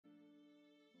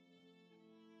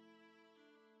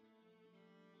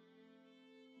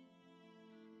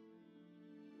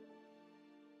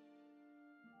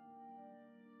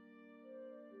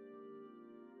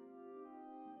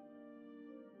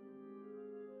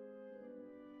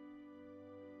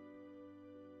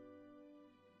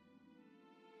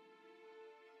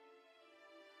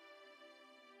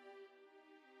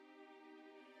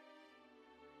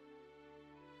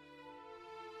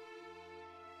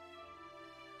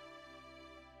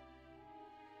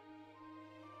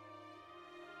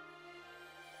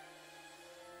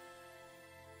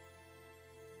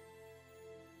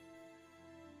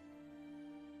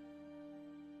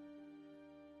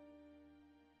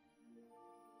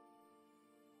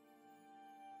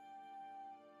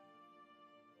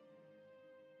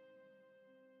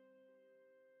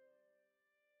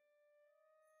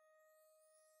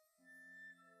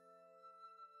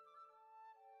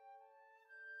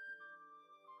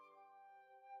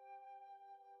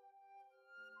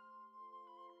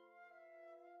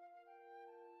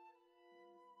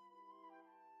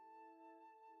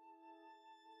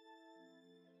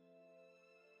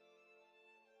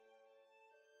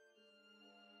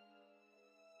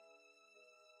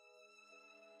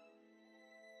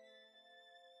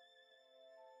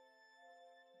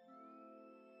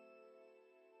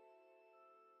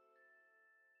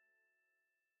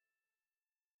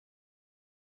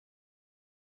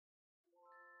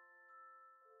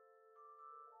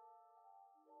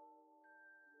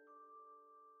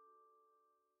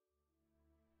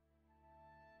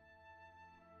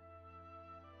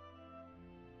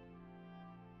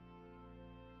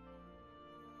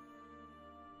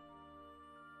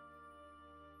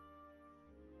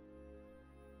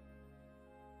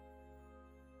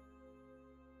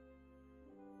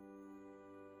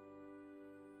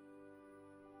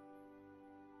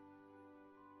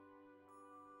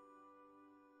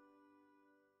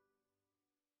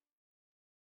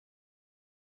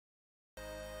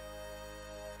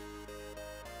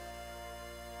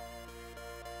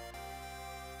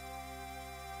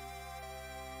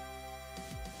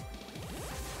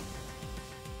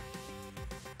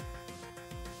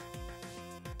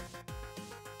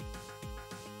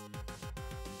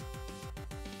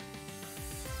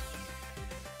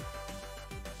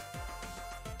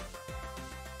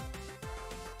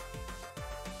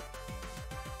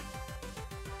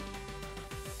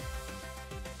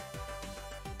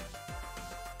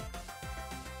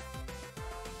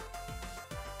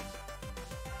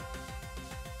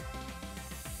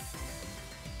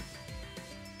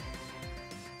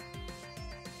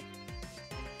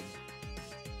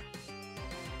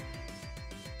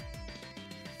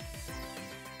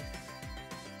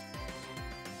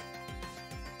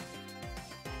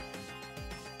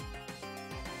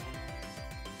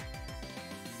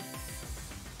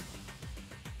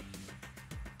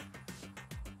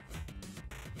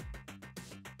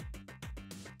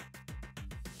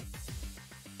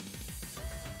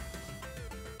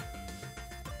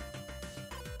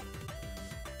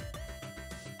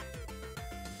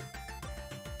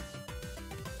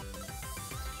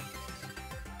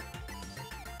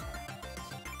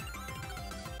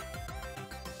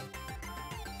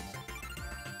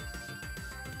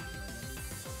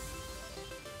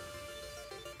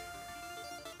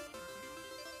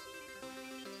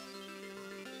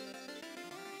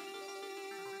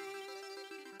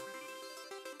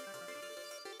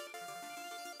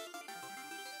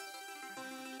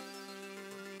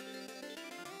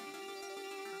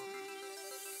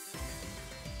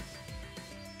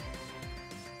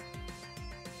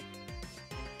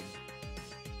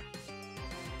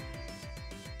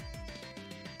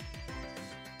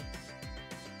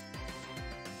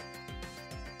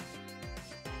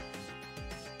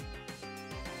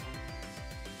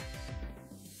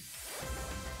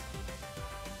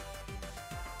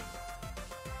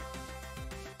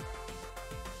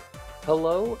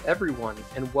Hello, everyone,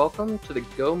 and welcome to the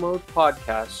Go Mode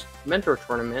Podcast Mentor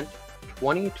Tournament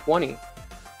 2020.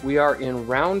 We are in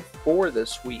round 4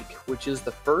 this week, which is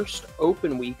the first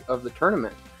open week of the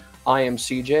tournament. I am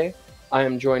SEJay. I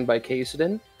am joined by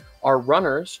Kaesden. Our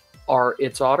runners are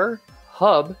ItsOtter,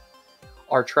 Hubb,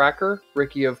 our tracker,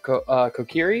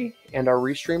 RickyofKokiri, and our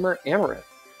Restreamer, Amarith.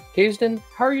 Kaesden,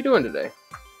 how are you doing today?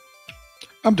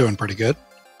 I'm doing pretty good.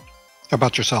 How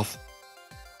about yourself?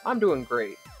 I'm doing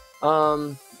great.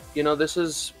 We're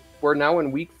now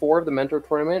in week 4 of the mentor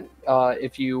tournament.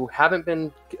 If you haven't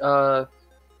been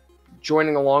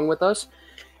joining along with us,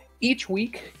 each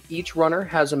week, each runner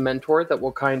has a mentor that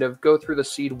will kind of go through the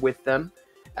seed with them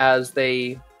as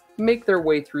they make their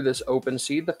way through this open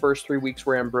seed. The first 3 weeks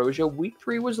were Ambrosia. Week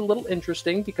 3 was a little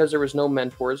interesting because there was no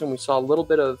mentors, and we saw a little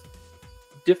bit of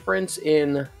difference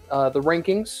in the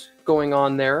rankings going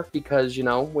on there because, you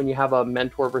know, when you have a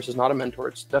mentor versus not a mentor,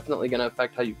 it's definitely going to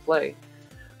affect how you play.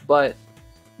 But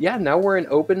yeah, now we're in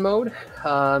open mode.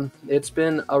 It's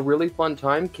been a really fun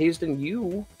time. Kaesden,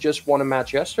 you just won a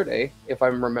match yesterday, if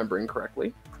I'm remembering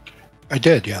correctly. I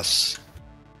did, yes.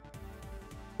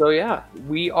 So yeah,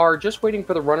 we are just waiting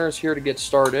for the runners here to get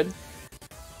started.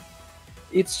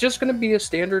 It's just going to be a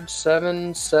standard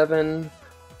 7-7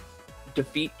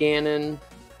 defeat Ganon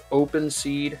open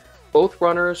seed. Both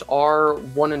runners are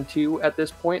 1 and 2 at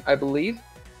this point, I believe.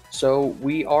 So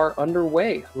we are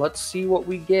underway. Let's see what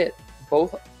we get.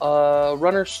 Both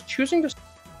runners choosing to...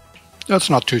 That's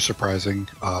not too surprising.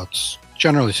 It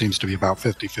generally seems to be about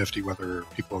 50-50 whether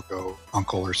people go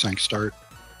Uncle or Sync Start.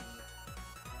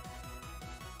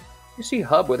 You see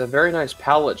Hubb with a very nice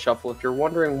palette shuffle. If you're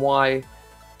wondering why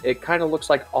it kind of looks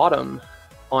like Autumn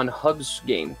on Hubb's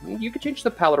game, you could change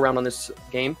the palette around on this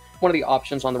game. One of the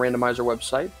options on the randomizer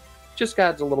website. Just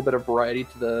adds a little bit of variety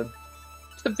to the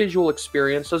visual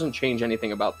experience. Doesn't change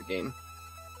anything about the game.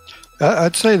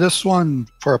 I'd say this one,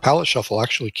 for a palette shuffle,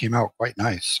 actually came out quite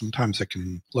nice. Sometimes it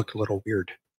can look a little weird.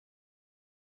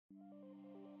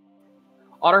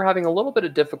 Otter having a little bit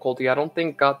of difficulty. I don't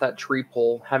think got that tree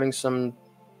pull. Having some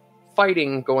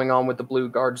fighting going on with the blue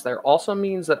guards there also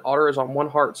means that Otter is on 1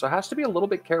 heart, so has to be a little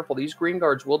bit careful. These green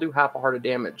guards will do half a heart of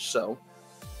damage, so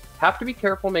have to be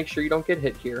careful. Make sure you don't get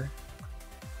hit here.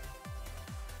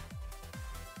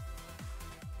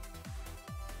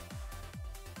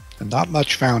 And not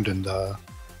much found in the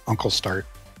Uncle Start.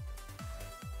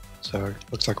 So it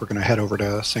looks like we're going to head over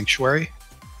to Sanctuary.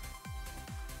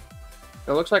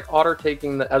 It looks like Otter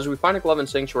taking as we find a glove in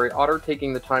Sanctuary, Otter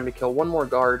taking the time to kill 1 more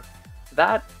guard.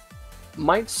 That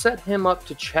might set him up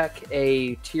to check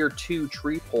a tier 2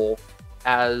 tree pull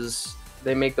as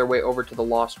they make their way over to the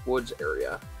Lost Woods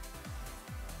area.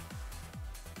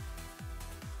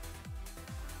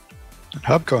 And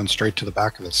Hubb going straight to the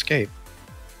back of the escape.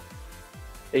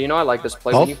 Yeah, you know, I like this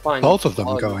play. Both, when you find both of them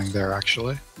gloves, going there,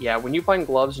 actually. Yeah, when you find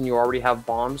gloves and you already have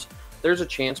bombs, there's a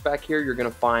chance back here you're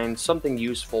going to find something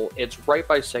useful. It's right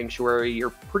by Sanctuary. You're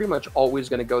pretty much always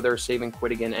going to go there, save and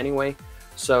quit again anyway.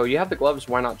 So you have the gloves,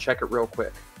 why not check it real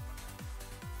quick?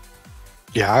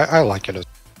 Yeah, I like it.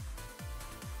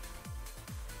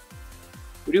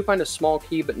 We do find a small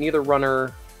key, but neither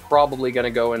runner probably going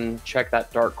to go and check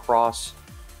that Dark Cross.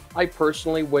 I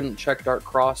personally wouldn't check Dark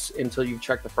Cross until you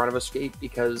check the front of Escape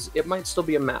because it might still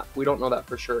be a map. We don't know that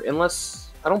for sure, unless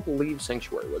I don't believe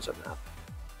Sanctuary was a map.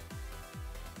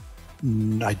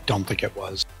 I don't think it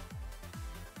was.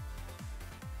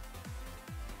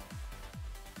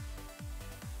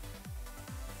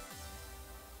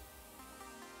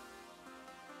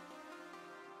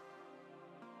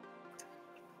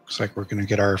 Looks like we're going to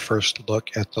get our first look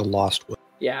at the Lost Woods.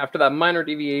 Yeah, after that minor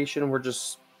deviation, we're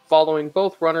just following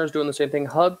both runners doing the same thing.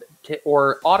 Hubb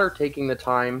or Otter taking the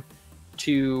time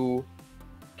to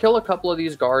kill a couple of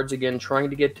these guards, again, trying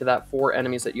to get to that 4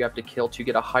 enemies that you have to kill to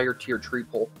get a higher tier tree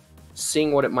pull,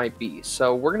 seeing what it might be.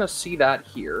 So we're going to see that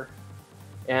here,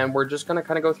 and we're just going to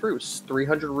kind of go through.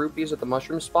 300 rupees at the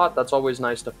mushroom spot. That's always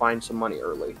nice to find some money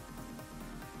early.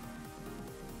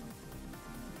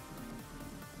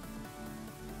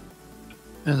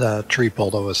 And the tree pull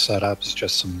that was set up is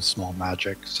just some small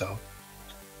magic, so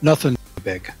nothing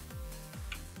big.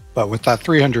 But with that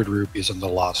 300 rupees in the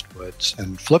Lost Woods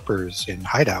and flippers in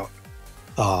Hideout,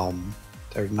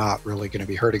 they're not really going to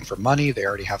be hurting for money. They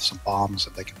already have some bombs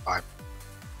that they can buy.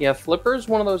 Yeah, flipper is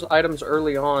one of those items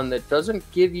early on that doesn't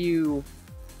give you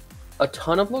a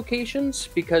ton of locations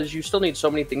because you still need so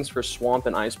many things for Swamp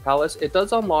and Ice Palace. It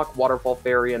does unlock Waterfall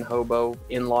Fairy and Hobo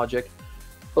in Logic,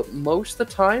 but most of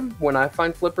the time when I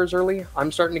find flippers early,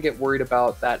 I'm starting to get worried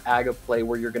about that Aga play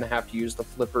where you're going to have to use the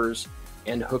flippers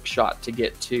and hookshot to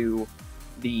get to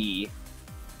the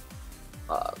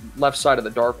left side of the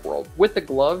Dark World. With the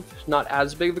glove, not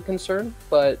as big of a concern,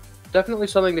 but definitely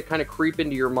something to kind of creep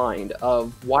into your mind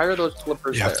of why are those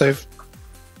flippers there?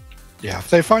 If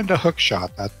they find a hook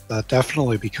shot, that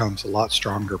definitely becomes a lot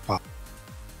stronger pop.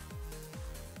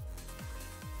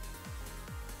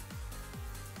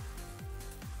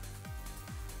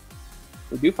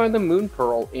 We do find the Moon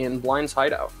Pearl in Blind's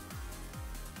hideout.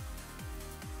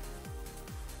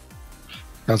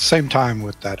 At the same time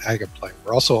with that agate play,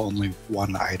 we're also only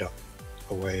one item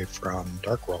away from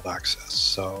Dark World access,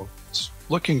 so it's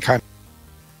looking kind of...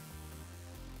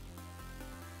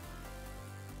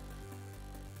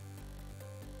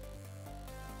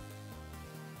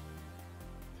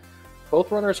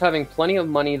 Both runners having plenty of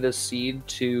money this seed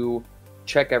to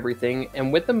check everything,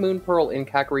 and with the Moon Pearl in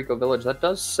Kakariko Village, that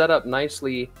does set up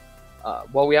nicely.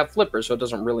 Well, we have flippers, so it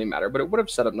doesn't really matter, but it would have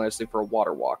set up nicely for a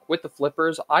water walk. With the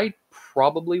flippers, I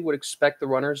probably would expect the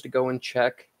runners to go and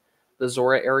check the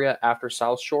Zora area after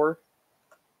South Shore.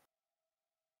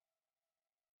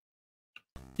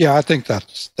 Yeah, I think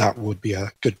that would be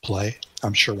a good play.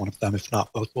 I'm sure one of them, if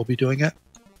not both, will be doing it.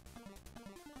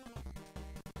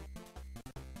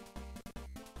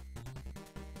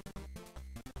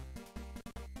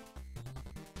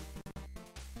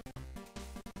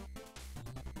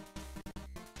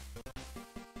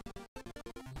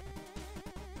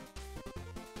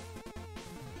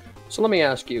 So let me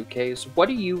ask you, Kaes, what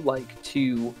do you like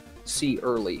to see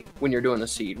early when you're doing a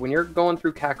seed? When you're going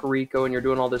through Kakariko and you're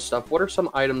doing all this stuff, what are some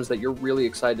items that you're really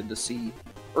excited to see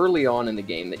early on in the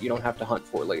game that you don't have to hunt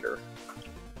for later?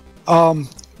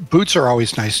 Boots are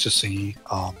always nice to see.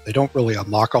 They don't really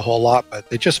unlock a whole lot, but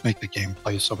they just make the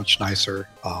gameplay so much nicer.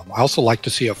 I also like to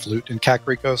see a flute in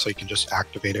Kakariko, so you can just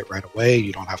activate it right away.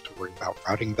 You don't have to worry about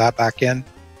routing that back in.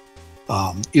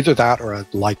 Either that, or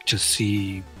I'd like to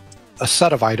see a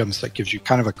set of items that gives you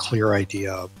kind of a clear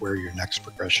idea of where your next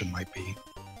progression might be.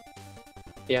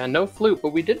 Yeah, no flute, but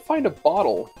we did find a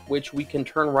bottle, which we can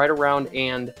turn right around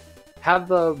and have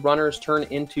the runners turn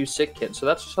into sick kids. So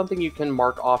that's something you can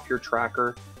mark off your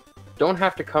tracker. Don't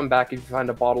have to come back if you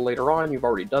find a bottle later on. You've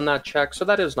already done that check, so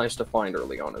that is nice to find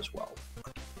early on as well.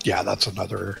 Yeah, that's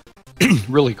another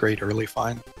really great early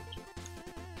find.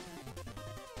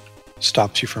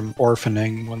 Stops you from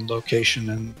orphaning one location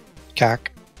in CAC.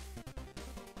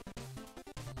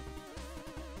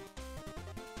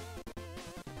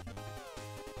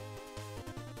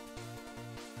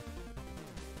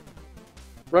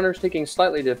 Runners taking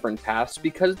slightly different paths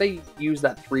because they use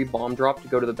that 3 bomb drop to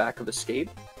go to the back of Escape.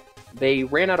 They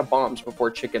ran out of bombs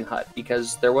before Chicken Hut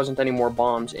because there wasn't any more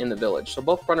bombs in the village. So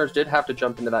both runners did have to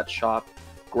jump into that shop,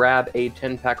 grab a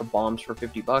 10-pack of bombs for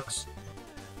 50 bucks.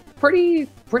 Pretty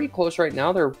close right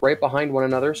now. They're right behind one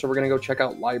another, so we're going to go check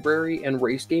out Library and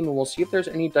Race Game, and we'll see if there's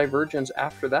any divergence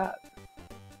after that.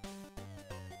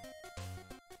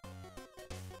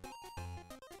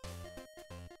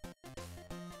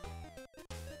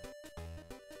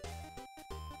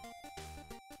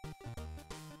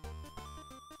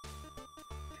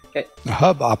 Okay.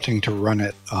 Hubb opting to run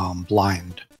it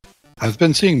blind. I've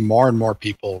been seeing more and more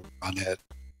people run it,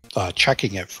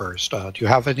 checking it first. Do you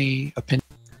have any opinion?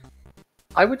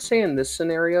 I would say in this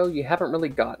scenario, you haven't really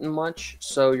gotten much,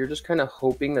 so you're just kind of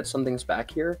hoping that something's back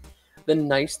here. The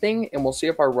nice thing, and we'll see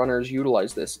if our runners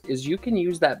utilize this, is you can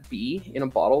use that bee in a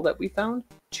bottle that we found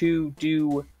to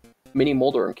do mini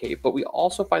Moldorm Cave, but we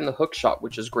also find the hook shot,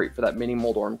 which is great for that mini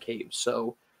Moldorm Cave.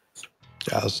 So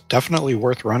yeah, it's definitely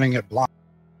worth running it blind.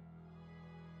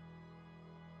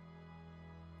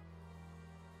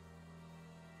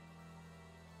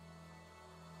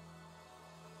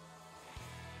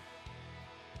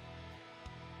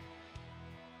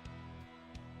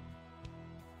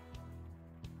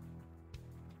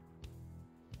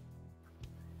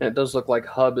 And it does look like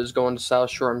Hubb is going to South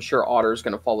Shore. I'm sure Otter is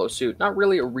going to follow suit. Not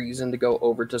really a reason to go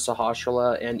over to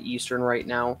Sahasrahla and Eastern right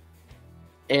now.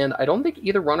 And I don't think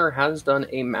either runner has done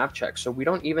a map check, so we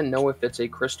don't even know if it's a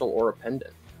crystal or a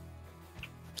pendant.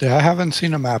 Yeah, I haven't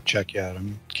seen a map check yet.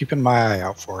 I'm keeping my eye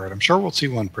out for it. I'm sure we'll see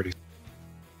one pretty soon.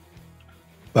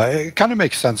 But it kind of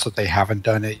makes sense that they haven't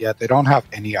done it yet. They don't have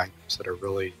any items that are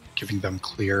really giving them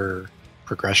clear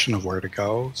progression of where to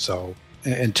go. So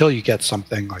until you get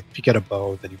something, like if you get a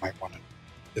bow, then you might want to,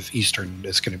 if Eastern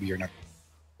is going to be your next.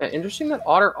 Yeah, interesting that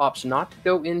Otter opts not to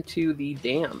go into the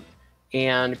dam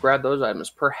and grab those items.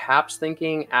 Perhaps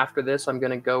thinking after this, I'm going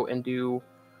to go and do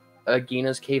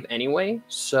Gina's cave anyway,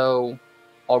 so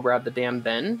I'll grab the dam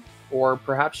then, or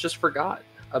perhaps just forgot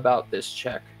about this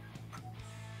check.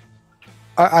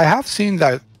 I have seen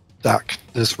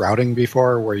this routing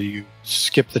before, where you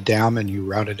skip the dam and you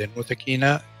route it in with a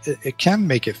Gina. It can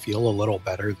make it feel a little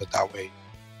better that way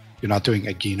you're not doing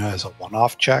Agena as a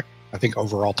one-off check. I think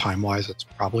overall time-wise, it's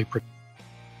probably pretty.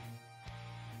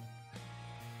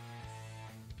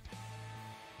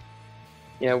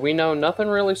 Yeah, we know nothing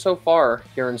really so far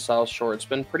here in South Shore. It's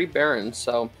been pretty barren,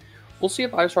 so we'll see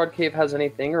if Ice Rod Cave has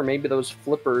anything, or maybe those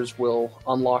flippers will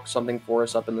unlock something for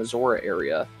us up in the Zora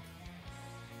area.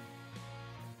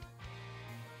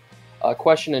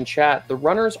 Question in chat. The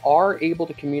runners are able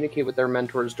to communicate with their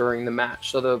mentors during the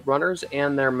match. So the runners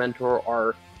and their mentor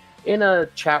are in a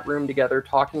chat room together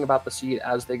talking about the seed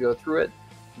as they go through it.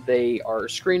 They are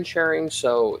screen sharing,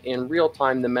 so in real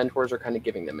time the mentors are kind of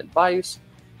giving them advice.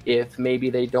 If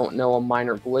maybe they don't know a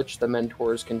minor glitch, the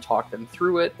mentors can talk them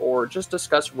through it, or just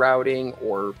discuss routing,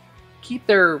 or keep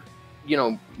their,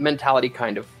 mentality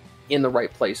kind of in the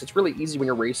right place. It's really easy when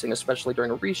you're racing, especially during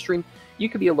a restream. You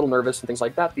could be a little nervous and things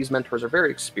like that. These mentors are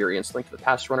very experienced, linked to the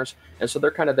past runners, and so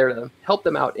they're kind of there to help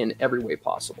them out in every way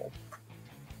possible.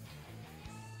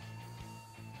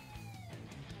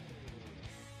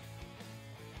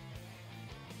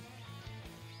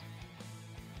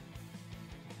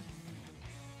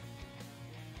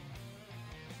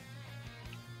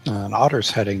 And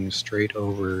Otter's heading straight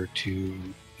over to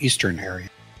eastern area.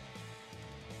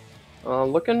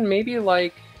 Looking maybe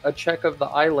like a check of the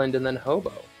island and then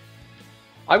Hobo.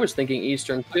 I was thinking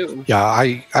eastern too. Yeah,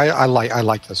 I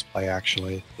like this play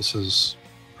actually. This is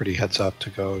pretty heads up to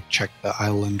go check the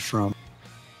island from.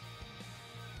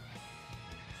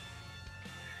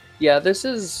 Yeah, this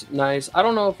is nice. I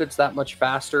don't know if it's that much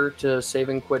faster to save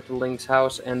and quit to Link's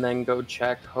house and then go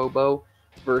check Hobo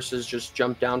versus just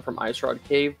jump down from Ice Rod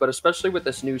Cave, but especially with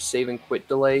this new save and quit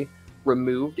delay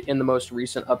removed in the most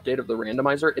recent update of the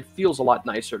randomizer, it feels a lot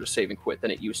nicer to save and quit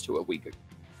than it used to a week ago.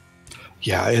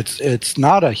 Yeah, it's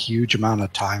not a huge amount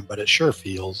of time, but it sure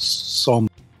feels so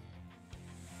much.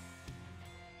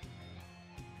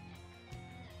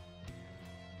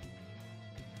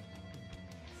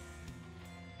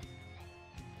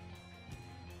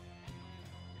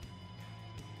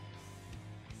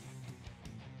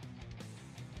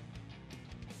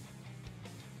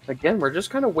 Again, we're just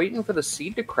kind of waiting for the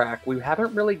seed to crack. We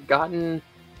haven't really gotten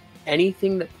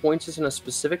anything that points us in a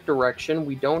specific direction.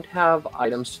 We don't have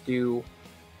items to do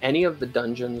any of the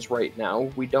dungeons right now.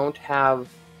 We don't have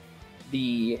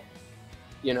the,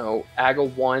 AGA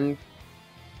 1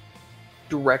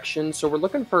 direction. So we're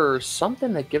looking for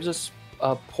something that gives us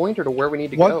a pointer to where we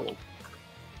need to go.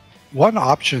 One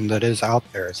option that is out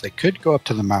there is they could go up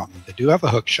to the mountain. They do have a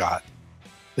hook shot.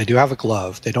 They do have a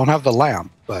glove. They don't have the lamp,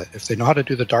 but if they know how to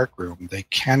do the dark room, they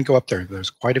can go up there. There's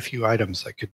quite a few items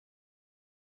that could.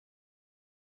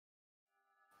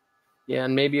 Yeah,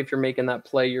 and maybe if you're making that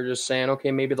play, you're just saying,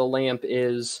 okay, maybe the lamp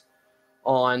is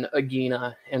on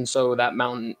Agena, and so that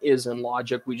mountain is in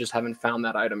logic. We just haven't found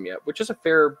that item yet, which is a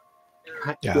fair.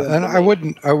 Yeah, and I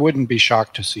wouldn't be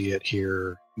shocked to see it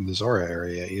here in the Zora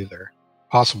area either,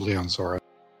 possibly on Zora.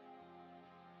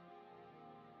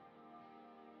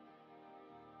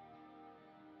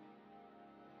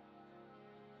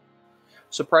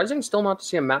 Surprising still not to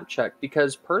see a map check,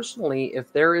 because personally,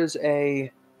 if there is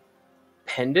a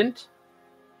pendant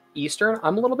eastern,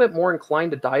 I'm a little bit more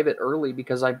inclined to dive it early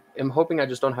because I am hoping I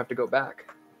just don't have to go back.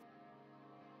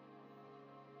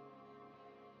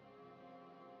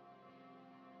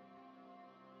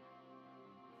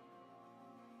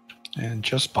 And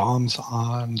just bombs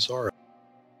on Zora.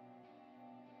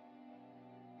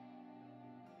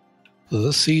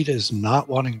 The seed is not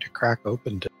wanting to crack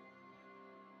open to.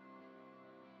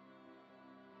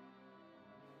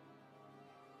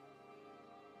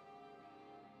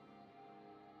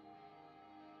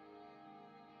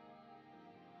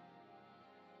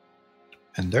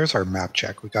 And there's our map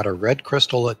check. We got a red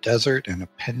crystal at Desert and a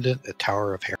pendant at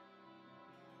Tower of Hair.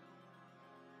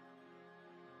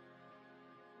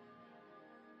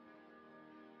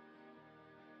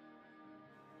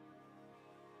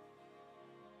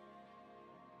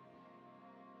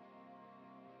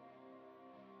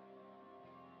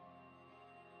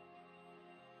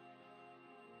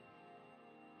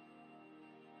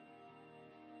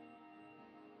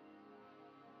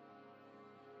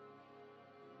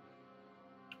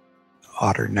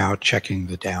 Otter now checking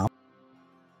the down.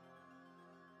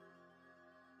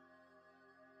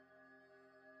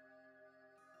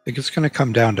 I think it's going to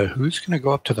come down to who's going to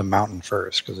go up to the mountain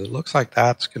first, because it looks like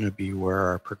that's going to be where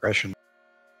our progression.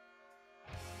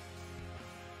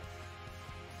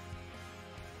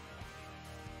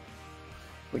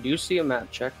 We do see a map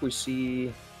check. We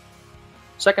see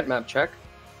second map check.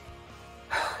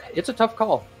 It's a tough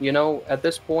call. At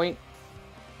this point,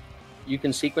 you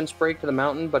can sequence break to the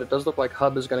mountain, but it does look like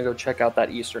Hubb is going to go check out that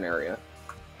eastern area.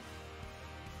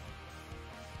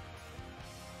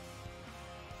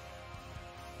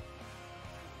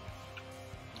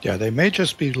 Yeah, they may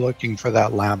just be looking for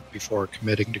that lamp before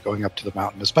committing to going up to the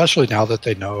mountain, especially now that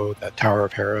they know that Tower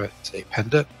of Hera is a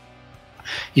pendant.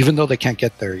 Even though they can't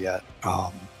get there yet,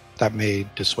 that may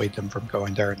dissuade them from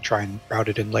going there and try and route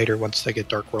it in later once they get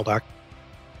Dark World active.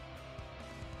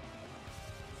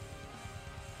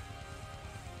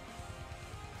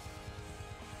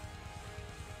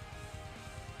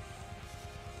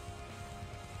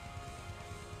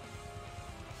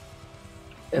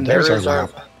 And there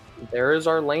is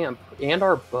our lamp and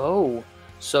our bow.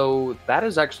 So that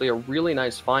is actually a really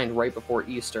nice find right before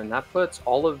Eastern. That puts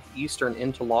all of Eastern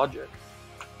into logic.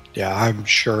 Yeah, I'm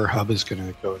sure Hubb is going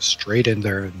to go straight in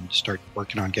there and start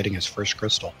working on getting his first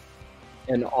crystal.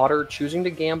 And Otter choosing to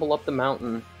gamble up the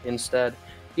mountain instead.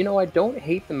 You know, I don't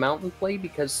hate the mountain play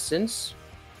because since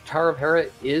Tower of Hera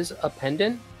is a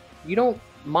pendant, you don't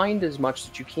mind as much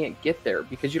that you can't get there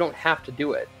because you don't have to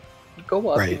do it. You go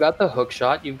up, You've got the hook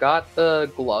shot, you've got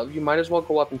the glove, you might as well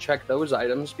go up and check those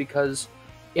items because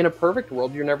in a perfect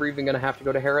world, you're never even going to have to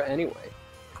go to Hera anyway.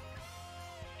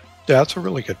 Yeah, that's a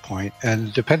really good point.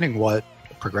 And depending what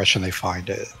progression they find,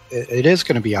 it is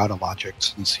going to be out of logic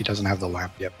since he doesn't have the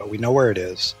lamp yet, but we know where it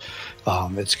is.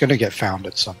 It's going to get found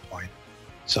at some point.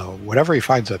 So whatever he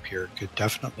finds up here could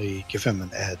definitely give him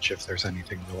an edge if there's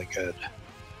anything really good.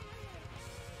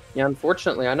 Yeah,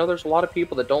 unfortunately, I know there's a lot of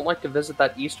people that don't like to visit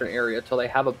that eastern area till they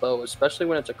have a bow, especially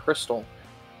when it's a crystal.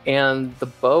 And the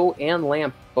bow and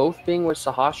lamp both being with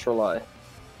Sahasrara,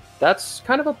 that's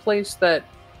kind of a place that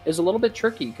is a little bit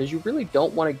tricky because you really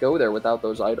don't want to go there without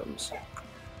those items.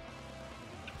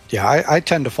 Yeah, I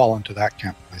tend to fall into that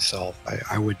camp myself.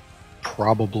 I would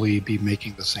probably be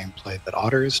making the same play that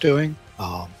Otter is doing,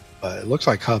 but it looks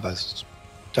like Hubb is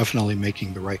definitely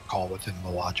making the right call within the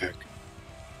logic.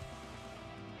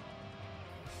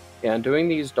 Yeah, and doing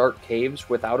these dark caves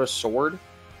without a sword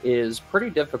is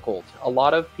pretty difficult. A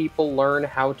lot of people learn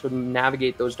how to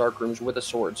navigate those dark rooms with a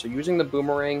sword. So using the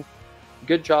boomerang,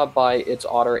 good job by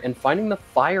ItsOtter, and finding the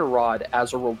fire rod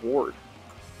as a reward.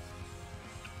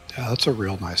 Yeah, that's a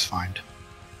real nice find.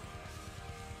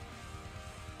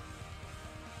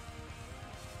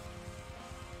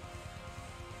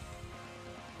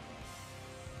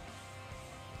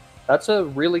 That's a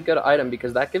really good item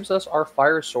because that gives us our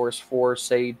fire source for,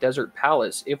 say, Desert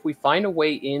Palace. If we find a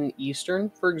way in Eastern,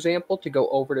 for example, to go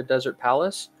over to Desert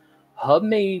Palace, Hubb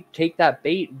may take that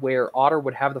bait where Otter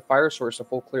would have the fire source to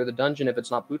full clear the dungeon if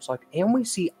it's not boots locked, and we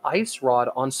see Ice Rod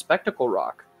on Spectacle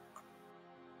Rock.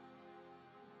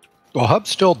 Well, Hubb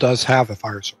still does have a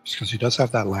fire source because he does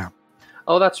have that lamp.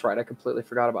 Oh, that's right. I completely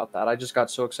forgot about that. I just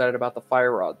got so excited about the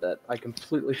fire rod that I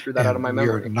completely threw that out of my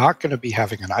memory. We're not going to be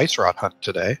having an ice rod hunt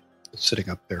today. It's sitting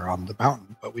up there on the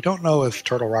mountain, but we don't know if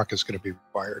Turtle Rock is going to be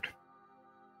required.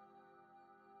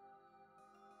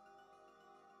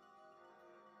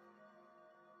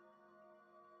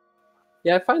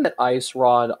 Yeah, I find that Ice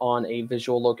Rod on a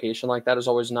visual location like that is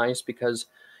always nice because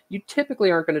you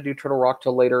typically aren't going to do Turtle Rock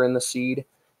till later in the seed.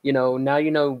 You know, now you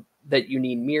know that you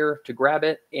need mirror to grab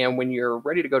it, and when you're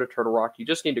ready to go to Turtle Rock, you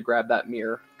just need to grab that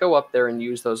mirror, go up there and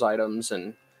use those items,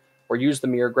 or use the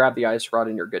mirror, grab the ice rod,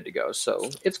 and you're good to go. So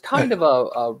it's kind of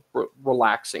a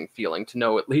relaxing feeling to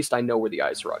know, at least I know where the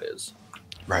ice rod is.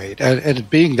 Right, and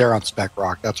being there on Spec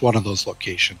Rock, that's one of those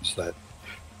locations that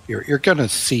you're going to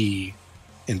see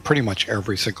in pretty much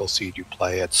every single seed you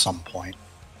play at some point.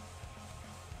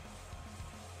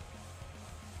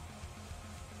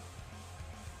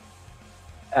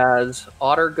 As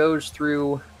Otter goes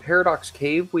through Paradox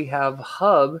Cave, we have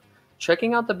Hubb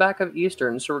checking out the back of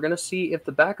Eastern. So we're going to see if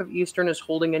the back of Eastern is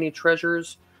holding any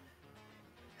treasures.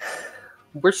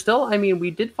 We're still, I mean, we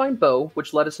did find Bow,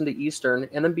 which led us into Eastern.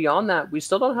 And then beyond that, we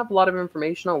still don't have a lot of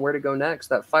information on where to go next.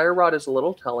 That Fire Rod is a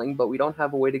little telling, but we don't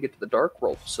have a way to get to the Dark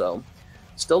World. So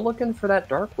still looking for that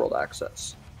Dark World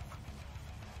access.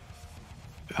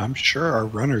 I'm sure our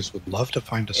runners would love to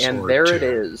find a sword. And there it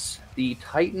is. The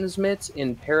Titan's Mitts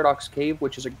in Paradox Cave,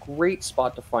 which is a great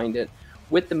spot to find it.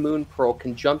 With the Moon Pearl,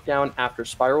 can jump down after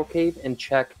Spiral Cave and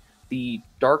check the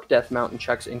Dark Death Mountain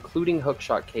checks, including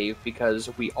Hookshot Cave, because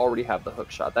we already have the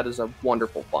Hookshot. That is a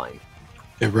wonderful find.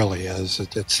 It really is.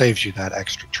 It saves you that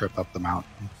extra trip up the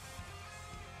mountain.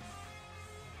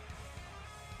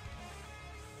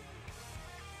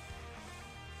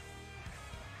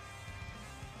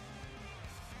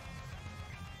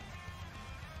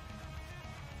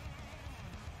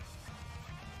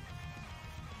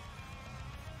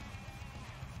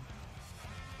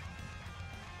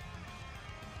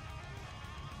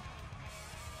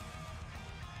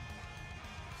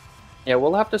 Yeah,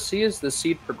 we'll have to see as the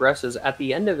seed progresses. At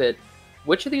the end of it,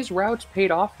 which of these routes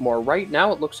paid off more? Right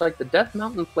now, it looks like the Death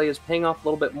Mountain play is paying off a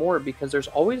little bit more because there's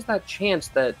always that chance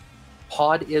that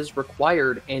pod is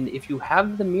required, and if you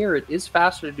have the mirror, it is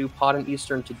faster to do pod and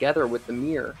Eastern together with the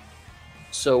mirror.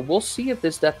 So we'll see if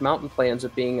this Death Mountain play ends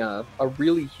up being a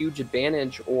really huge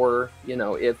advantage, or, you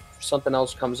know, if something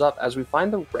else comes up as we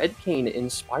find the Red Cane in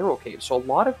Spiral Cave. So a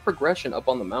lot of progression up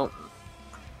on the mountain.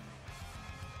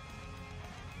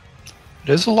 It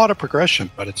is a lot of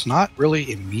progression, but it's not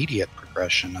really immediate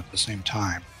progression at the same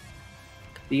time.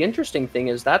 The interesting thing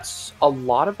is that's a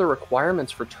lot of the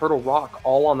requirements for Turtle Rock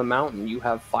all on the mountain. You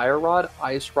have Fire Rod,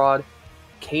 Ice Rod,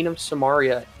 Cane of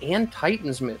Samaria, and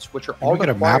Titan's Mitts, which are all required. We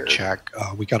got a map check.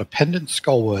 We got a Pendant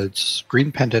Skullwoods,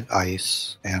 Green Pendant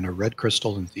Ice, and a Red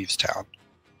Crystal in Thieves Town.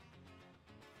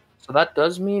 So that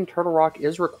does mean Turtle Rock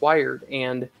is required,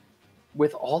 and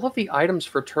with all of the items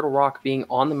for Turtle Rock being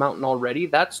on the mountain already,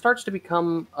 that starts to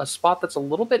become a spot that's a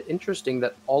little bit interesting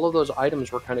that all of those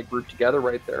items were kind of grouped together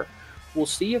right there. We'll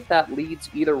see if that leads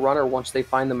either runner, once they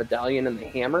find the medallion and the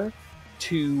hammer,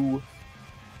 to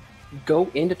go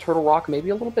into Turtle Rock maybe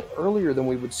a little bit earlier than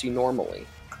we would see normally.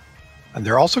 And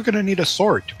they're also going to need a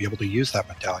sword to be able to use that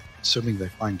medallion, assuming they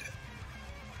find it.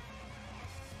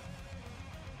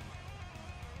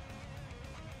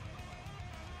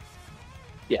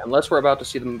 Yeah, unless we're about to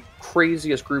see the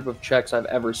craziest group of checks I've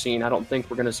ever seen, I don't think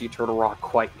we're going to see Turtle Rock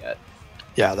quite yet.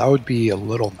 Yeah, that would be a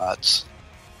little nuts.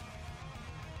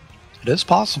 It is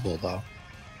possible, though.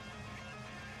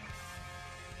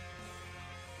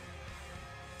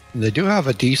 And they do have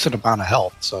a decent amount of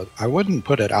health, so I wouldn't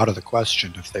put it out of the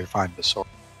question if they find the sword.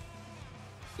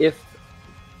 If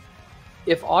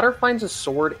Otter finds a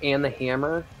sword and the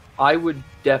hammer, I would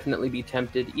definitely be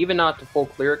tempted, even not to full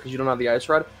clear it because you don't have the Ice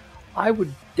Rod, I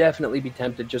would definitely be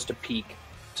tempted just to peek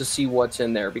to see what's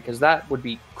in there, because that would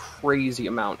be crazy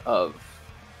amount of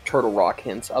Turtle Rock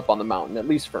hints up on the mountain, at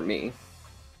least for me.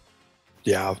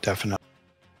 Yeah, definitely.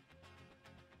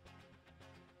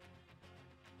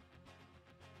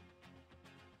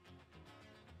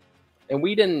 And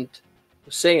we didn't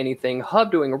say anything.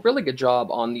 Hubb doing a really good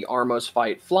job on the Armos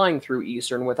fight, flying through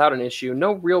Eastern without an issue.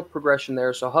 No real progression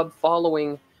there, so Hubb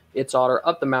following ItsOtter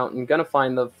up the mountain, gonna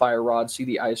find the Fire Rod, see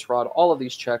the Ice Rod, all of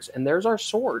these checks, and there's our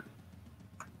sword.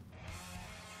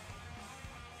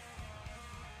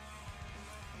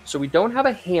 So we don't have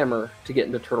a hammer to get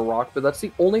into Turtle Rock, but that's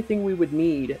the only thing we would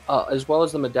need, as well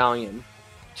as the medallion,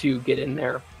 to get in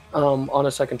there on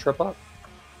a second trip up.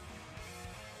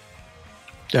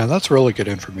 Yeah, that's really good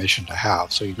information to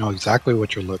have, so you know exactly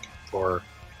what you're looking for.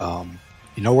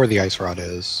 You know where the Ice Rod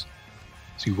is,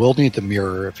 so you will need the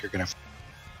mirror if you're going to...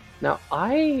 Now,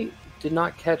 I did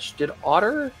not catch, did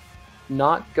Otter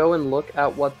not go and look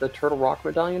at what the Turtle Rock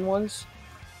medallion was?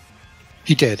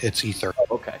 He did, it's Ether. Oh,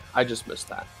 okay, I just missed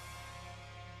that.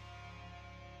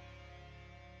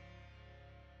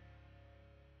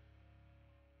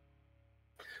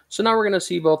 So now we're going to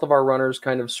see both of our runners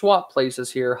kind of swap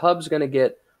places here. Hubb's going to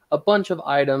get a bunch of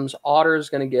items, Otter's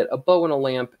going to get a bow and a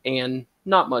lamp, and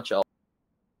not much else.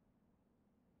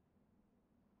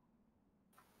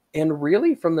 And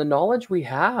really, from the knowledge we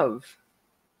have,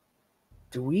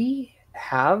 do we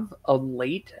have a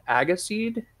late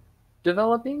Agaseed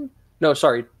developing? No,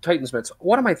 sorry, Titan's Mitts.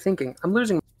 What am I thinking? I'm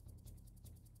losing.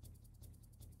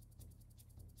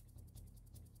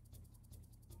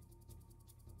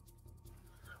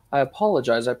 I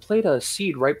apologize. I played a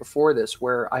seed right before this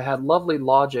where I had lovely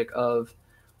logic of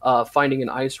finding an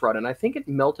Ice Rod, and I think it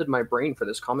melted my brain for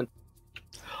this comment.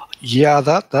 Yeah,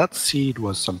 that seed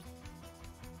was some...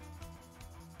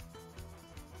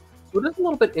 So it is a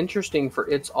little bit interesting for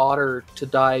ItsOtter to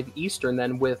dive Eastern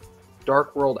then with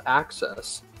Dark World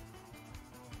access.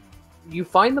 You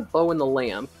find the bow and the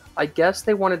lamp. I guess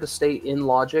they wanted to stay in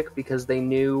logic because they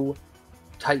knew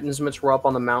Titan's Mitts were up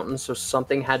on the mountain, so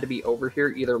something had to be over here,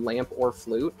 either lamp or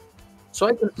flute. So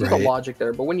I can see the logic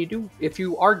there, but when you do, if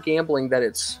you are gambling that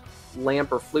it's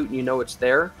lamp or flute and you know it's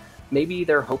there, maybe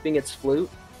they're hoping it's flute.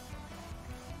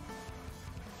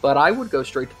 But I would go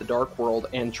straight to the Dark World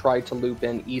and try to loop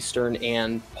in Eastern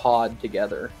and Pod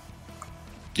together.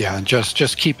 Yeah, and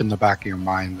just keep in the back of your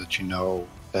mind that you know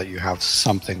that you have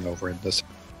something over in this.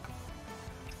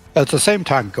 At the same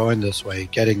time, going this way,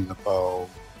 getting the bow,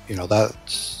 you know,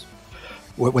 that's...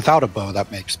 Without a bow,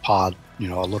 that makes Pod, you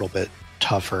know, a little bit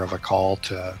tougher of a call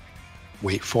to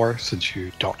wait for, since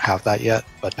you don't have that yet.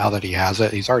 But now that he has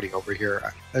it, he's already over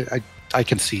here. I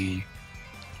can see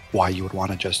why you would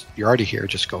want to just... You're already here,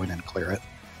 just go in and clear it.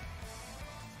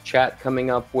 Chat coming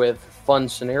up with fun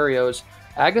scenarios.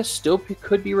 Aga still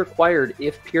could be required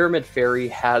if Pyramid Fairy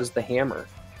has the hammer.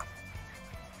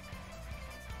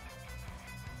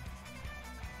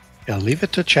 Yeah, leave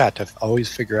it to chat to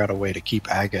always figure out a way to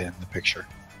keep Aga in the picture.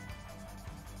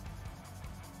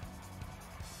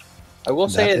 I will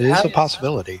say it is a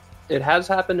possibility. It has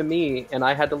happened to me, and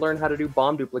I had to learn how to do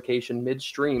bomb duplication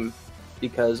midstream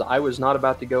because I was not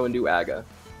about to go and do Aga.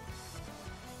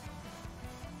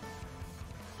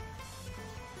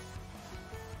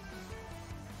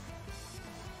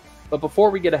 But before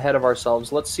we get ahead of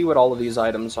ourselves, let's see what all of these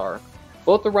items are.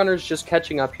 Both the runners just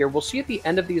catching up here. We'll see at the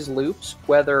end of these loops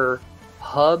whether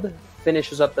Hubb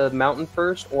finishes up the mountain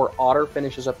first or Otter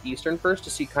finishes up Eastern first to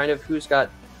see kind of who's got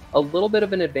a little bit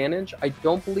of an advantage. I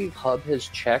don't believe Hubb has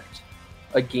checked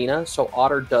Agena, so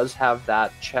Otter does have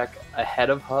that check ahead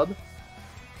of Hubb.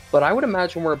 But I would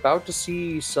imagine we're about to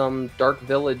see some Dark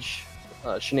Village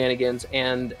shenanigans,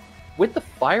 and with the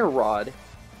Fire Rod,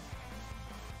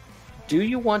 do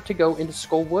you want to go into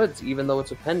Skull Woods even though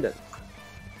it's a pendant?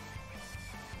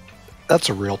 That's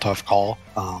a real tough call.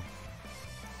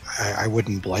 I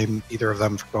wouldn't blame either of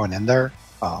them for going in there,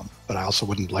 but I also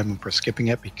wouldn't blame them for skipping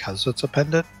it because it's a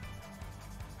pendant.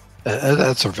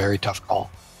 That's a very tough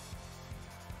call.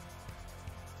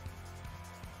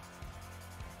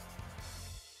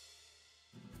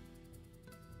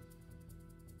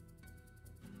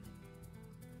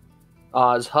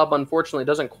 As Hubb unfortunately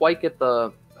doesn't quite get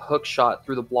the hook shot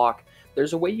through the block,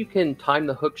 there's a way you can time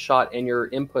the hook shot and your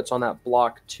inputs on that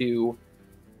block to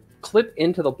clip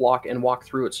into the block and walk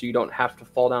through it so you don't have to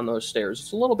fall down those stairs.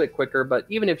 It's a little bit quicker, but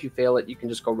even if you fail it, you can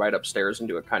just go right upstairs and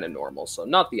do it kind of normal, so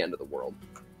not the end of the world.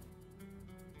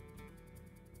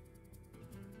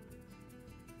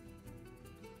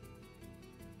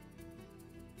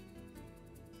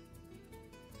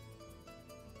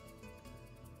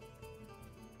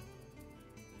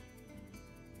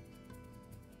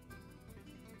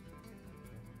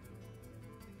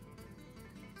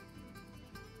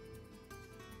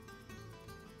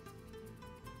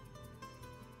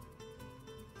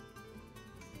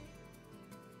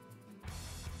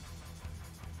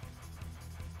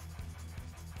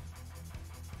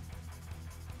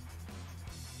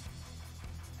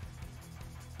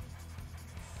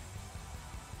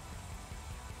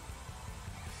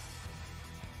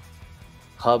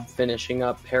 Hubb finishing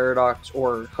up Paradox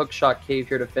or Hookshot Cave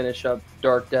here to finish up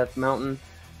Dark Death Mountain,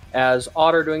 as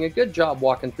Otter doing a good job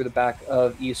walking through the back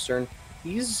of Eastern.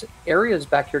 These areas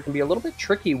back here can be a little bit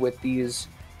tricky with these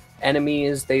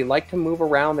enemies. They like to move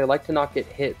around, they like to not get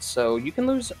hit, so you can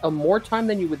lose more time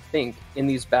than you would think in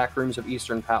these back rooms of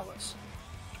Eastern Palace.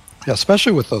 Yeah,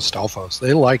 especially with those Stalfos.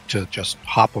 They like to just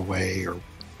hop away or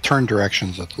turn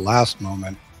directions at the last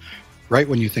moment, right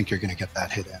when you think you're going to get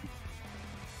that hit in.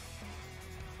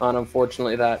 And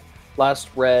unfortunately, that last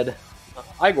red,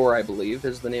 Igor, I believe,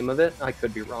 is the name of it. I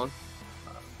could be wrong.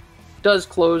 Does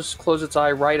close its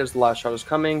eye right as the last shot is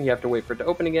coming. You have to wait for it to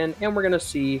open again, and we're going to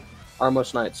see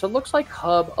Armos Knight. So it looks like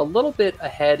Hubb a little bit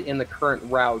ahead in the current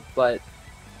route, but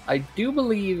I do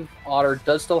believe Otter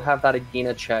does still have that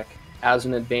Agena check as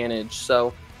an advantage.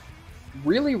 So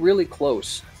really, really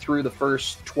close through the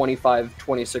first 25,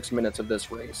 26 minutes of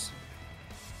this race.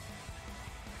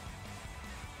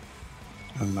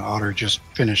 And the Otter just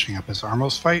finishing up his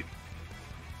Armos fight.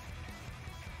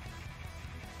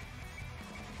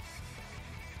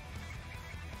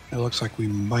 It looks like we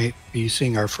might be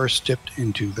seeing our first dip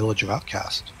into Village of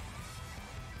Outcast.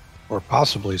 Or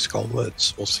possibly Skull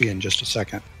Woods. We'll see in just a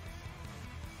second.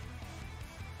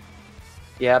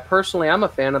 Yeah, personally, I'm a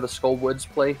fan of the Skull Woods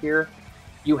play here.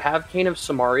 You have Cane of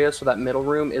Samaria, so that middle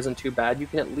room isn't too bad. You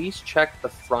can at least check the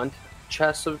front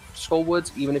chests of Skull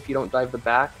Woods, even if you don't dive the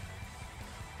back.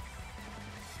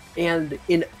 And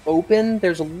in open,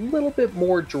 there's a little bit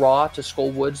more draw to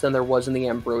Skull Woods than there was in the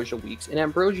Ambrosia weeks. In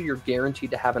Ambrosia, you're guaranteed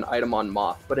to have an item on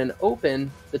Moth, but in open,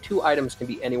 the two items can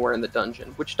be anywhere in the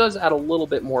dungeon, which does add a little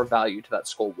bit more value to that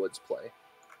Skull Woods play.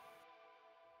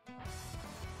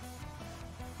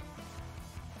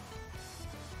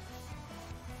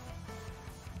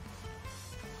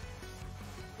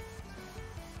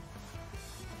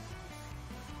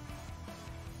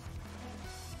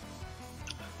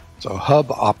 So Hubb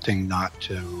opting not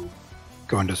to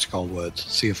go into Skull Woods.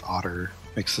 See if Otter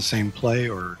makes the same play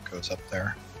or goes up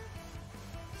there.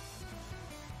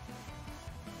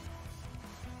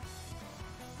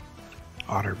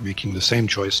 Otter making the same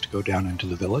choice to go down into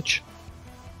the village.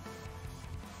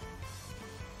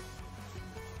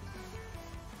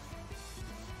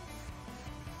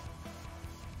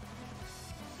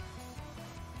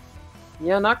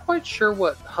 Yeah, not quite sure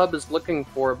what Hubb is looking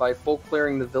for by full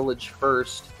clearing the village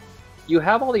first. You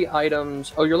have all the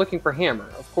items. Oh, you're looking for hammer.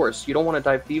 Of course, you don't want to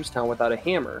dive Thieves Town without a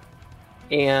hammer.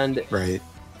 And right.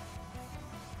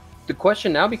 The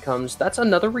question now becomes, that's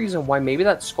another reason why maybe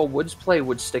that Skull Woods play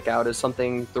would stick out as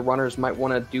something the runners might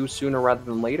want to do sooner rather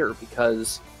than later,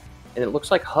 because, and it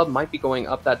looks like Hubb might be going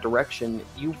up that direction,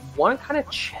 you want to kind of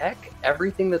check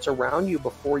everything that's around you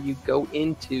before you go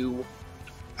into...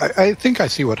 I think I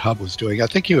see what Hubb was doing. I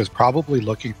think he was probably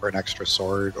looking for an extra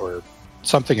sword or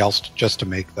something else just to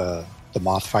make the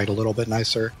Moth fight a little bit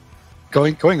nicer.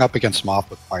 Going up against Moth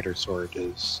with Fighter Sword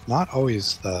is not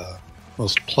always the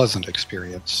most pleasant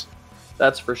experience.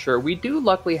 That's for sure. We do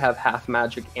luckily have half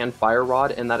magic and fire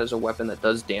rod, and that is a weapon that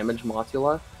does damage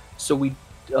Mothula. So we,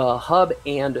 Hubb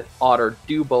and Otter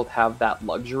do both have that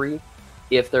luxury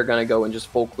if they're going to go and just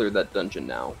full clear that dungeon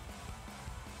now.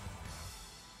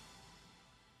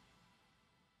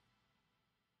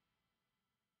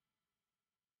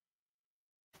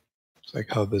 It's like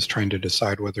Hubb is trying to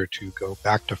decide whether to go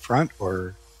back to front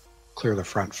or clear the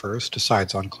front first.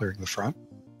 Decides on clearing the front.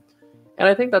 And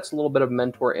I think that's a little bit of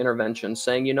mentor intervention,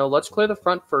 saying, you know, let's clear the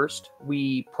front first.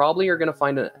 We probably are going to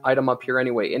find an item up here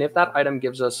anyway. And if that item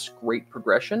gives us great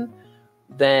progression,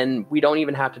 then we don't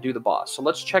even have to do the boss. So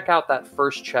let's check out that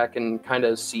first check and kind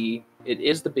of see. It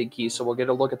is the big key, so we'll get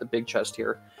a look at the big chest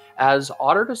here. As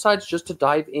Otter decides just to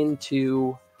dive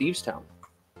into Thieves Town.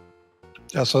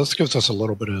 Yeah, so this gives us a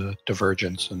little bit of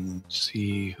divergence and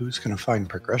see who's going to find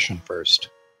progression first.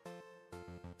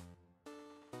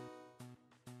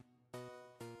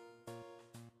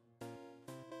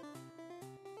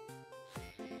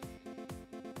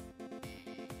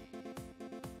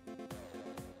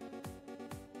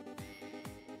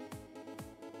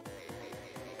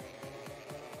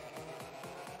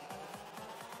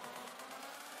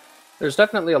 There's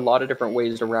definitely a lot of different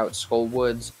ways to route Skull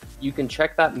Woods. You can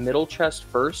check that middle chest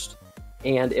first,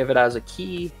 and if it has a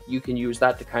key, you can use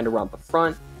that to kind of route the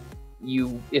front.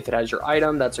 If it has your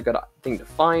item, that's a good thing to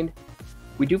find.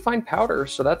 We do find powder,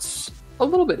 so that's a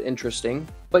little bit interesting,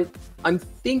 but I'm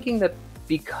thinking that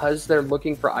because they're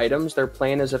looking for items, their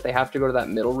plan is if they have to go to that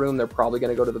middle room, they're probably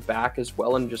going to go to the back as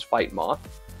well and just fight Moth,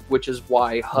 which is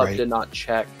why Hubb did not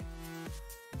check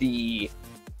the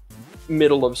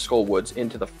middle of Skull Woods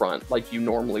into the front like you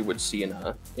normally would see in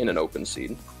an open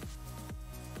seed.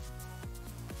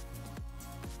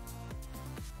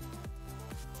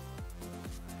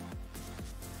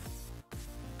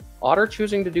 Otter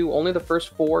choosing to do only the first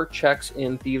 4 checks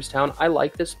in Thieves Town. I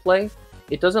like this play.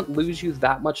 It doesn't lose you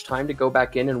that much time to go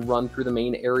back in and run through the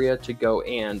main area to go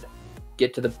and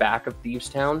get to the back of Thieves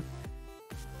Town.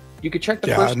 You could check the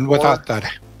first 4. And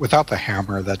without the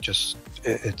hammer, that just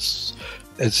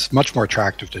it's much more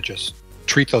attractive to just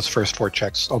treat those first 4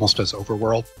 checks almost as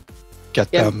overworld.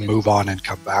 Get them, move on, and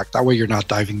come back. That way you're not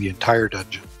diving the entire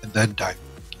dungeon and then diving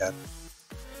again.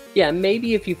 Yeah,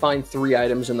 maybe if you find 3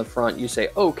 items in the front, you say,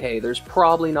 okay, there's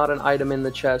probably not an item in the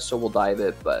chest, so we'll dive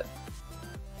it, but...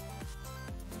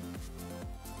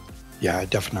 Yeah, I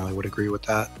definitely would agree with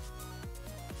that.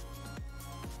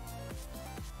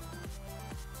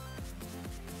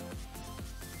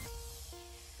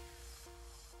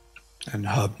 And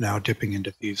Hubb now dipping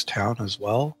into Thieves Town as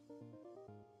well.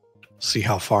 See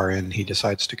how far in he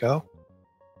decides to go.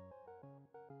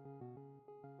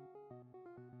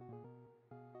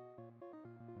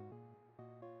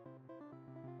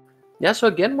 Yeah, so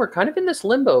again, we're kind of in this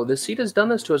limbo. The seed has done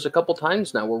this to us a couple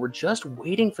times now, where we're just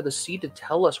waiting for the seed to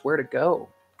tell us where to go.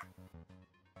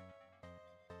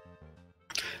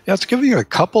 Yeah, it's giving you a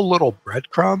couple little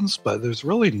breadcrumbs, but there's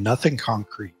really nothing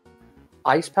concrete.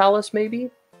 Ice Palace, maybe?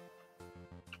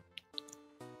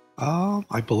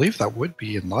 I believe that would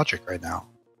be in logic right now.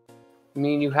 I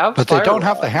mean, you have But they don't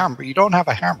have the hammer. You don't have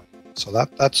a hammer. So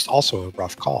that's also a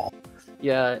rough call.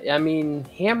 Yeah, I mean,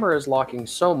 Hammer is locking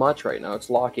so much right now.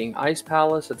 It's locking Ice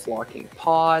Palace, it's locking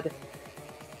Pod.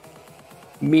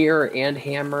 Mirror and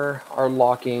Hammer are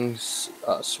locking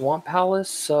Swamp Palace,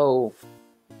 so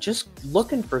just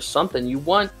looking for something. You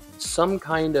want some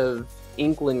kind of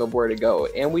inkling of where to go.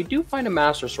 And we do find a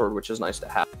Master Sword, which is nice to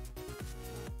have.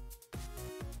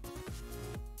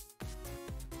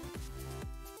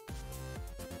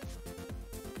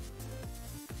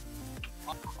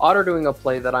 Otter doing a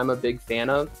play that I'm a big fan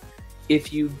of.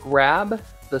 If you grab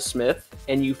the Smith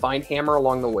and you find Hammer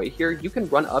along the way here, you can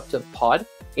run up to Pod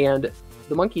and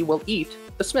the monkey will eat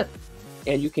the Smith.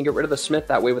 And you can get rid of the Smith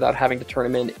that way without having to turn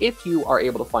him in if you are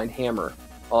able to find Hammer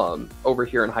over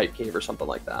here in Hype Cave or something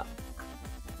like that.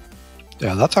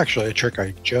 Yeah, that's actually a trick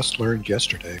I just learned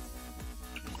yesterday.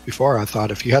 Before, I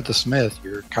thought if you had the Smith,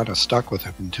 you're kind of stuck with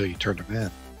him until you turned him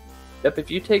in. Yep,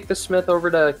 if you take the Smith over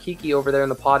to Kiki over there in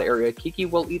the pod area, Kiki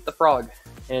will eat the frog,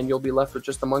 and you'll be left with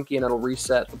just the monkey, and it'll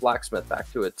reset the blacksmith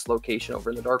back to its location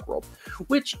over in the Dark World.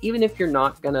 Which, even if you're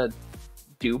not going to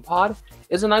do pod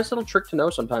is a nice little trick to know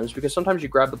sometimes, because sometimes you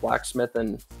grab the blacksmith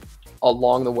and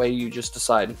along the way you just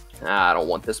decide, I don't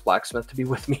want this blacksmith to be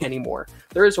with me anymore.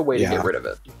 There is a way to get rid of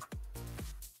it.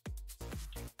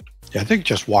 Yeah, I think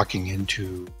just walking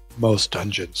into most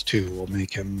dungeons too will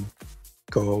make him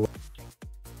go away.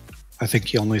 I think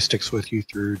he only sticks with you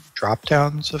through drop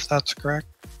downs, if that's correct.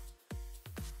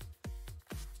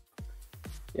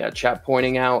 Yeah, chat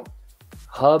pointing out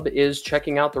Hubb is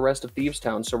checking out the rest of Thieves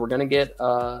Town, so we're going to get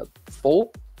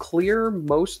full clear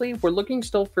mostly. We're looking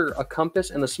still for a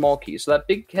compass and the small key. So that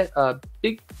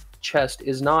big chest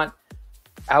is not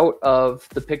out of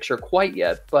the picture quite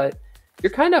yet, but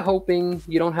you're kind of hoping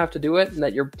you don't have to do it and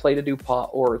that your play to do pot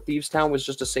or Thieves Town was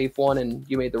just a safe one and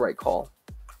you made the right call.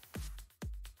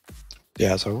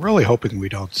 Yeah, so really hoping we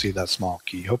don't see that small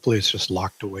key. Hopefully it's just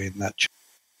locked away in that chest.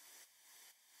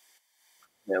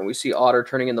 Yeah, we see Otter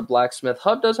turning in the blacksmith.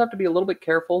 Hubb does have to be a little bit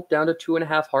careful, down to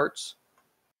 2.5 hearts.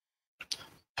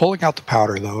 Pulling out the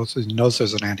powder, though, so he knows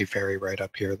there's an anti-fairy right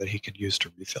up here that he could use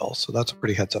to refill, so that's a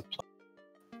pretty heads-up play.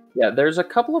 Yeah, there's a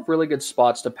couple of really good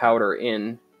spots to powder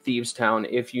in Thieves Town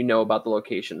if you know about the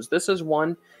locations. This is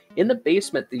one. In the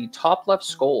basement, the top left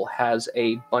skull has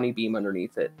a bunny beam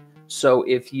underneath it. So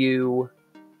if you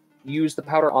use the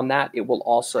powder on that, it will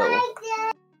also...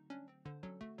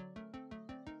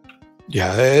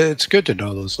 Yeah, it's good to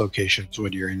know those locations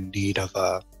when you're in need of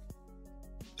a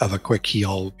quick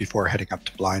heal before heading up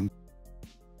to blind.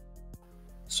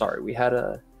 Sorry, we had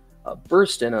a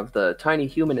burst in of the tiny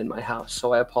human in my house,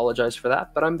 so I apologize for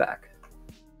that, but I'm back.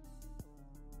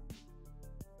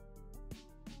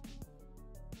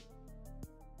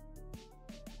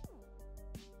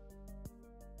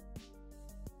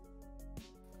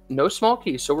 No small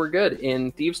key, so we're good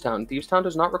in Thieves Town. Thieves Town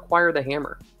does not require the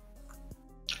hammer.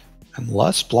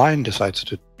 Unless blind decides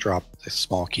to drop the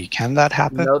small key. Can that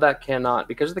happen? No, that cannot.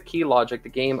 Because of the key logic, the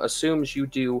game assumes you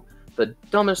do the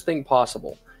dumbest thing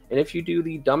possible. And if you do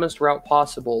the dumbest route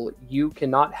possible, you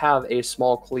cannot have a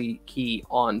small key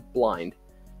on blind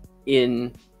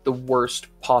in the worst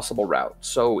possible route.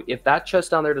 So if that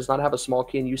chest down there does not have a small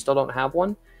key and you still don't have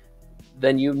one,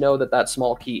 then you know that that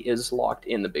small key is locked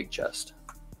in the big chest.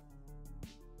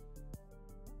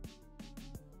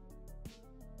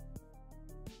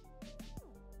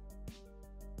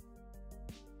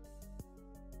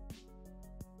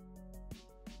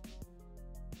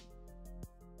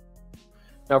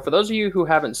 Now, for those of you who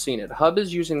haven't seen it, Hubb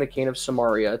is using the Cane of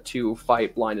Samaria to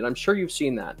fight blind, and I'm sure you've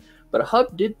seen that. But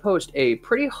Hubb did post a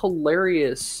pretty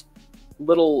hilarious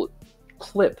little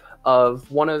clip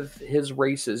of one of his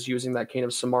races using that Cane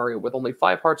of Samaria with only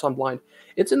 5 hearts on blind.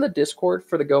 It's in the Discord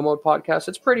for the Go Mode podcast.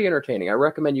 It's pretty entertaining. I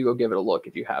recommend you go give it a look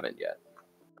if you haven't yet.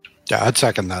 Yeah, I'd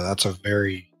second that. That's a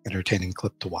very entertaining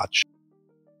clip to watch.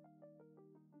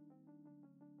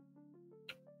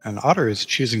 And Otter is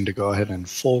choosing to go ahead and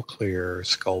full clear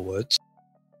Skullwoods.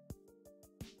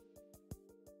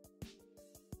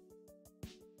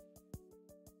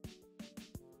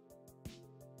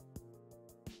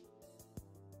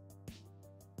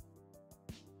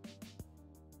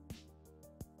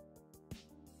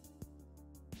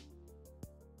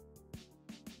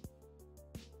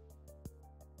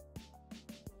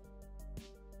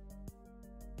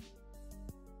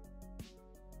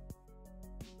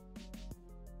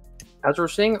 As we're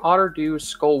seeing Otter do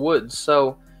Skull Woods,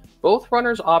 so both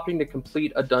runners opting to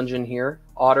complete a dungeon here.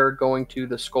 Otter going to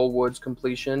the Skull Woods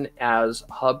completion as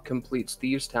Hubb completes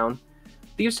Thieves Town.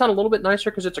 Thieves Town a little bit nicer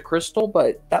because it's a crystal,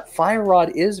 but that fire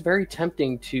rod is very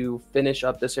tempting to finish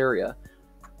up this area.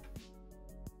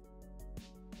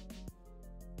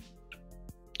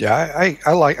 Yeah,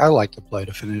 I like the play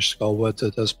to finish Skullwoods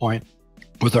at this point.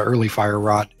 With the early fire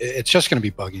rod, it's just going to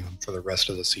be bugging them for the rest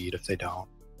of the seed if they don't.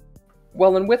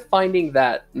 Well, and with finding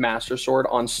that Master Sword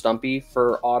on Stumpy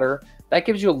for Otter, that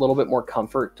gives you a little bit more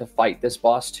comfort to fight this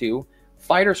boss too.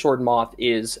 Fighter Sword Moth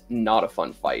is not a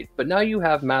fun fight, but now you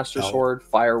have Master Sword,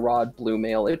 Fire Rod, Blue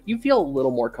Mail. You feel a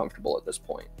little more comfortable at this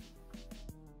point.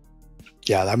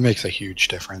 Yeah, that makes a huge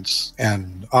difference.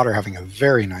 And Otter having a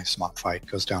very nice moth fight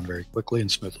goes down very quickly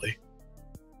and smoothly.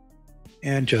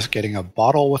 And just getting a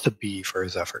bottle with a B for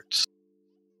his efforts.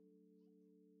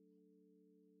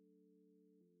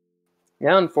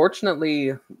 Yeah,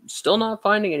 unfortunately, still not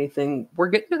finding anything. We're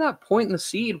getting to that point in the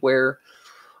seed where,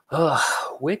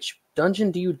 which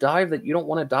dungeon do you dive that you don't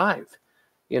want to dive?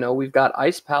 You know, we've got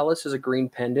Ice Palace as a green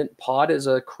pendant, Pod as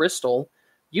a crystal.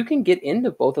 You can get into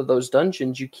both of those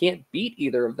dungeons. You can't beat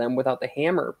either of them without the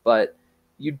hammer, but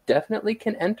you definitely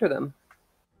can enter them.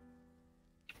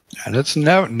 And it's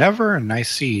never a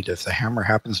nice seed if the hammer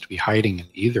happens to be hiding in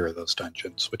either of those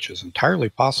dungeons, which is entirely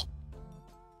possible.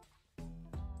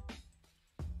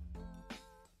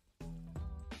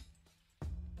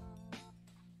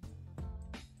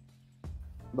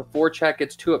 Before chat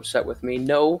gets too upset with me,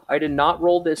 no, I did not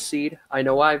roll this seed. I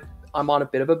know I'm on a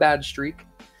bit of a bad streak.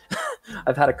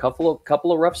 I've had a couple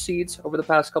of rough seeds over the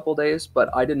past couple of days, but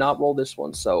I did not roll this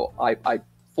one, so I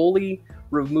fully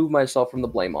remove myself from the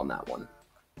blame on that one.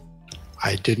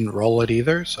 I didn't roll it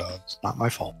either, so it's not my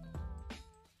fault.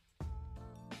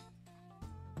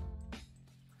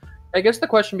 I guess the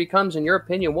question becomes, in your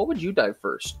opinion, what would you dive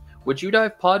first? Would you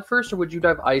dive pod first, or would you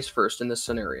dive ice first in this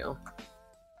scenario?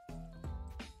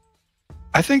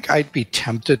 I think I'd be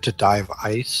tempted to dive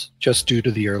ice just due to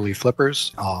the early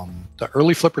flippers. The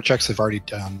early flipper checks they've already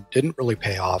done didn't really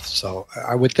pay off, so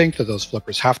I would think that those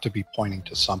flippers have to be pointing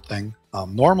to something.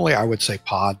 Normally, I would say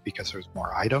pod because there's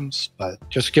more items, but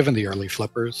just given the early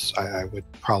flippers, I would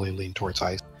probably lean towards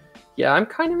ice. Yeah, I'm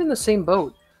kind of in the same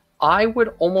boat. I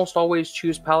would almost always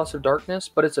choose Palace of Darkness,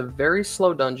 but it's a very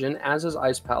slow dungeon, as is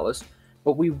Ice Palace.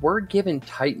 But we were given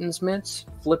Titan's Mitts,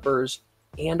 Flippers,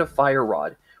 and a Fire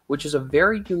Rod, which is a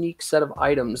very unique set of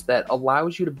items that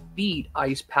allows you to beat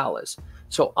Ice Palace.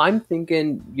 So I'm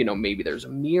thinking, you know, maybe there's a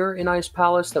mirror in Ice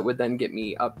Palace that would then get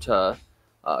me up to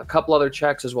a couple other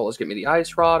checks, as well as get me the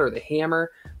Ice Rod or the Hammer.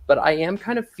 But I am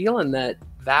kind of feeling that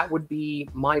that would be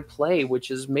my play, which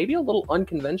is maybe a little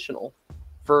unconventional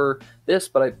for this,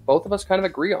 but both of us kind of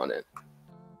agree on it.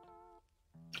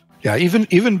 Yeah,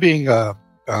 even being a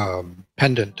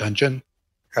pendant dungeon,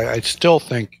 I still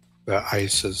think the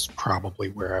ice is probably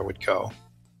where I would go.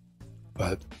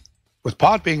 But with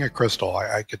pod being a crystal,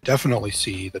 I could definitely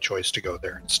see the choice to go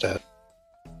there instead.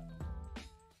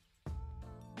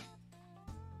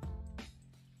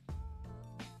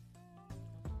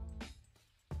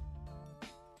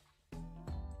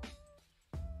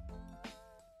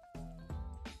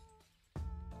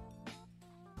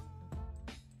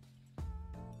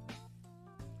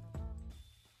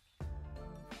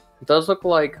 It does look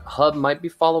like Hubb might be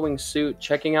following suit,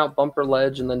 checking out Bumper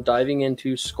Ledge, and then diving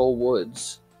into Skull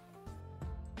Woods.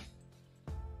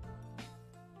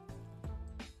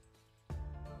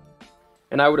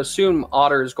 And I would assume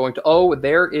Otter is going to... Oh,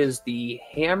 there is the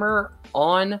hammer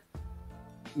on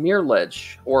Mirror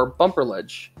Ledge, or Bumper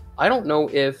Ledge. I don't know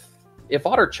if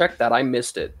Otter checked that. I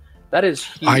missed it. That is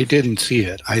huge. I didn't see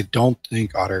it. I don't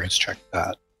think Otter has checked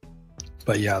that.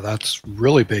 But yeah, that's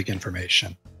really big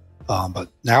information. But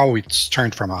now it's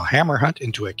turned from a hammer hunt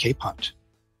into a cape hunt.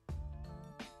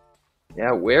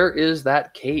 Yeah, where is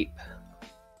that cape?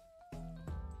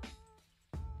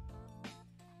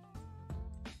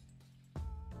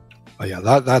 But yeah,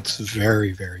 that's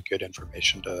very, very good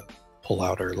information to pull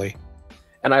out early.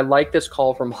 And I like this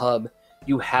call from Hubb.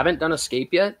 You haven't done escape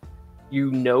yet.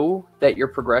 You know that your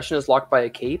progression is locked by a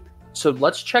cape. So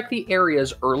let's check the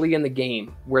areas early in the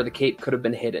game where the cape could have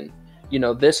been hidden. You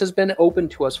know, this has been open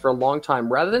to us for a long time.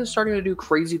 Rather than starting to do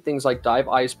crazy things like dive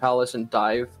Ice Palace and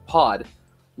dive Pod,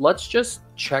 let's just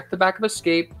check the back of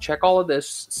escape, check all of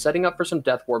this, setting up for some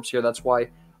death warps here. That's why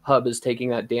Hubb is taking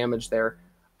that damage there.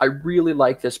 I really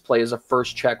like this play as a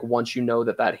first check once you know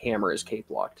that that hammer is cape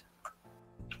locked.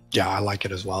 Yeah, I like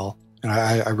it as well. And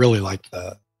I really like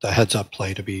the heads up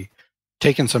play to be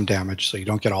taking some damage so you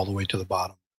don't get all the way to the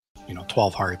bottom. You know,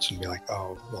 12 hearts and be like,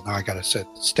 oh, well, now I got to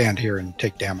stand here and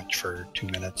take damage for 2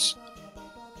 minutes.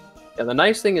 Yeah, the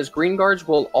nice thing is green guards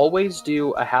will always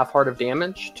do a half heart of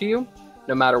damage to you,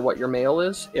 no matter what your mail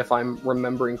is, if I'm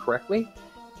remembering correctly.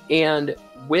 And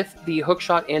with the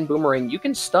hookshot and boomerang, you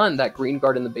can stun that green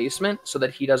guard in the basement so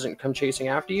that he doesn't come chasing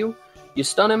after you. You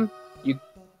stun him, you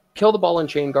kill the ball and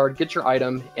chain guard, get your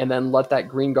item, and then let that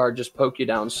green guard just poke you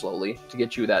down slowly to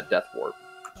get you that death warp.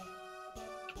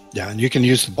 Yeah, and you can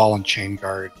use the ball and chain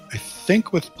guard. I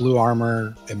think with blue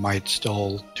armor, it might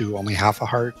still do only half a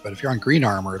heart, but if you're on green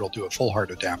armor, it'll do a full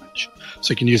heart of damage.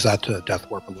 So you can use that to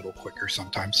death warp a little quicker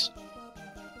sometimes.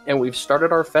 And we've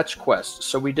started our fetch quest.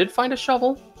 So we did find a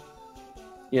shovel.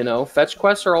 You know, fetch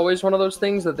quests are always one of those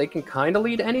things that they can kind of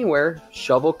lead anywhere.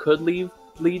 Shovel could lead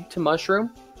to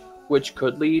mushroom, which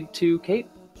could lead to cape.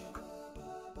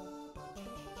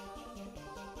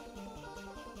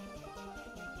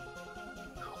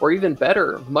 Or even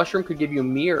better, mushroom could give you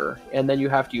mirror, and then you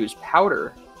have to use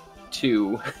powder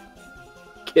to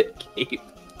get cape.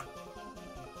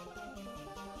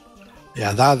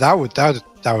 Yeah,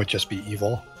 that would just be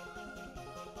evil.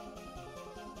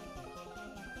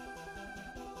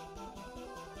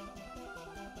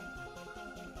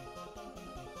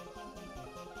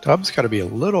 Tubbs got to be a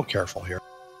little careful here.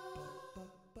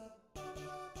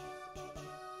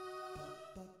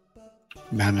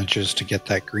 Manages to get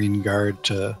that green guard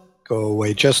to go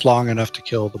away just long enough to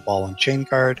kill the ball and chain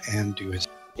guard and do his...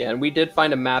 Yeah, and we did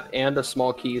find a map and a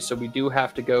small key, so we do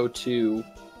have to go to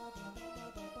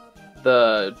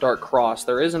the Dark Cross,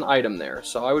 there is an item there,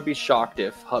 so I would be shocked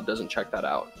if Hubb doesn't check that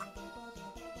out.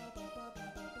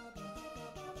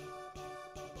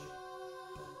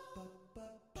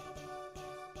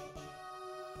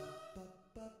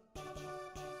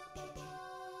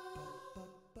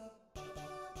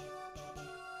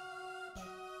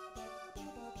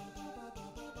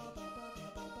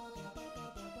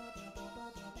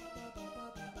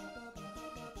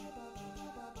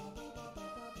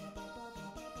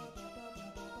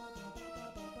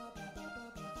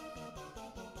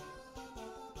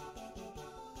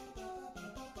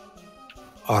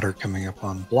 Otter coming up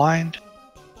on blind.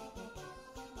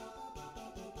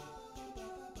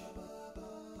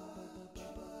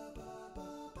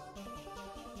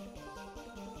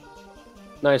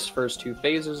 Nice first 2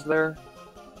 phases there.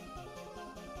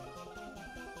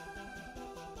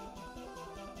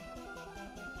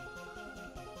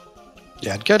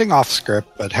 Yeah, getting off script,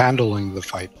 but handling the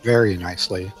fight very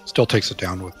nicely. Still takes it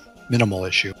down with minimal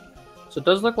issue. So it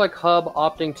does look like Hubb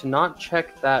opting to not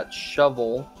check that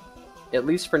shovel, at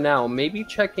least for now. Maybe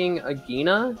checking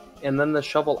Agina and then the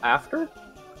shovel after?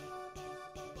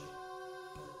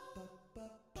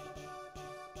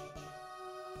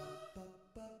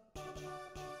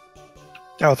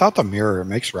 Yeah, without the mirror, it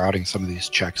makes routing some of these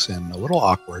checks in a little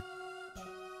awkward.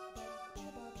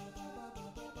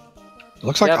 It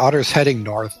looks like Yep. Otter's heading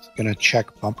north, going to check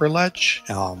Bumper Ledge.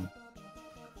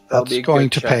 That's going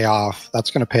to pay off.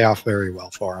 That's going to pay off very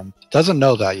well for him. Doesn't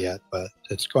know that yet, but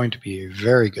it's going to be a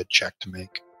very good check to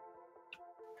make.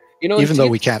 You know, even though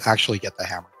we can't actually get the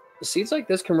hammer. Seeds like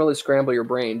this can really scramble your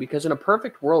brain, because in a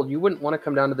perfect world, you wouldn't want to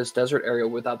come down to this desert area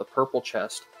without the purple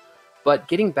chest. But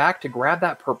getting back to grab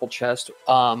that purple chest,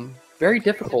 very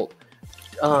difficult.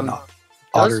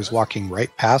 Otter's walking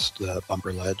right past the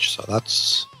Bumper Ledge, so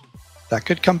that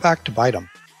could come back to bite him.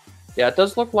 Yeah, it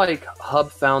does look like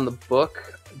Hubb found the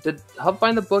book. Did Hubb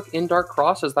find the book in Dark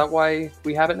Cross? Is that why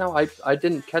we have it now? I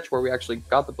didn't catch where we actually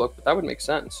got the book, but that would make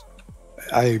sense.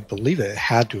 I believe it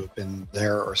had to have been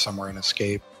there or somewhere in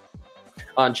Escape.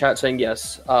 On chat saying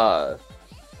yes,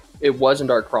 it was in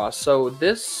Dark Cross. So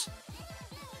this,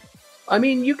 I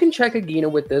mean, you can check Agina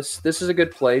with this. This is a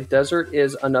good play. Desert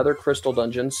is another crystal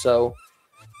dungeon, so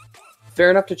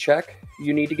fair enough to check.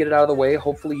 You need to get it out of the way.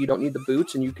 Hopefully you don't need the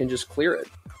boots and you can just clear it.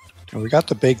 And we got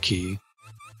the big key.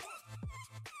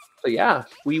 So yeah,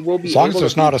 we will be. As long as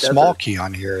there's not a small key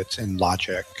on here, it's in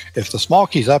logic. If the small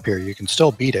key's up here, you can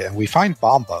still beat it. And we find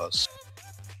bombos.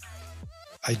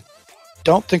 I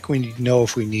don't think we know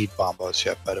if we need bombos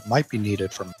yet, but it might be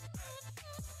needed from.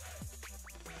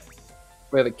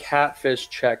 We have a catfish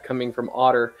check coming from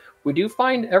Otter. We do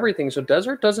find everything, so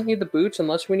Desert doesn't need the boots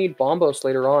unless we need bombos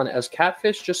later on, as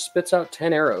Catfish just spits out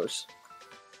 10 arrows.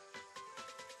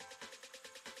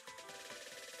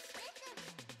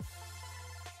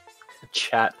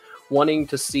 Chat wanting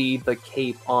to see the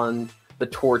cape on the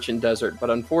torch in Desert, but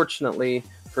unfortunately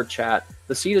for chat,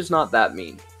 the seed is not that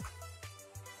mean.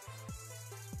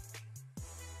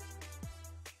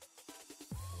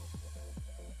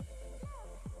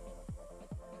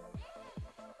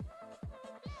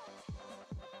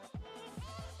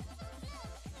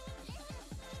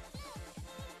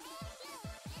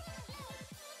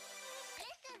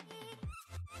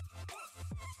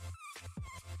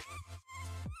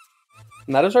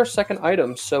 And that is our second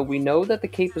item, so we know that the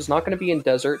cape is not going to be in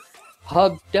Desert.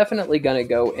 Hubb definitely going to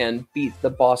go and beat the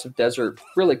boss of Desert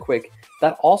really quick.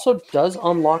 That also does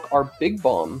unlock our big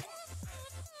bomb.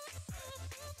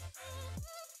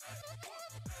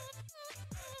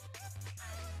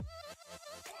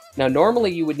 Now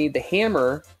normally you would need the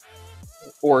hammer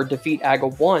or defeat Aga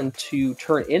 1 to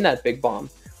turn in that big bomb.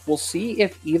 We'll see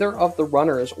if either of the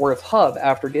runners or if Hubb,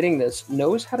 after getting this,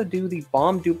 knows how to do the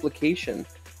bomb duplication.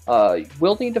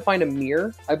 We'll need to find a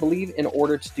mirror, I believe, in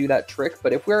order to do that trick,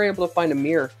 but if we're able to find a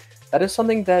mirror, that is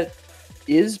something that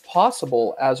is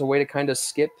possible as a way to kind of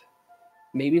skip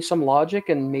maybe some logic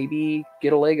and maybe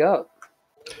get a leg up.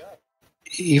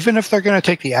 Even if they're going to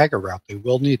take the Aga route, they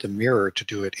will need the mirror to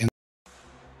do it in.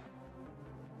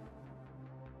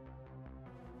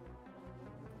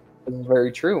 This is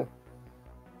very true.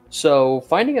 So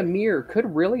finding a mirror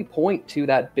could really point to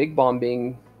that big bomb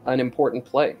being an important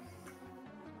play.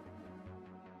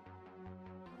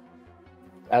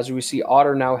 As we see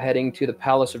Otter now heading to the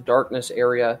Palace of Darkness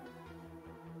area.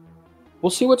 We'll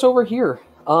see what's over here.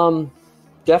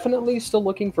 Definitely still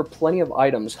looking for plenty of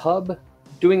items. Hubb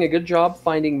doing a good job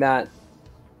finding that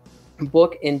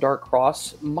book in Dark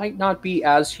Cross. Might not be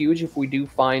as huge if we do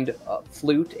find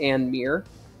Flute and Mirror,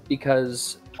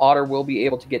 because Otter will be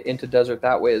able to get into Desert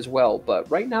that way as well. But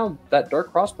right now, that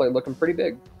Dark Cross play looking pretty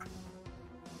big.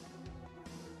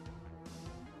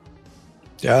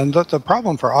 Yeah, and the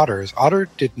problem for Otter is Otter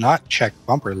did not check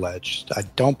bumper ledge. I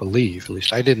don't believe, at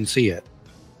least I didn't see it.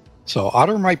 So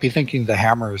Otter might be thinking the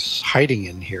hammer's hiding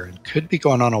in here and could be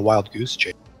going on a wild goose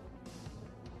chase.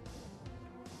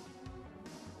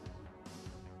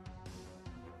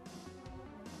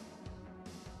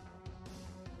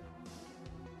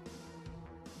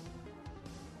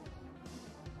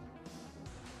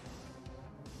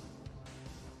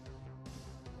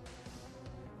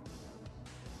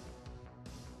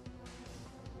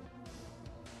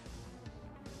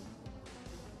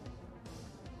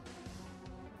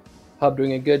 Hubb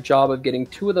doing a good job of getting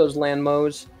 2 of those land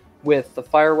mows with the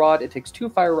fire rod. It takes 2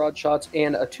 fire rod shots,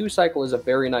 and a 2 cycle is a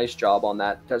very nice job on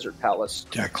that Desert Palace.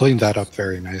 Yeah, cleaned that up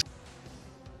very nice.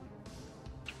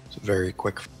 It's very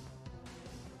quick.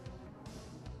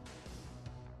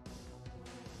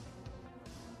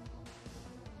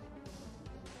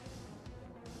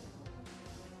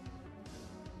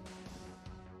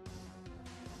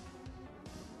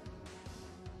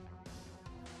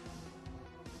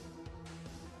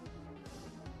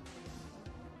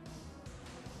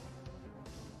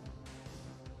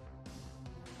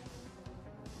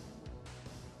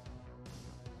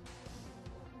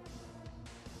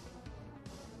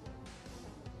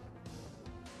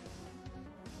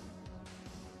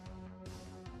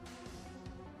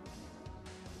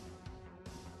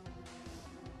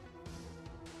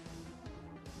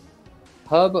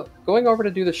 Hubb going over to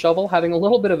do the shovel, having a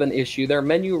little bit of an issue. Their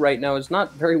menu right now is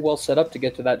not very well set up to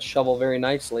get to that shovel very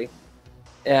nicely.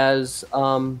 As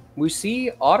we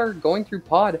see Otter going through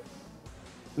pod.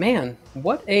 Man,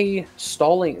 what a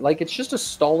stalling. Like, it's just a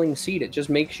stalling seed. It just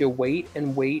makes you wait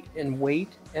and wait and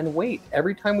wait and wait.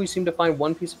 Every time we seem to find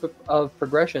one piece of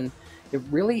progression, it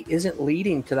really isn't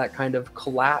leading to that kind of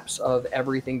collapse of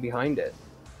everything behind it.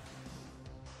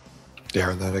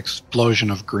 Yeah, that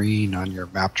explosion of green on your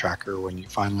map tracker when you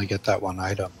finally get that one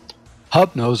item.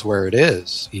 Hubb knows where it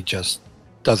is. He just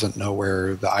doesn't know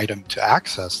where the item to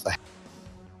access the.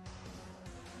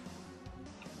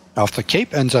 Now, if the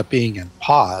cape ends up being in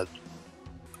pod,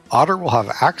 Otter will have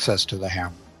access to the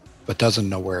hammer, but doesn't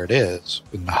know where it is.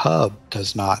 And the Hubb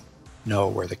does not know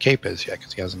where the cape is yet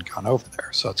because he hasn't gone over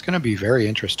there. So it's going to be very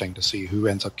interesting to see who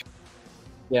ends up.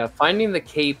 Yeah, finding the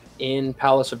cape in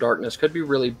Palace of Darkness could be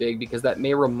really big because that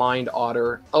may remind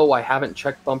Otter, oh, I haven't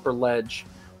checked bumper ledge.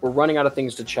 We're running out of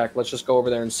things to check. Let's just go over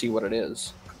there and see what it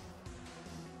is.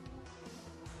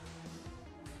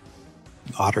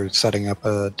 Otter setting up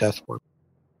a death warp.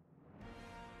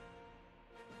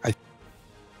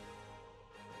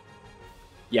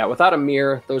 Yeah, without a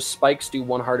mirror, those spikes do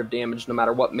 1 heart of damage no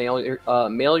matter what mail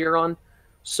you're on.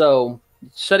 So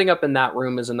setting up in that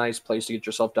room is a nice place to get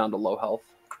yourself down to low health.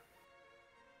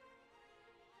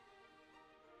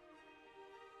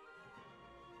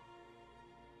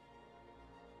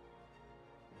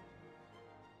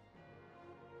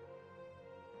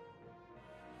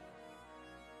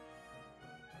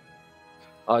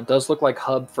 It does look like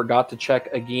Hubb forgot to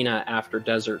check Agina after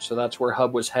Desert, so that's where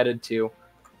Hubb was headed to.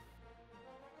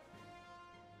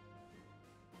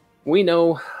 We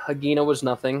know Agina was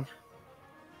nothing.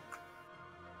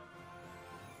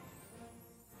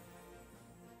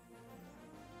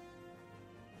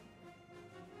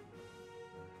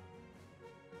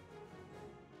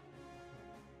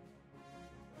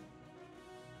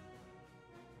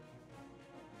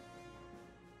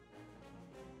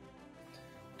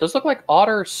 Does look like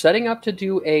Otter setting up to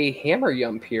do a hammer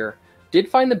yump here. Did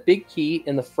find the big key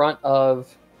in the front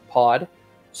of pod.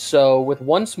 So with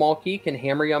 1 small key, can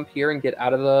hammer yump here and get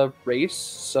out of the race.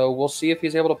 So we'll see if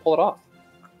he's able to pull it off.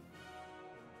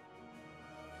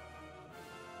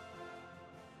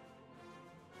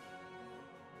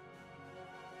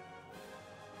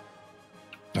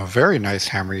 A very nice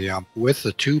hammer yump with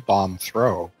the 2-bomb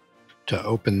throw to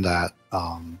open that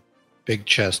big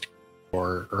chest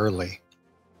door early.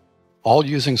 All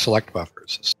using select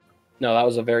buffers. No, that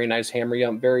was a very nice hammer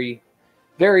yump. Very,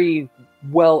 very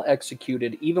well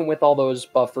executed. Even with all those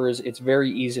buffers, it's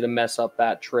very easy to mess up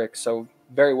that trick. So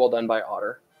very well done by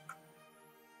Otter.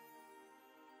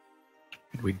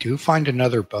 We do find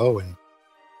another bow and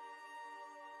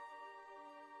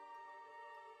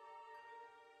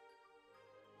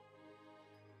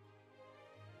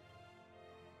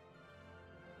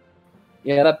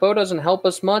yeah, that bow doesn't help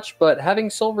us much, but having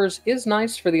silvers is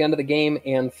nice for the end of the game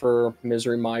and for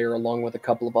Misery Mire, along with a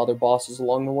couple of other bosses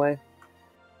along the way.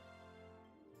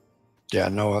 yeah,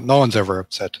 no one's ever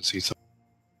upset to see some.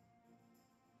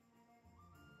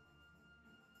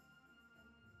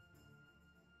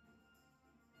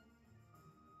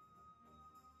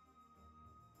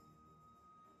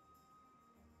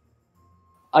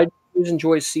 I do always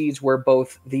enjoy seeds where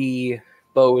both the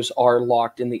bows are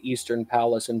locked in the Eastern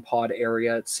Palace and pod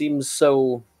area. It seems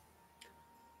so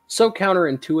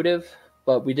counterintuitive,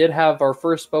 but we did have our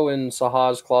first bow in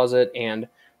Saha's closet, and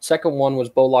second one was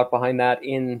bow locked behind that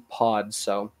in pod.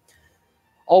 So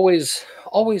always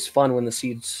fun when the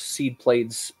seed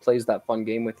plays that fun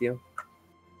game with you.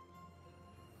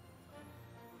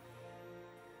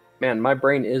 Man, my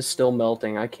brain is still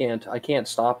melting. I can't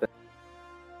stop it.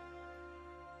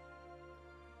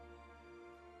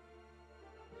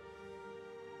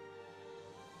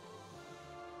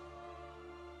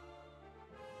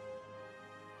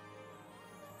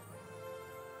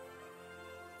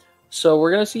 So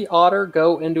we're going to see Otter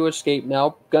go into escape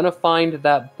now. Going to find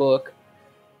that book.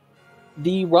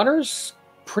 The runners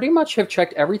pretty much have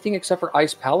checked everything except for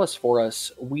Ice Palace for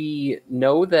us. We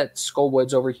know that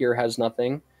Skullwoods over here has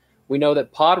nothing. We know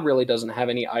that Pod really doesn't have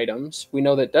any items. We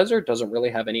know that Desert doesn't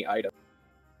really have any items.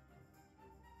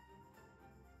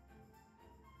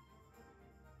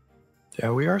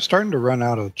 Yeah, we are starting to run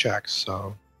out of checks,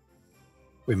 so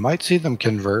we might see them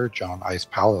converge on Ice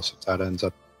Palace if that ends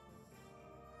up.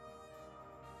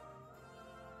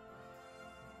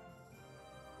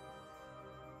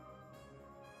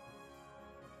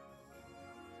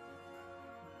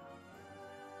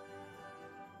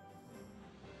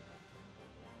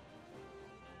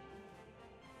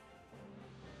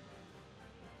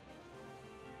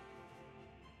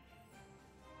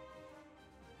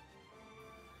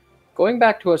 Going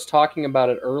back to us talking about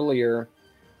it earlier,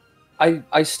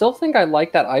 I still think I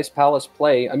like that Ice Palace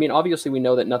play. I mean, obviously we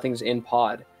know that nothing's in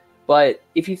pod, but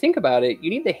if you think about it, you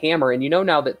need the hammer, and you know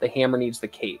now that the hammer needs the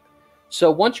cape.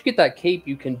 So once you get that cape,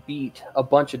 you can beat a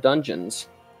bunch of dungeons.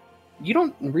 You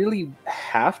don't really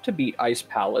have to beat Ice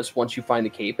Palace once you find the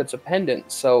cape. It's a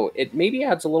pendant, so it maybe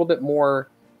adds a little bit more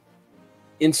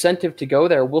incentive to go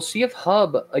there. We'll see if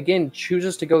Hubb, again,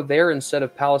 chooses to go there instead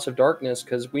of Palace of Darkness,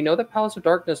 because we know that Palace of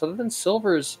Darkness, other than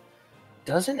Silvers,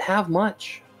 doesn't have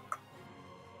much.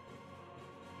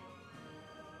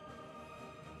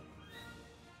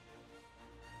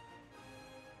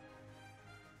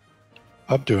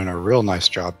 Hubb doing a real nice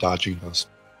job dodging those.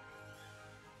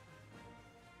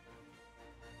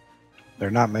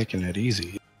 They're not making it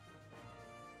easy.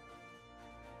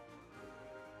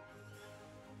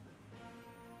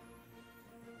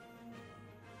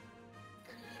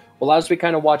 Well, as we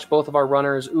kind of watch both of our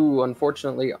runners,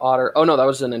 unfortunately, Otter... Oh, no, that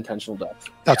was an intentional death.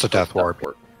 That's a death warp.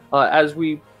 As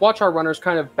we watch our runners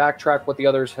kind of backtrack what the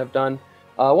others have done,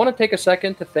 I want to take a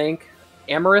second to thank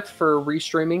Amarith for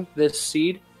restreaming this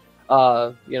seed,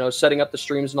 setting up the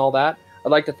streams and all that. I'd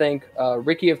like to thank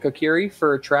RickyofKokiri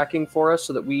for tracking for us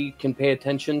so that we can pay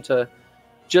attention to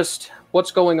just what's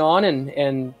going on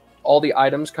and all the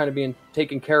items kind of being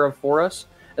taken care of for us.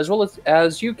 As well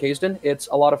as you, Kaesden. It's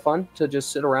a lot of fun to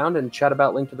just sit around and chat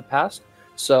about Link to the Past.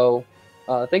 So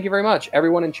thank you very much.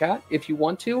 Everyone in chat, if you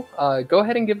want to, go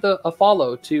ahead and give a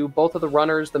follow to both of the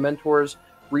runners, the mentors,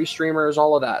 restreamers,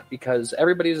 all of that, because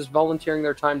everybody's just volunteering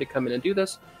their time to come in and do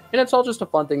this, and it's all just a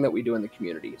fun thing that we do in the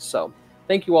community. So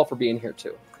thank you all for being here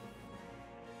too.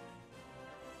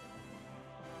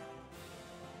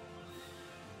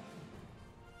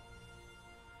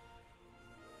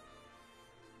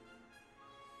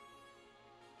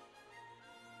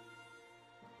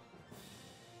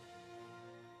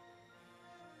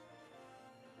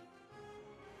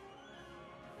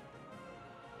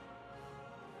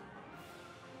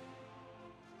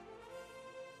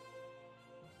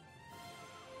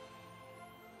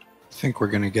 I think we're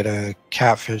going to get a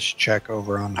catfish check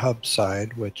over on Hubb's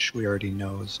side, which we already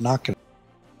know is not going to.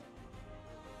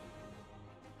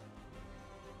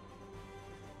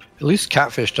 At least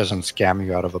catfish doesn't scam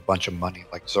you out of a bunch of money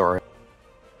like Zora.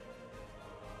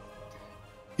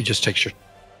 He just takes your...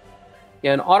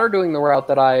 Yeah, and Otter doing the route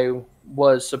that I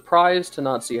was surprised to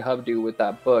not see Hubb do with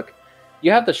that book. You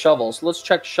have the shovel, so let's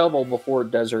check shovel before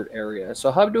desert area.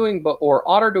 So Hubb doing, or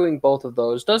Otter doing both of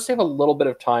those does save a little bit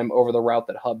of time over the route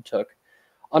that Hubb took.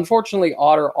 Unfortunately,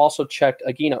 Otter also checked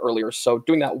Agina earlier, so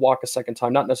doing that walk a second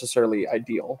time, not necessarily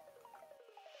ideal.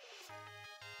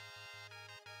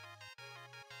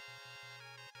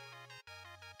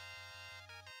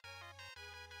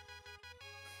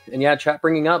 And yeah, chat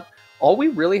bringing up, all we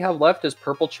really have left is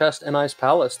Purple Chest and Ice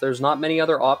Palace. There's not many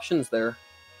other options there.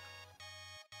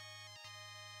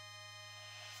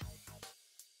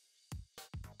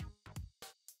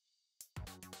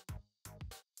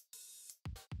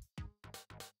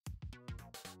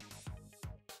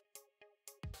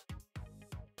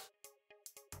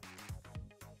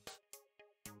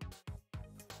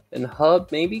 And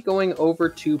Hubb maybe going over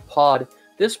to pod.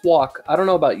 This walk, I don't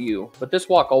know about you, but this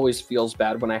walk always feels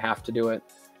bad when I have to do it.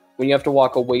 When you have to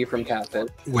walk away from catfish.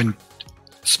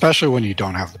 Especially when you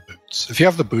don't have the boots. If you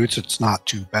have the boots, it's not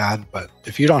too bad, but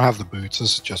if you don't have the boots,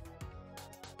 this is just...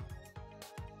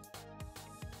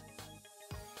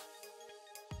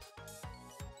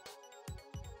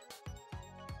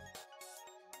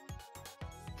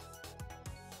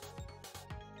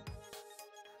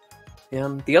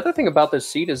 And the other thing about this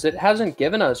seed is it hasn't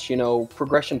given us, you know,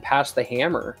 progression past the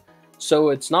hammer. So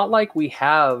it's not like we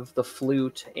have the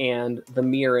flute and the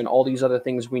mirror and all these other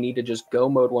things we need to just go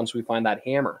mode once we find that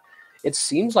hammer. It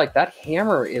seems like that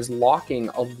hammer is locking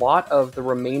a lot of the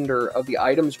remainder of the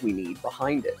items we need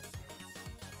behind it.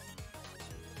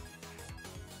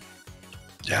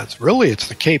 Yeah, it's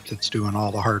the cape that's doing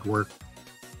all the hard work.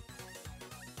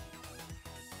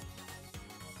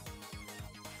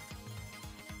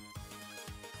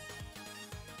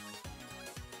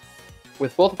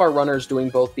 With both of our runners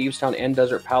doing both Thieves Town and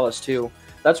Desert Palace too,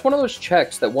 that's one of those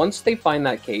checks that once they find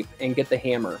that cape and get the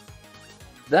hammer,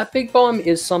 that big bomb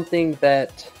is something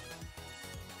that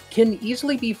can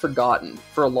easily be forgotten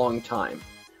for a long time.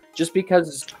 Just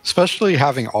because... Especially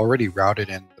having already routed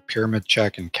in the pyramid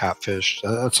check and catfish,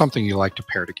 that's something you like to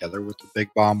pair together with the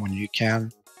big bomb when you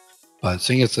can. But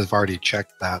seeing as they've already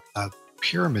checked that,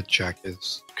 pyramid check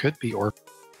could be or...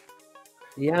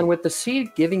 Yeah, and with the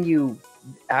seed giving you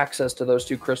access to those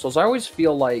two crystals, I always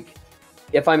feel like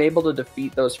if I'm able to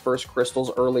defeat those first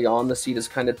crystals early on, the seed is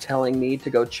kind of telling me to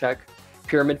go check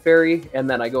Pyramid Fairy, and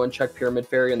then I go and check Pyramid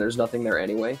Fairy and there's nothing there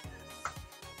anyway.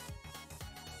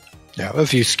 Yeah,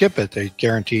 if you skip it, they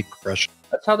guaranteed progression.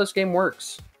 That's how this game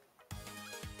works.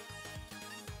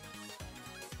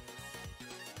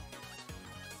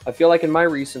 I feel like in my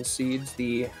recent seeds,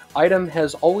 the item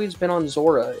has always been on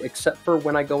Zora, except for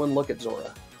when I go and look at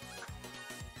Zora.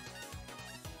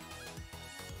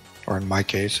 Or in my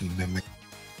case, in Mimic.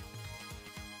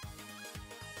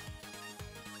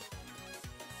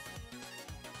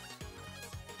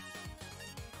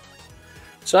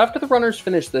 So after the runners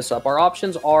finish this up, our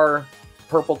options are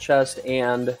Purple Chest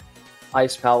and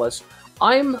Ice Palace.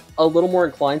 I'm a little more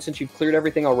inclined, since you've cleared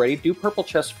everything already, do Purple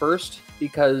Chest first,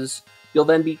 because you'll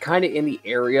then be kind of in the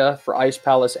area for Ice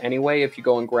Palace anyway if you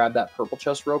go and grab that Purple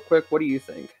Chest real quick. What do you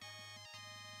think?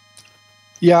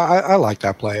 Yeah, I like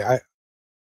that play.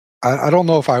 I don't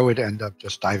know if I would end up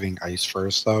just diving Ice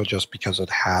first, though, just because it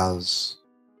has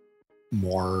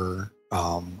more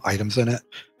items in it.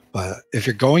 But if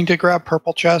you're going to grab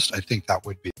Purple Chest, I think that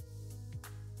would be...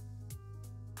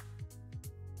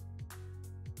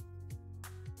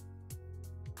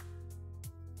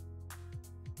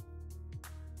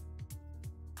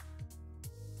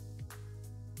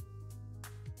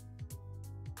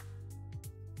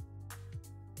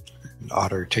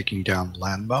 Otter taking down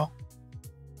Landbow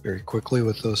very quickly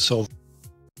with those silver.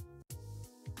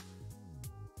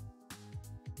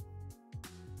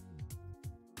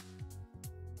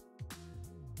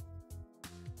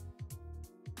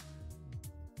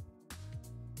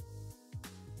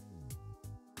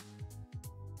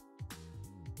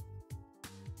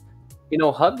 You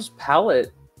know, Hubb's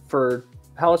palette for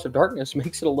Palace of Darkness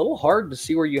makes it a little hard to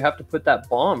see where you have to put that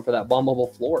bomb for that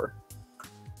bombable floor.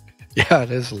 Yeah,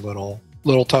 it is a little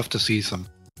tough to see some.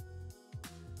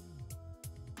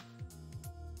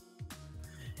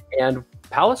 And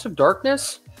Palace of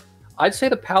Darkness, I'd say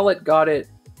the palette got it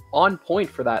on point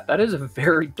for that. That is a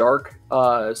very dark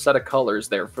set of colors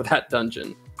there for that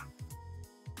dungeon.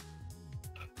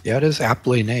 Yeah, it is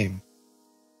aptly named.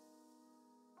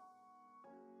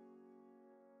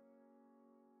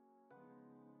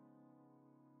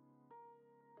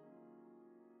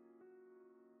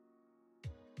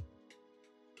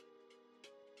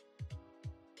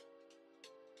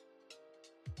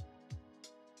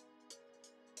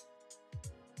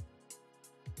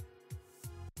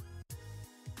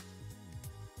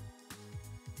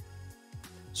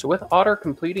 So with Otter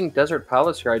completing Desert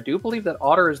Palace here, I do believe that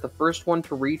Otter is the first one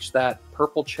to reach that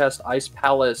Purple Chest Ice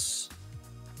Palace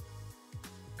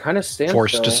kind of standstill.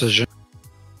 Forced decision.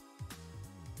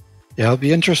 Yeah, it'll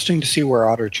be interesting to see where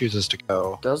Otter chooses to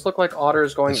go. Does look like Otter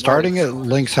is going... Starting at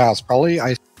Link's house, probably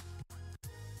Ice.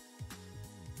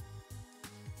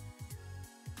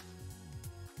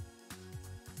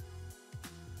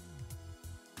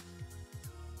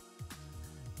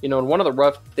 You know, and one of the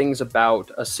rough things about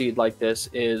a seed like this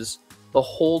is the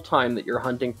whole time that you're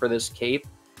hunting for this cape.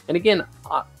 And again,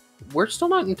 we're still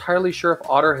not entirely sure if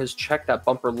Otter has checked that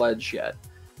bumper ledge yet.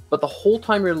 But the whole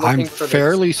time you're looking for this... I'm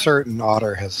fairly certain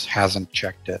Otter hasn't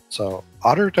checked it. So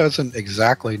Otter doesn't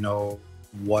exactly know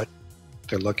what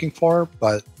they're looking for,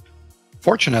 but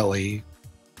fortunately,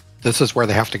 this is where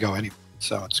they have to go anyway.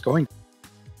 So it's going.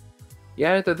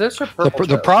 Yeah, either this or purple.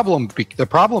 The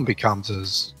problem becomes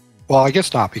is, well, I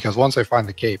guess not, because once they find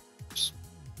the cape, it's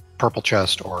purple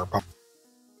chest or.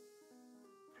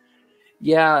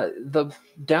 Yeah, the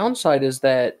downside is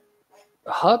that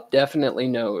Hubb definitely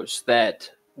knows that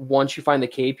once you find the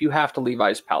cape, you have to leave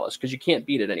Ice Palace because you can't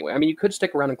beat it anyway. I mean, you could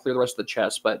stick around and clear the rest of the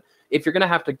chest, but if you're going to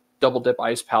have to double dip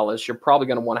Ice Palace, you're probably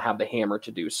going to want to have the hammer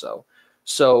to do so.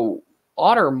 So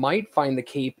Otter might find the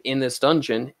cape in this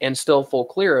dungeon and still full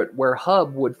clear it, where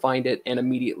Hubb would find it and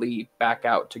immediately back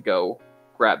out to go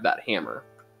grab that hammer.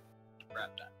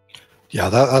 Yeah,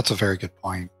 that's a very good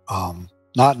point.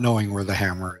 Not knowing where the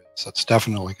hammer is, that's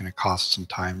definitely going to cost some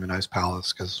time in Ice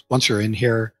Palace, because once you're in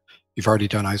here, you've already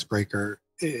done Icebreaker.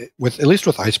 At least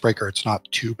with Icebreaker, it's not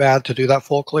too bad to do that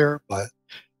full clear, but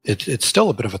it's still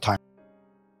a bit of a time.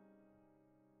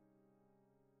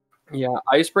 Yeah,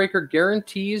 Icebreaker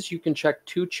guarantees you can check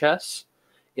 2 chests.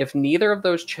 If neither of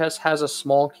those chests has a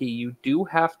small key, you do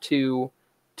have to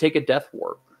take a death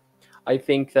warp. I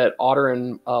think that Otter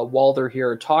and Walther here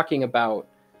are talking about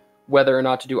whether or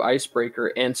not to do Icebreaker,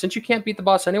 and since you can't beat the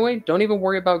boss anyway, don't even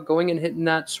worry about going and hitting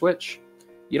that switch.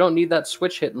 You don't need that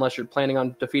switch hit unless you're planning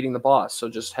on defeating the boss, so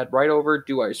just head right over,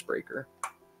 do Icebreaker.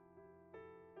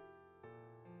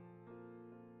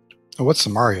 What's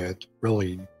Amarith?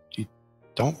 Really, you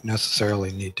don't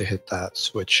necessarily need to hit that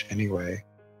switch anyway,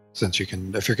 since you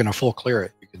can, if you're going to full clear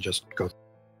it, you can just go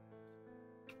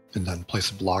and then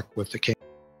place a block with the king.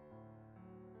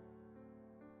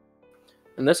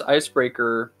 And this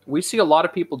Icebreaker, we see a lot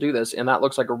of people do this, and that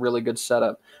looks like a really good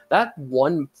setup. That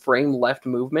 1 frame left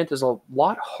movement is a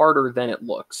lot harder than it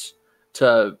looks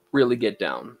to really get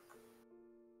down.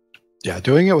 Yeah,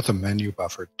 doing it with a menu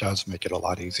buffer does make it a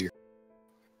lot easier.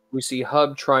 We see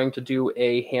Hubb trying to do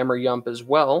a hammer yump as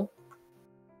well.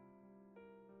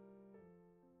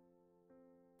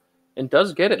 And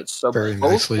does get it. So Very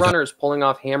both nicely runners done. Pulling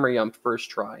off hammer yump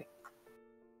first try.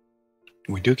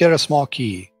 We do get a small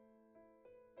key,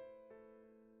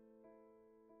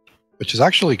 which is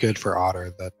actually good for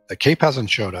Otter. That the cape hasn't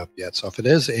showed up yet, so if it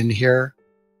is in here,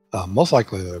 most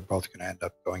likely they're both going to end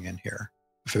up going in here.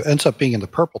 If it ends up being in the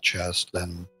purple chest,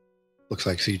 then looks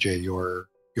like SEJay, your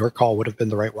call would have been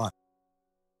the right one.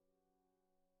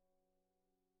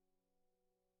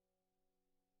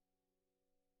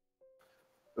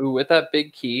 Ooh, with that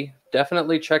big key,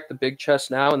 definitely check the big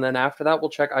chest now, and then after that we'll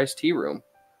check Iced Tea Room.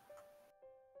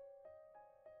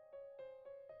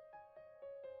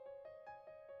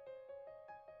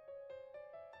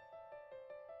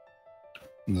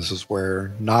 And this is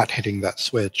where not hitting that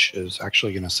switch is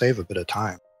actually going to save a bit of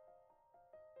time.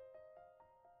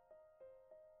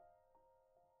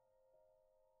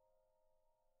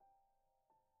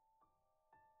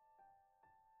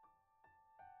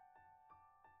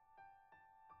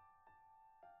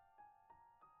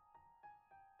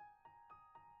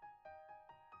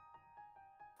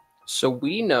 So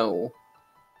we know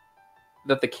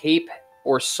that the cape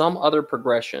or some other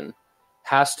progression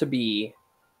has to be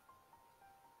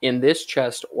in this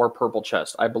chest or purple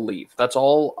chest, I believe. That's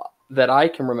all that I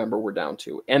can remember we're down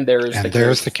to. And there's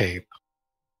the cape.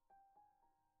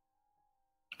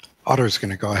 Otter's going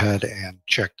to go ahead and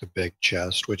check the big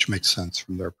chest, which makes sense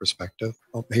from their perspective.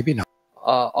 Well, maybe not.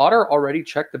 Otter already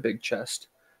checked the big chest.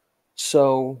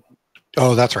 So...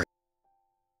 Oh, that's right.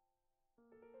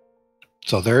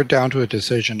 So they're down to a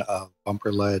decision of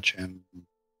Bumper Ledge and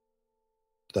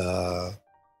the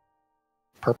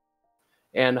purple.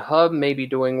 And Hubb may be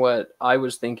doing what I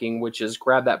was thinking, which is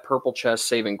grab that purple chest,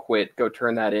 save and quit, go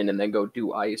turn that in, and then go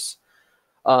do ice.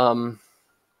 I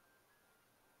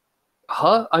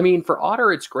mean, for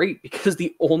Otter, it's great because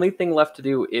the only thing left to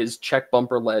do is check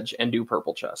Bumper Ledge and do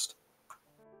purple chest.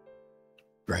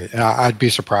 Right, and I'd be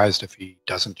surprised if he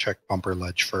doesn't check Bumper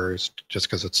Ledge first, just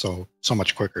because it's so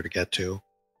much quicker to get to.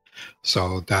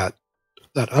 So that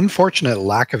unfortunate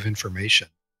lack of information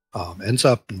ends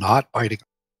up not biting.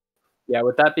 Yeah,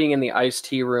 with that being in the Iced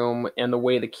Tea Room and the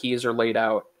way the keys are laid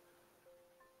out,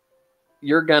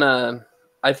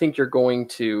 I think you're going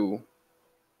to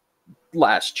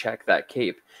last check that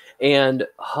cape. And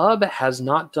Hubb has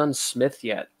not done Smith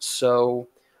yet, so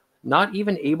not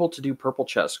even able to do purple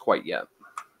chest quite yet.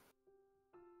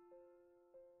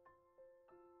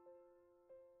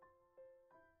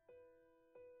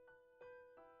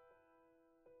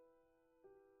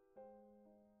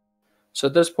 So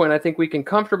at this point, I think we can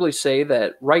comfortably say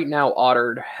that right now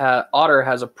Otter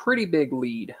has a pretty big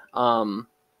lead,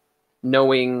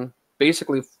 knowing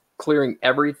basically clearing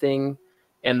everything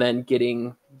and then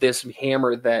getting this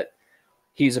hammer that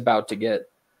he's about to get.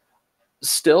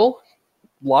 Still,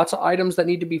 lots of items that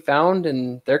need to be found,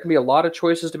 and there can be a lot of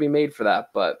choices to be made for that,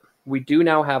 but we do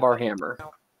now have our hammer.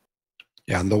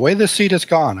 Yeah, and the way this seed has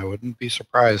gone, I wouldn't be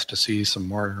surprised to see some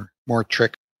more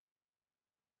trick.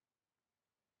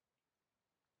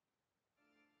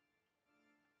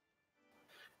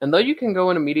 And though you can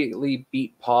go and immediately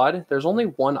beat pod, there's only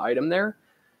one item there.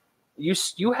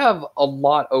 You have a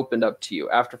lot opened up to you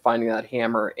after finding that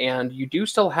hammer, and you do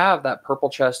still have that purple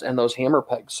chest and those hammer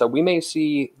pegs. So we may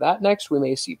see that next. We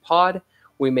may see pod.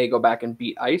 We may go back and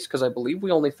beat ice, because I believe we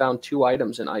only found 2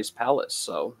 items in Ice Palace.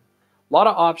 So a lot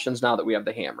of options now that we have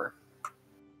the hammer.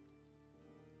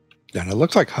 Yeah, and it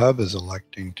looks like Hubb is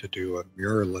electing to do a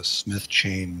mirrorless smith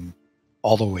chain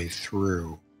all the way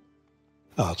through.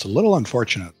 It's a little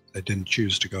unfortunate they didn't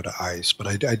choose to go to ice, but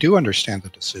I do understand the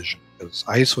decision, because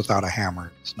ice without a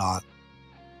hammer is not.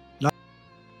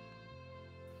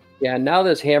 Yeah, now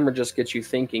this hammer just gets you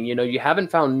thinking. You know, you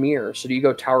haven't found mirror, so do you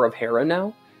go Tower of Hera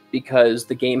now? Because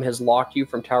the game has locked you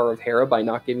from Tower of Hera by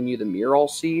not giving you the mirror all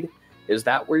seed? Is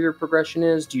that where your progression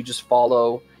is? Do you just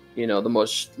follow, you know, the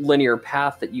most linear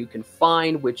path that you can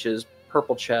find, which is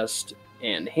purple chest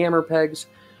and hammer pegs?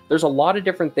 There's a lot of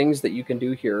different things that you can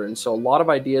do here, and so a lot of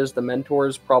ideas. The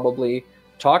mentor's probably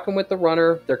talking with the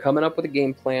runner. They're coming up with a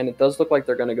game plan. It does look like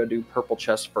they're going to go do purple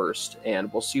chest first,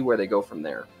 and we'll see where they go from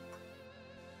there.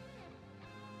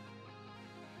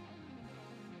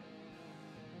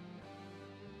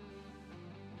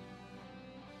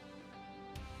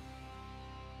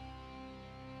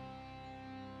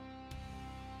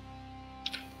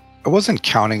 I wasn't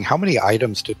counting. How many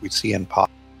items did we see in pod?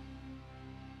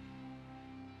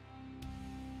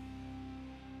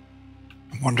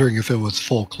 I'm wondering if it was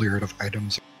full cleared of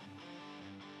items.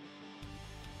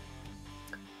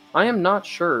 I am not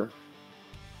sure.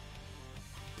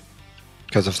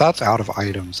 Because if that's out of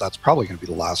items, that's probably going to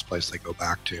be the last place they go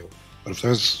back to. But if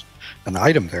there's an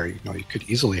item there, you know, you could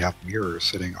easily have mirrors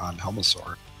sitting on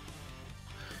Helmasaur.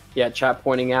 Yeah, chat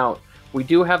pointing out, we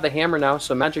do have the hammer now,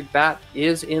 so Magic Bat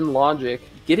is in logic.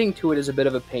 Getting to it is a bit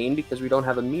of a pain because we don't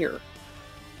have a mirror.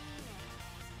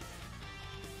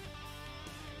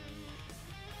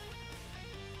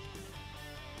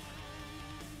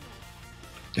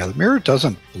 Yeah, the mirror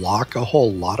doesn't block a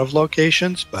whole lot of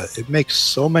locations, but it makes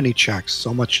so many checks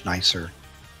so much nicer.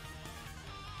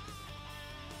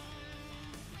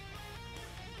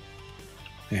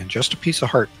 And just a piece of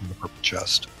heart from the purple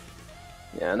chest.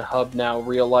 Yeah, and Hubb now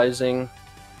realizing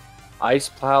Ice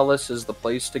Palace is the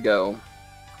place to go.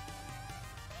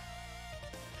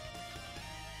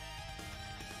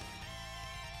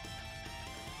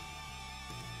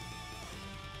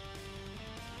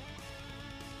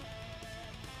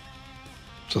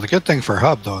 So the good thing for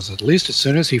Hubb, though, is at least as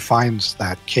soon as he finds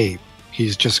that cape,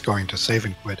 he's just going to save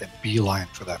and quit and beeline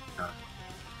for that mirror.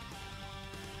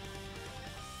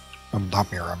 Not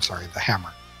mirror, I'm sorry, the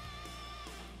hammer.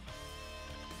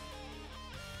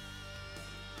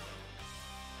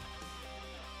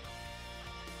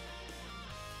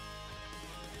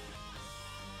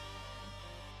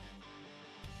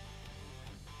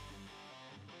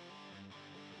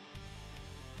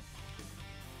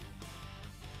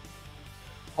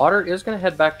 Otter is going to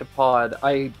head back to pod.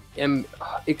 I am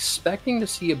expecting to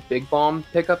see a big bomb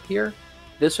pick up here.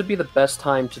 This would be the best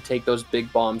time to take those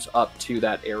big bombs up to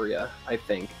that area, I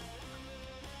think.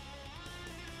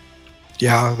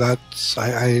 Yeah, that's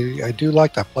I do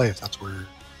like that play if that's where.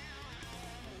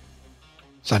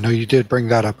 So I know you did bring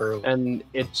that up early. And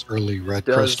it those early red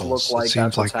does crystals. look like it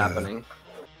seems that's what's like happening.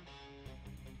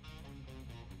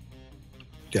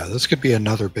 Yeah, this could be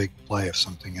another big play if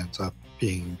something ends up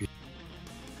being.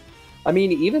 I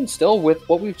mean, even still, with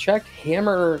what we've checked,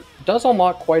 hammer does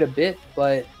unlock quite a bit,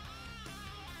 but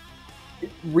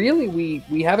really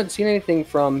we haven't seen anything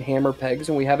from hammer pegs,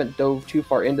 and we haven't dove too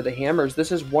far into the hammers.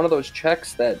 This is one of those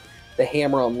checks that the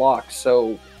hammer unlocks,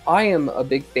 so I am a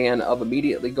big fan of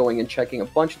immediately going and checking a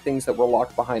bunch of things that were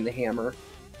locked behind the hammer,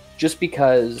 just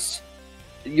because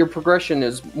your progression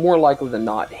is more likely than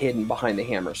not hidden behind the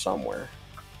hammer somewhere.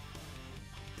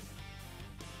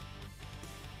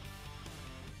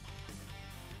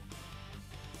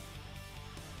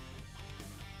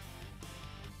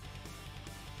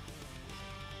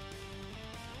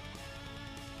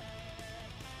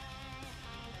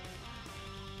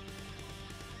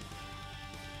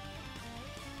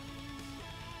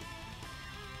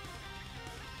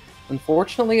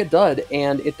 Unfortunately, it did,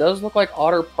 and it does look like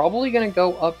Otter probably going to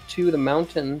go up to the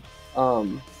mountain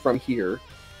from here.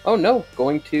 Oh no,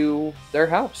 going to their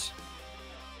house.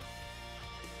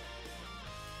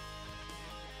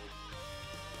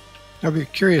 I'd be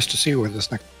curious to see where this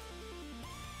next.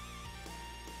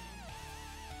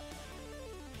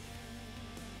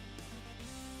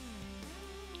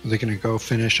 Are they going to go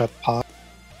finish up pot?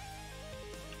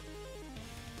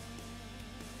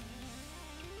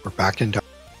 We're back in.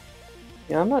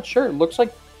 Yeah, I'm not sure. It looks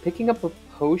like picking up a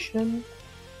potion.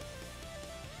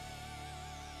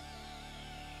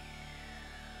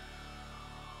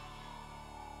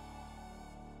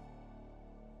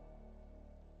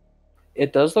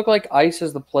 It does look like ice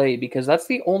is the play, because that's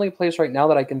the only place right now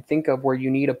that I can think of where you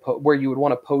need where you would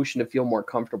want a potion to feel more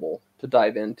comfortable to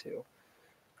dive into.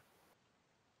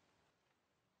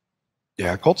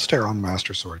 Yeah, Cold Stare on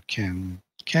Master Sword can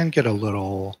get a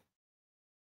little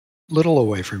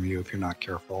away from you if you're not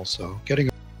careful. So getting.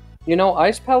 You know,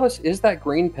 Ice Palace is that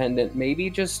green pendant.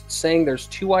 Maybe just saying there's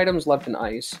 2 items left in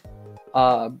ice,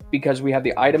 because we have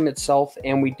the item itself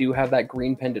and we do have that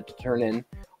green pendant to turn in.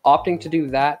 Opting to do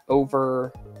that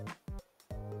over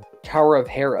Tower of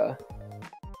Hera.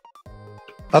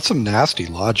 That's some nasty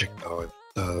logic, though, if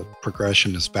the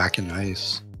progression is back in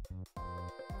ice.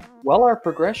 Well, our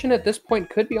progression at this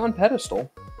point could be on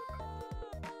pedestal.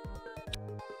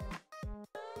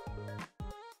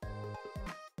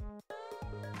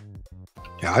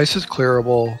 Yeah, ice is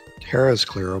clearable. Hera is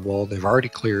clearable. They've already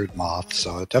cleared Moth,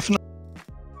 so it definitely.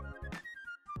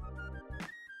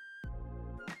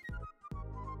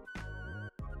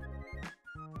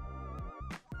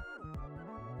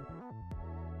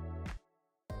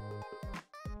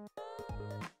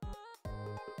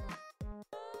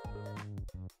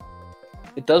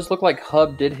 It does look like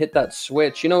Hubb did hit that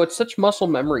switch. You know, it's such muscle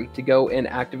memory to go and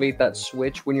activate that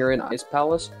switch when you're in Ice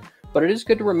Palace, but it is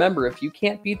good to remember, if you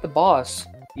can't beat the boss,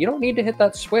 you don't need to hit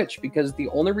that switch, because the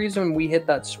only reason we hit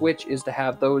that switch is to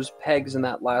have those pegs in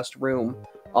that last room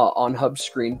on Hubb's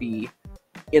screen be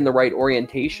in the right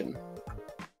orientation.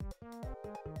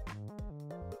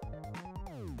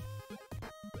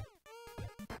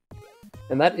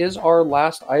 And that is our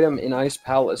last item in Ice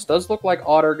Palace. Does look like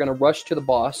Otter going to rush to the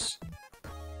boss.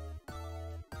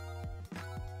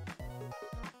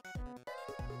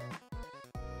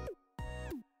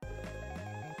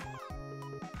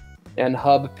 And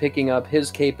Hubb picking up his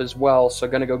cape as well, so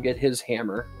gonna go get his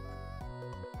hammer.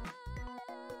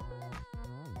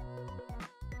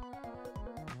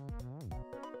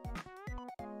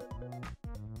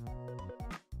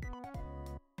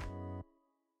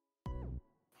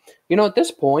 You know, at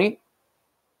this point,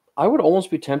 I would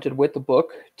almost be tempted with the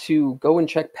book to go and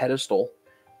check pedestal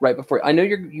right before. I know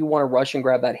you want to rush and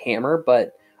grab that hammer,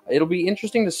 but it'll be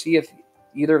interesting to see if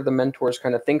either of the mentors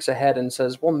kind of thinks ahead and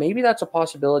says, well, maybe that's a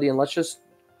possibility, and let's just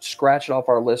scratch it off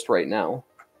our list right now.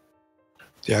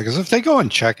 Yeah, because if they go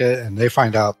and check it and they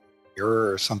find out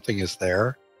error or something is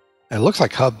there, and it looks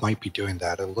like Hubb might be doing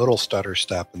that, a little stutter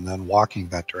step and then walking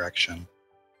that direction.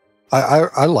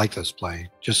 I like this play,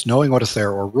 just knowing what is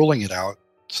there or ruling it out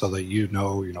so that you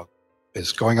know,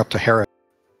 is going up to Hera.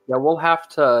 Yeah, we'll have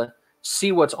to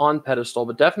see what's on pedestal,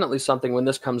 but definitely something when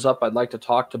this comes up I'd like to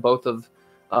talk to both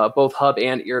Hubb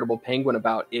and Irritable Penguin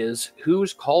about is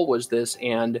whose call was this,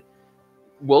 and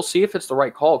we'll see if it's the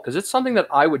right call, because it's something that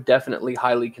I would definitely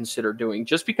highly consider doing,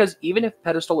 just because even if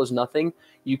pedestal is nothing,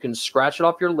 you can scratch it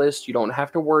off your list, you don't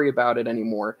have to worry about it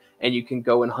anymore, and you can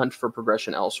go and hunt for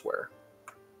progression elsewhere.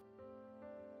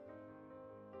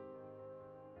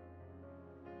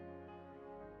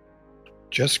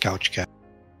 Just couch cat.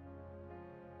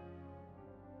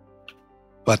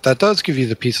 But that does give you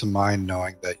the peace of mind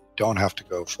knowing that you don't have to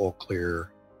go full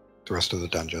clear the rest of the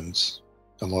dungeons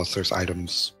unless there's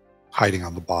items hiding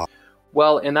on the bottom.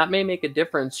 Well, and that may make a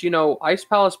difference. You know, Ice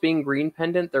Palace being green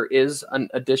pendant, there is an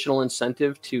additional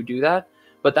incentive to do that,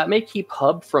 but that may keep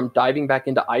Hubb from diving back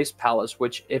into Ice Palace,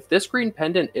 which, if this green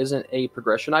pendant isn't a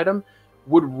progression item,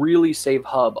 would really save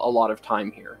Hubb a lot of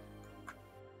time here.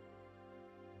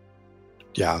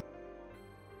 Yeah.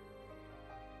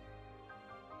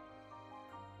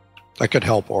 That could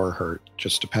help or hurt,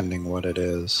 just depending what it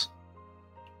is.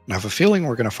 And I have a feeling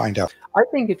we're going to find out. I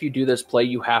think if you do this play,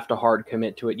 you have to hard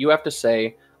commit to it. You have to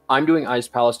say, I'm doing Ice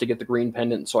Palace to get the green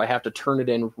pendant, so I have to turn it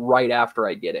in right after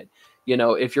I get it. You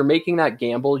know, if you're making that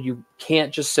gamble, you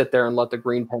can't just sit there and let the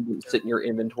green pendant sit in your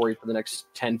inventory for the next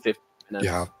 10, 15 minutes.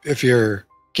 Yeah, if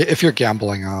you're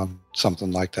gambling on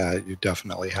something like that, you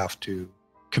definitely have to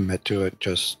commit to it.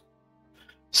 Just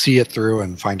see it through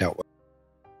and find out what.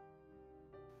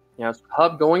 Yeah, so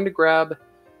Hubb going to grab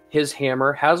his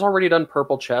hammer, has already done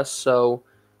purple chest, so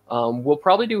we'll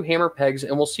probably do hammer pegs,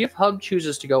 and we'll see if Hubb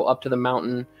chooses to go up to the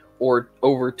mountain or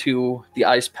over to the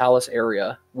Ice Palace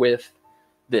area with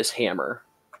this hammer.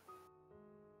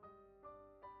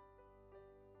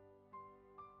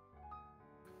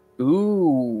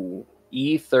 Ooh,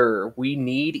 ether. We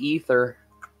need ether.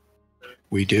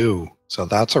 We do. So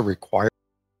that's a required.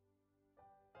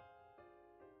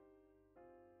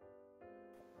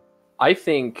 I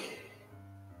think,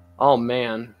 oh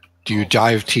man. Do you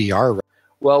dive TR?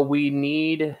 Well, we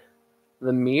need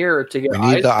the mirror to get We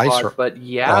need the ice rod, rod. but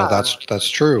yeah. Oh, that's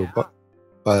true.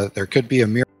 But there could be a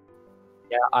mirror.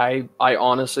 Yeah, I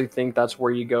honestly think that's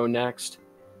where you go next.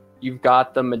 You've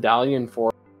got the medallion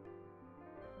for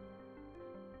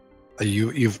it.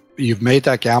 You've made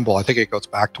that gamble. I think it goes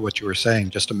back to what you were saying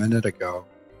just a minute ago.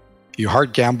 You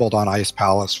hard gambled on Ice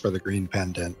Palace for the green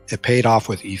pendant. It paid off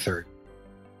with Ether.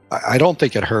 I don't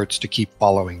think it hurts to keep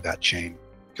following that chain,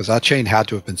 because that chain had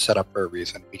to have been set up for a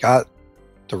reason. We got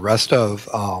the rest of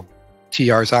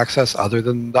TR's access other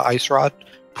than the Ice Rod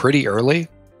pretty early.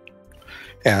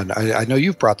 And I know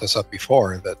you've brought this up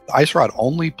before, that the Ice Rod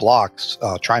only blocks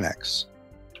Trinex.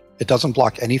 It doesn't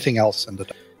block anything else in the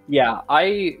deck. Yeah,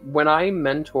 when I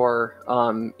mentor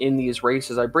in these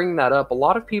races, I bring that up. A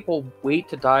lot of people wait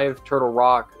to dive Turtle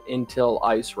Rock until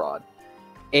Ice Rod.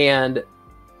 And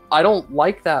I don't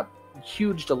like that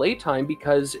huge delay time,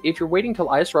 because if you're waiting till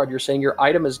Ice Rod, you're saying your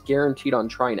item is guaranteed on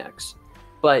Trinex.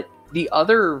 But the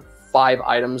other 5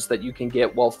 items that you can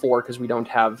get, well, 4 because we don't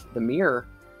have the mirror,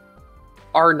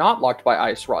 are not locked by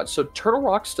Ice Rod. So Turtle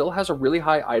Rock still has a really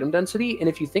high item density, and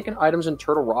if you think an item's in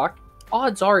Turtle Rock,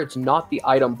 odds are it's not the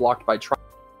item blocked by Trinex.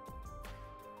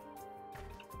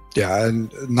 Yeah,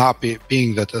 and not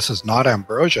being that this is not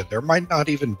Ambrosia, there might not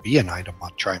even be an item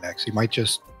on Trinex. He might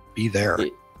just be there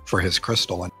for his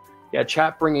crystal. Yeah,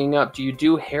 chat bringing up, do you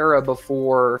do Hera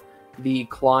before the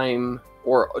climb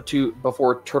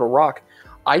before Turtle Rock?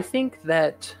 I think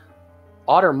that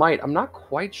Otter might. I'm not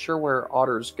quite sure where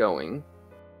Otter's going.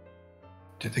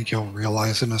 Do you think you'll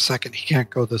realize in a second he can't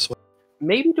go this way?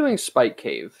 Maybe doing Spike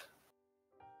Cave.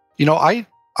 You know, I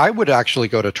would actually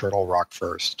go to Turtle Rock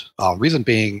first. Reason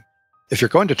being, if you're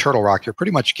going to Turtle Rock, you're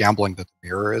pretty much gambling that the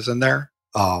mirror is in there.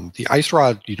 The Ice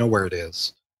Rod, you know where it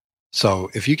is. So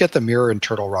if you get the mirror in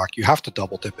Turtle Rock, you have to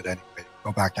double dip it anyway.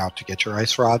 Go back out to get your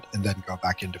Ice Rod, and then go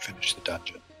back in to finish the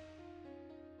dungeon.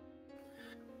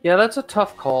 Yeah, that's a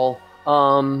tough call.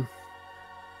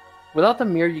 Without the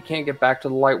mirror, you can't get back to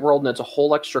the light world, and it's a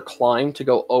whole extra climb to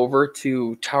go over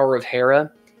to Tower of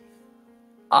Hera.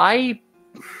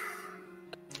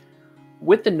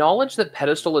 With the knowledge that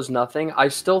Pedestal is nothing, I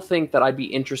still think that I'd be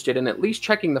interested in at least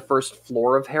checking the first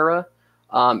floor of Hera.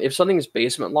 If something is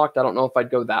basement locked, I don't know if I'd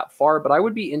go that far, but I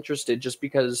would be interested just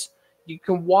because you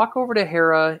can walk over to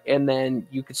Hera, and then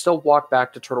you could still walk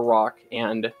back to Turtle Rock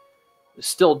and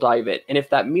still dive it. And if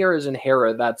that mirror is in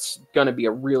Hera, that's going to be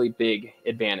a really big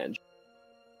advantage.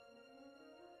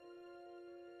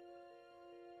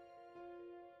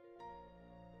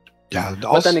 Yeah,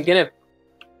 but then again,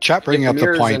 chat bringing up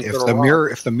the point,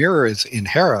 if the mirror is in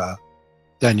Hera,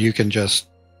 then you can just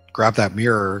grab that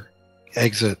mirror,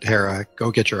 exit Hera, go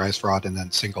get your Ice Rod, and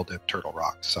then single dip Turtle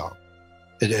Rock. So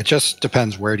it just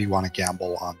depends, where do you want to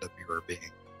gamble on the mirror being.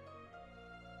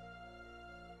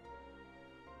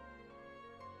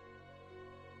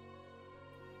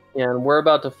 And we're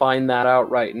about to find that out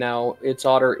right now.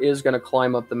 ItsOtter is going to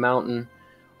climb up the mountain.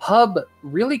 Hubb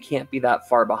really can't be that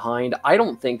far behind. I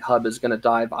don't think Hubb is going to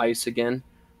dive ice again,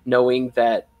 knowing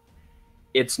that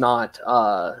it's not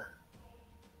a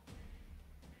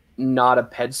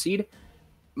ped seed.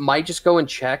 Might just go and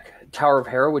check Tower of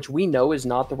Hera, which we know is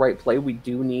not the right play. We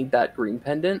do need that green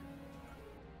pendant.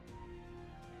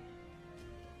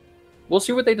 We'll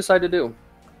see what they decide to do.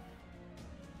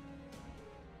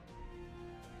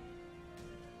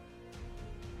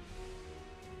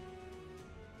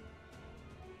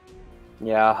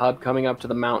 Yeah, Hubb coming up to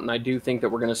the mountain. I do think that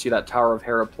we're going to see that Tower of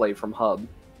Hera play from Hubb.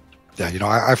 Yeah, you know,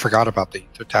 I forgot about the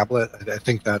Ether tablet. I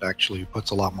think that actually puts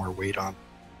a lot more weight on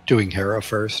doing Hera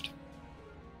first.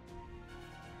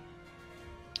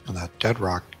 And that Dead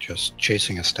Rock just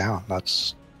chasing us down.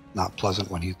 That's not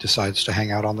pleasant when he decides to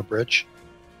hang out on the bridge.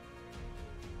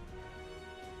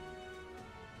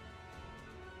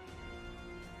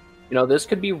 You know, this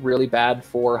could be really bad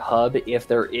for Hubb if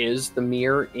there is the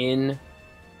mirror in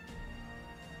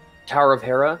Tower of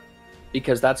Hera,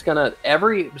 because that's gonna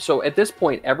so at this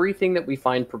point, everything that we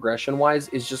find progression wise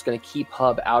is just gonna keep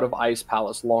Hubb out of Ice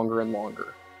Palace longer and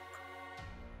longer.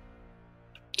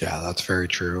 Yeah, that's very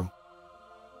true.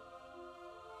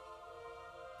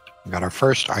 We got our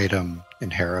first item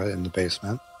in Hera in the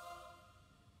basement.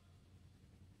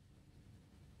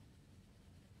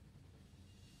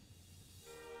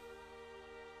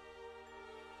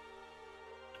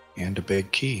 And a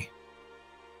big key.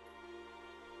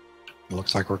 It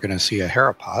looks like we're going to see a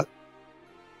Hera pot.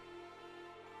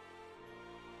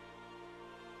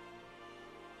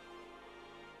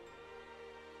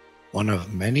 One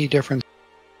of many different...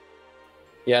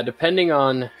 Yeah, depending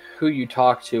on who you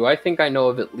talk to. I think I know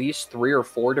of at least 3 or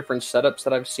 4 different setups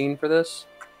that I've seen for this.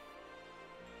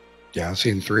 Yeah, I've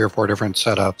seen 3 or 4 different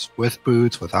setups with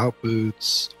boots, without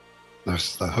boots.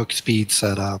 There's the hook speed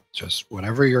setup, just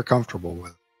whatever you're comfortable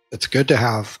with. It's good to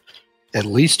have at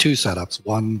least 2 setups,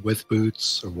 one with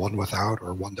boots or one without,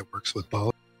 or one that works with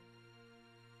both.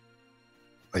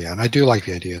 But yeah, and I do like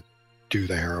the idea to do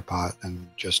the Harapot and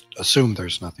just assume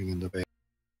there's nothing in the base.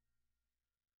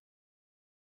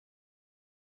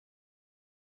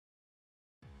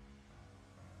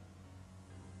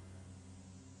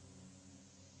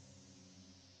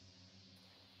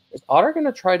 Is Otter going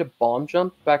to try to bomb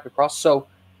jump back across? So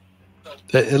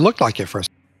it looked like it first.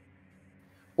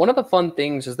 One of the fun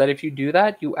things is that if you do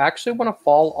that, you actually want to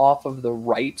fall off of the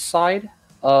right side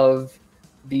of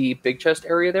the big chest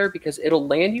area there, because it'll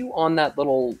land you on that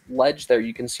little ledge there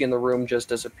you can see in the room just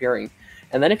disappearing.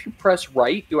 And then if you press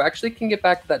right, you actually can get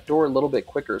back to that door a little bit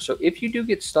quicker. So if you do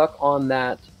get stuck on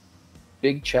that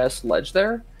big chest ledge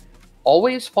there,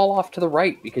 always fall off to the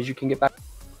right, because you can get back.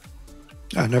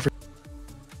 I never.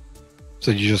 So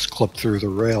you just clip through the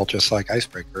rail just like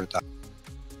Icebreaker at that.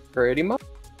 Pretty much.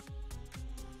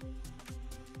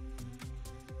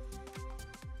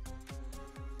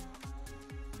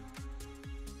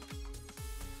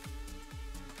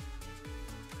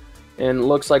 And it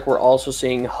looks like we're also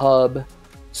seeing Hubb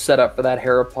set up for that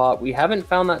Harapot. We haven't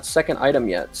found that second item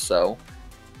yet, so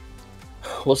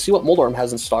we'll see what Moldorm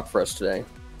has in stock for us today.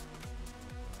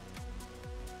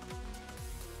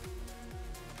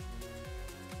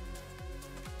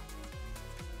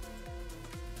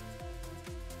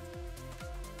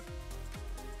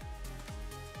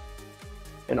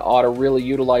 And Otter really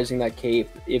utilizing that cape.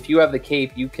 If you have the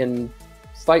cape, you can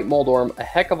fight Moldorm a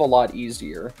heck of a lot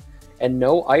easier. And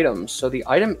no items, so the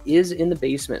item is in the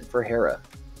basement for Hera.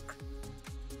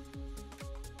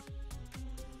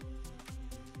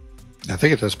 I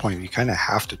think at this point you kind of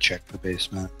have to check the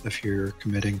basement if you're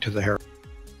committing to the Hera.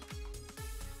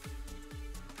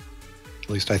 At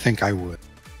least I think I would.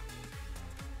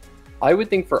 I would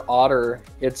think for Otter,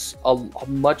 it's a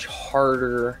much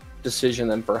harder decision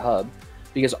than for Hubb,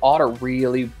 because Otter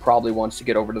really probably wants to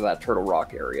get over to that Turtle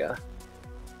Rock area.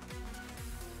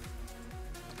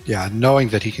 Yeah, knowing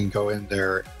that he can go in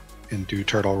there and do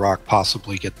Turtle Rock,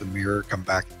 possibly get the mirror, come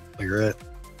back and clear it,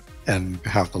 and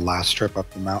have the last trip up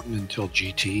the mountain until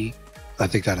GT, I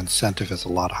think that incentive is a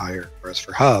lot higher. Whereas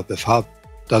for Hubb, if Hubb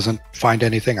doesn't find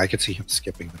anything, I could see him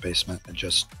skipping the basement and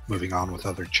just moving on with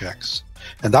other checks.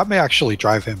 And that may actually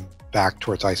drive him back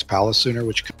towards Ice Palace sooner,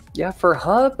 which could... Yeah, for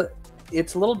Hubb,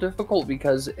 it's a little difficult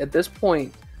because at this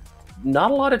point, not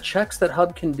a lot of checks that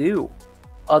Hubb can do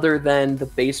other than the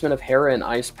basement of Hera and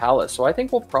Ice Palace. So I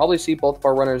think we'll probably see both of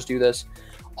our runners do this.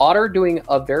 Otter doing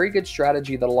a very good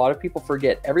strategy that a lot of people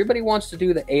forget. Everybody wants to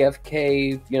do the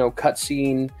AFK,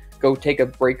 cutscene, go take a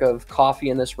break of coffee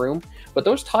in this room. But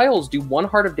those tiles do 1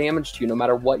 heart of damage to you no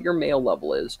matter what your mail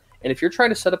level is. And if you're trying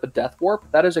to set up a death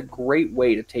warp, that is a great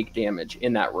way to take damage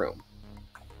in that room.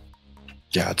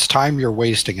 Yeah, it's time you're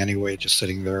wasting anyway, just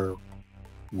sitting there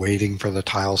waiting for the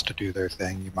tiles to do their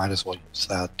thing. You might as well use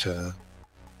that to...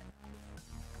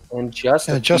 And just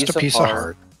a piece of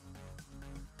heart.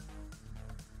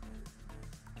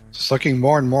 It's looking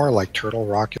more and more like Turtle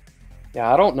Rock.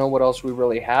 Yeah, I don't know what else we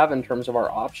really have in terms of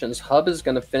our options. Hubb is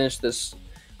going to finish this,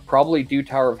 probably do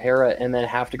Tower of Hera, and then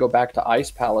have to go back to Ice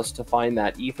Palace to find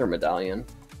that Ether Medallion.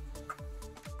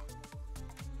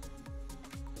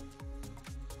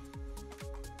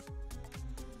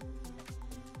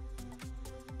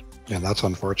 Yeah, that's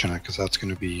unfortunate because that's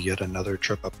going to be yet another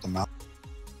trip up the mountain.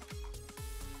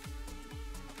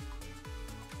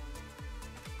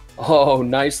 Oh,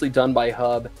 nicely done by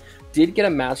Hubb. Did get a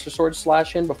Master Sword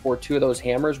slash in before 2 of those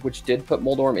hammers, which did put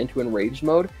Moldorm into enraged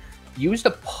mode. Used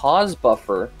a pause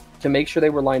buffer to make sure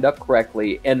they were lined up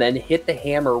correctly, and then hit the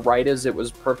hammer right as it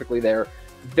was perfectly there.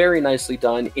 Very nicely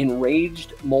done.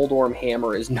 Enraged Moldorm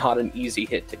hammer is not an easy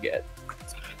hit to get.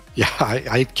 Yeah,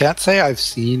 I can't say I've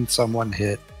seen someone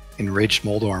hit Enraged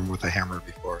Moldorm with a hammer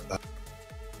before.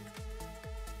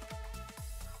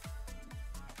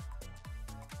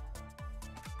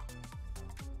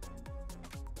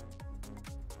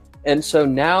 And so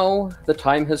now the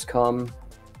time has come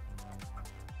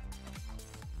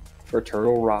for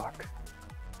Turtle Rock.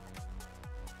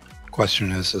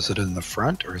 Question is it in the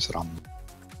front or is it on?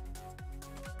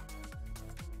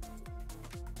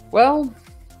 Well,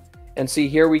 and see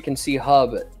here we can see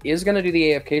Hubb is going to do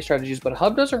the AFK strategies, but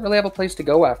Hubb doesn't really have a place to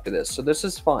go after this, so this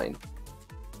is fine.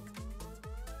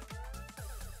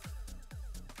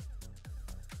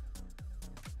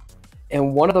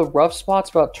 And one of the rough spots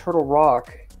about Turtle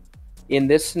Rock in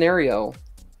this scenario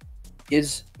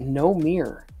is no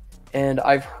mirror. And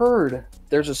I've heard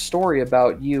there's a story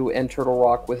about you and Turtle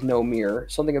Rock with no mirror,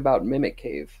 something about Mimic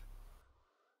Cave.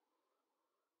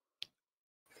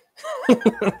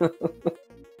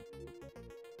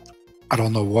 I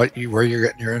don't know where you're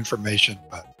getting your information,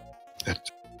 but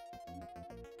it's...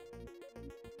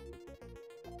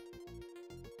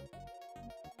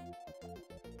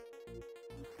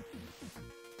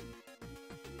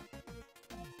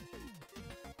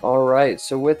 All right,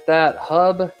 so with that,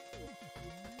 Hubb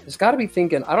has got to be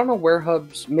thinking, I don't know where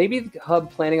Hubb's, maybe Hubb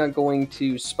planning on going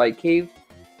to Spike Cave,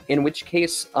 in which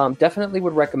case, definitely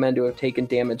would recommend to have taken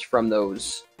damage from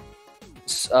those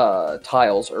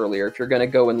tiles earlier if you're going to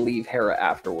go and leave Hera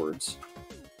afterwards.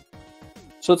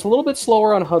 So it's a little bit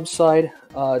slower on Hubb's side.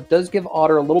 Does give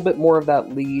Otter a little bit more of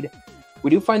that lead.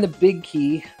 We do find the big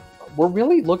key. We're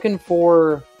really looking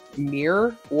for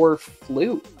Mirror or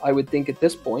Flute, I would think, at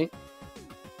this point.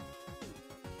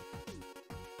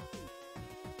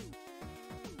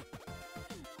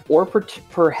 Or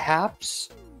perhaps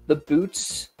the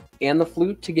boots and the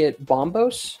flute to get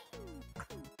Bombos?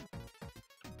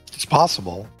 It's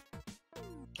possible.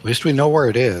 At least we know where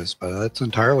it is, but that's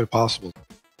entirely possible.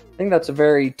 I think that's a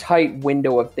very tight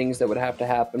window of things that would have to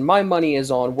happen. My money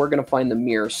is on we're going to find the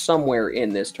mirror somewhere in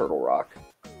this Turtle Rock.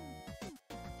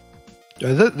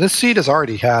 This seed has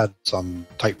already had some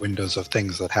tight windows of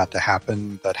things that had to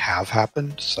happen that have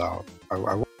happened, so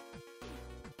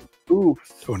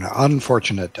Oof. An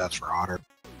unfortunate death for Otter.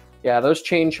 Yeah, those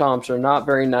chain chomps are not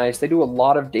very nice. They do a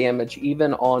lot of damage,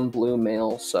 even on blue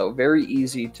mail, so very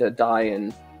easy to die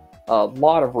in a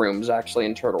lot of rooms, actually,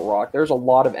 in Turtle Rock. There's a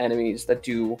lot of enemies that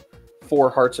do 4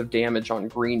 hearts of damage on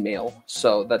green mail,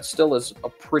 so that still is a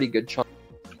pretty good chunk.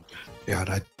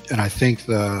 Yeah, and I think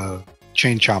the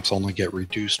chain chomps only get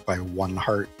reduced by 1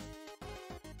 heart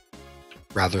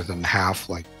rather than half,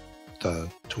 like the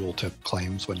tooltip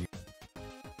claims when you...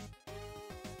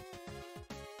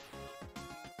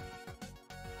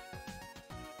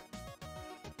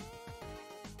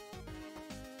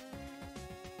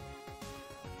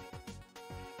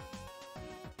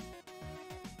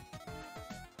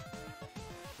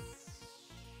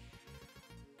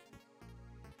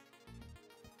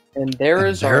 And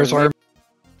there's our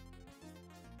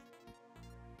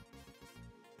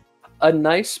a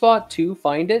nice spot to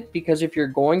find it, because if you're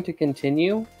going to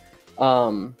continue,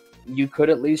 you could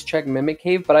at least check Mimic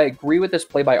Cave, but I agree with this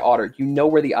play by Otter. You know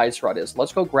where the Ice Rod is.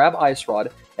 Let's go grab Ice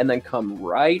Rod and then come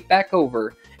right back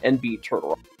over and beat Turtle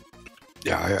Rock.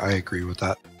 Yeah, I agree with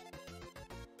that.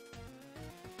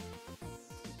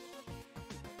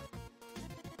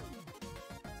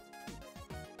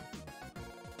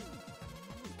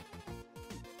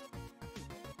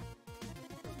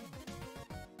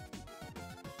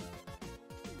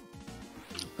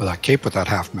 But that cape with that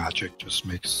half magic just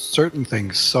makes certain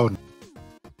things so...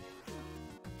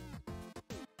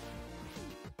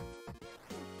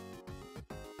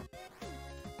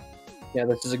 Yeah,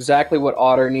 this is exactly what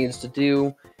Otter needs to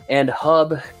do. And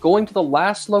Hubb going to the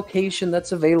last location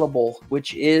that's available,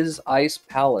 which is Ice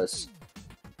Palace.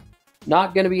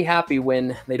 Not going to be happy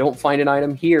when they don't find an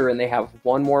item here and they have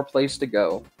one more place to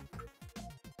go.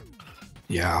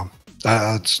 Yeah,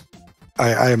 that's...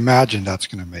 I imagine that's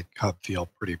going to make Hubb feel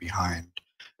pretty behind.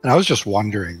 And I was just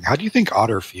wondering, how do you think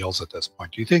Otter feels at this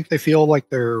point? Do you think they feel like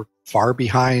they're far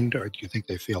behind, or do you think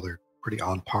they feel they're pretty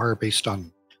on par based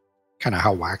on kind of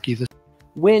how wacky this is?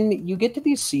 When you get to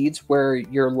these seeds where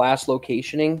you're last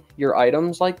locationing your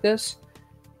items like this,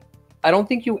 I don't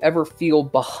think you ever feel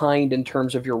behind in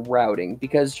terms of your routing,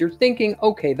 because you're thinking,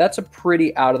 okay, that's a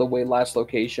pretty out of the way last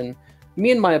location. Me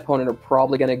and my opponent are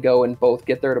probably going to go and both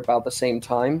get there at about the same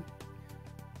time.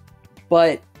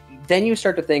 But then you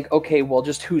start to think, okay, well,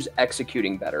 just who's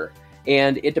executing better?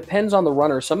 And it depends on the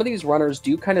runner. Some of these runners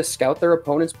do kind of scout their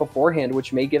opponents beforehand,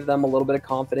 which may give them a little bit of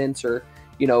confidence, or,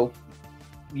 you know,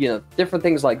 different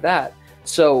things like that.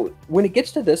 So when it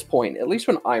gets to this point, at least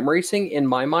when I'm racing, in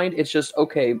my mind, it's just,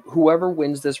 okay, whoever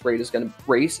wins this race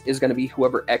is going to be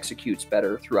whoever executes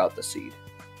better throughout the seed.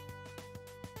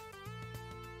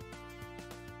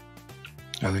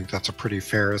 I think that's a pretty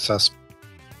fair assessment.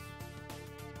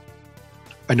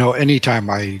 I know anytime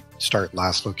I start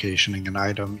last locationing an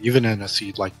item, even in a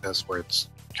seed like this where it's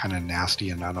kind of nasty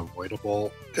and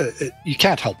unavoidable, you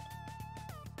can't help it.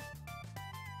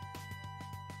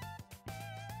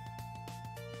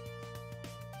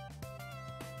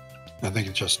 I think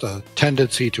it's just a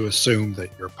tendency to assume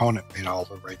that your opponent made all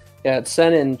the right... Yeah,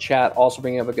 Sen in chat also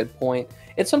bringing up a good point.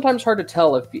 It's sometimes hard to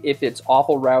tell if it's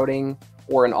awful routing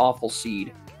or an awful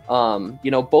seed.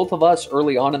 Both of us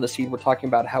early on in the seed were talking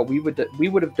about how we would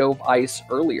have dove ice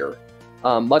earlier,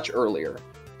 much earlier.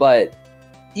 But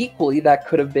equally, that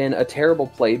could have been a terrible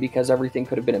play because everything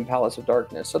could have been in Palace of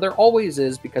Darkness. So there always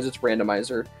is, because it's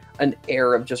randomizer, an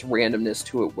air of just randomness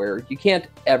to it where you can't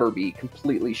ever be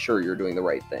completely sure you're doing the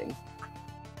right thing.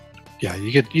 Yeah,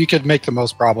 you could make the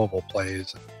most probable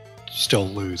plays and still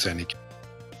lose any.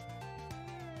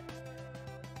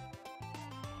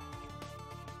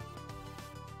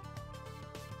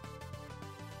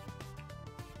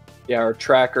 Yeah, our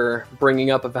tracker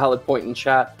bringing up a valid point in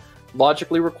chat.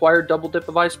 Logically required double dip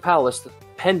of Ice Palace, the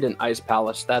pendant Ice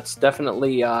Palace. That's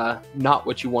definitely not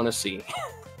what you want to see.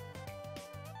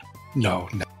 No.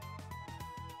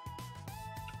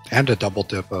 And a double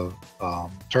dip of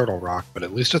Turtle Rock, but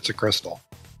at least it's a crystal.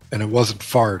 And it wasn't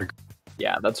far to go.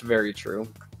 Yeah, that's very true.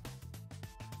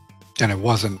 And it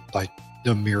wasn't like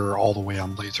the mirror all the way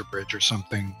on Laser Bridge or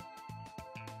something.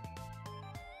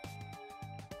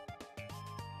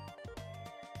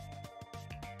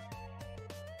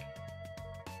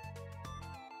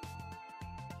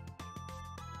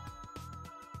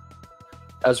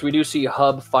 As we do see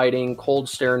Hubb fighting Cold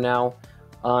Stare now.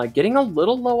 Getting a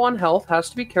little low on health, has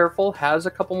to be careful. Has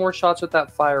a couple more shots with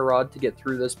that Fire Rod to get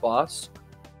through this boss.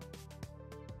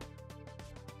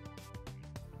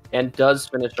 And does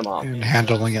finish him off. And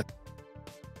handling it.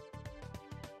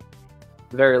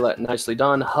 Very nicely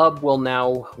done. Hubb will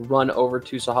now run over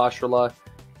to Sahasrahla.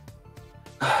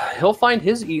 He'll find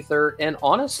his ether, and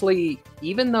honestly,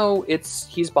 even though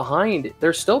he's behind,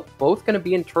 they're still both going to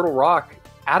be in Turtle Rock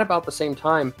at about the same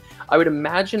time. I would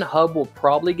imagine Hubb will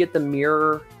probably get the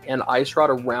mirror and Ice Rod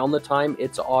around the time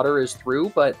ItsOtter is through,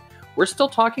 but we're still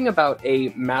talking about a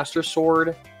Master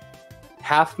Sword,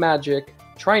 half magic,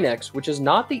 Trinex, which is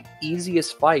not the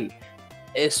easiest fight,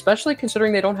 especially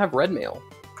considering they don't have red mail.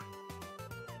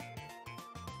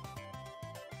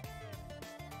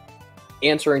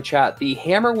 Answering chat, the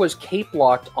hammer was cape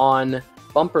locked on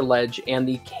Bumper Ledge, and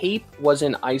the cape was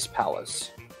in Ice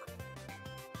Palace.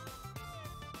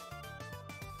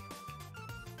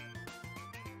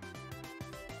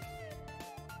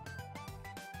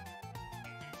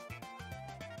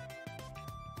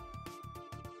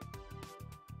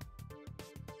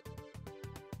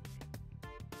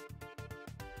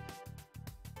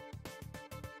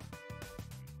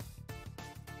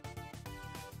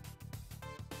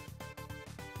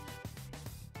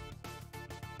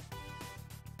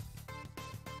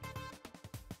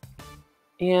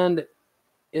 And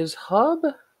is Hubb...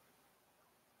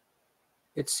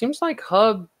 It seems like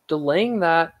Hubb delaying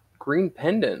that green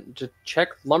pendant to check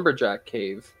Lumberjack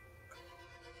Cave.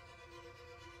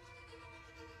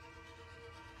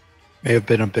 May have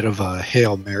been a bit of a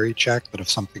Hail Mary check, but if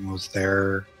something was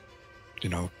there, you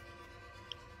know,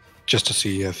 just to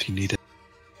see if he needed.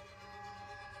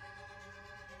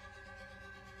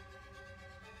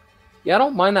 Yeah, I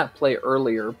don't mind that play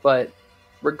earlier, but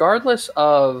regardless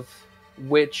of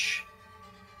which,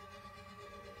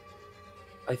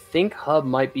 I think Hubb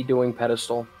might be doing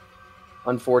Pedestal,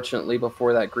 unfortunately,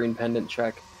 before that green pendant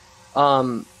check.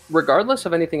 Regardless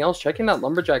of anything else, checking that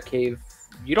Lumberjack Cave,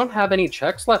 you don't have any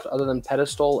checks left other than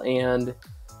Pedestal and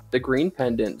the green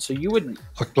pendant, so you would...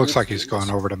 Looks like he's going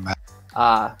over to Matt.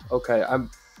 Okay.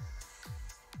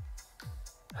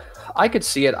 I could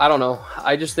see it. I don't know.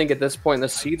 I just think at this point in the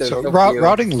season... So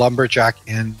routing Lumberjack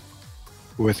in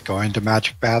with going to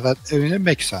Magic Bat, it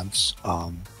makes sense.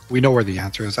 We know where the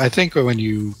answer is. I think when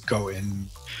you go in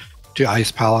to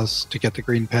Ice Palace to get the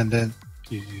green pendant,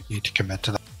 you need to commit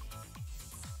to that.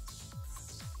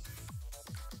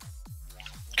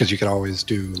 Because you could always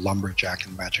do Lumberjack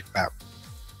and Magic Bat.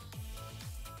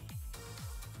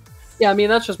 Yeah, I mean,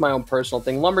 that's just my own personal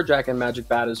thing. Lumberjack and Magic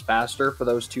Bat is faster for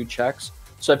those two checks.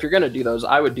 So if you're going to do those,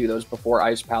 I would do those before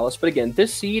Ice Palace. But again,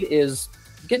 this seed is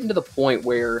getting to the point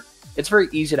where it's very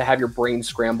easy to have your brain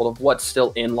scrambled of what's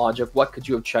still in Logic, what could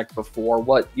you have checked before,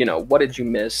 what did you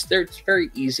miss? It's very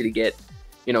easy to get,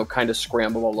 kind of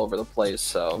scrambled all over the place.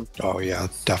 So. Oh yeah,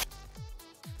 definitely.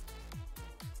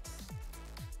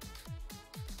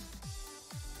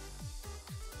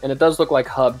 And it does look like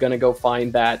Hubb gonna go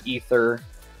find that ether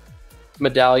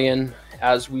medallion.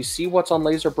 As we see what's on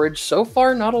Laser Bridge, so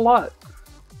far not a lot.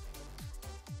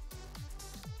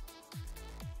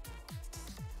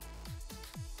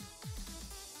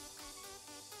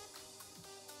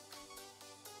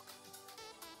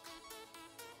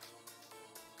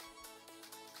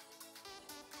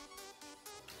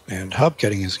 And Hubb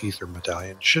getting his ether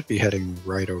medallion should be heading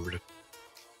right over to...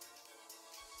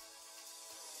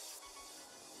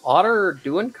 Otter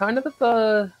doing kind of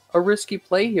a risky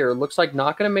play here. Looks like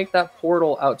not going to make that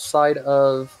portal outside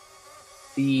of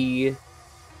the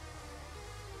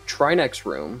Trinex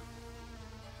room.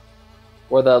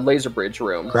 Or the Laser Bridge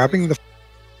room. Grabbing the...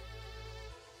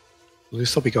 At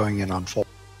least they'll be going in on full.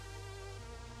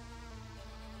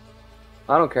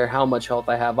 I don't care how much health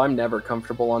I have. I'm never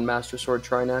comfortable on Master Sword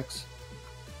Trinex.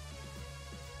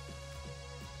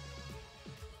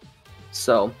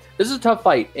 So, this is a tough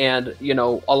fight, and, you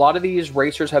know, a lot of these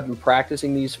racers have been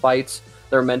practicing these fights.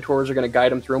 Their mentors are going to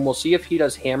guide them through them. We'll see if he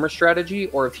does hammer strategy,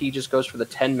 or if he just goes for the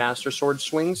 10 Master Sword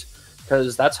swings,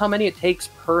 because that's how many it takes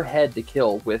per head to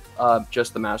kill with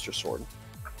just the Master Sword.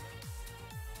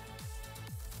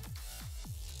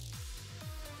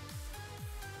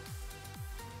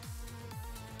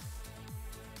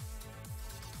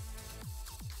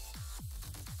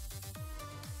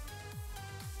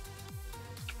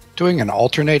 Doing an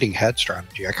alternating head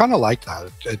strategy. I kind of like that.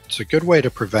 It's a good way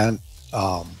to prevent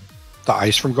the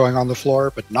ice from going on the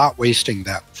floor, but not wasting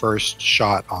that first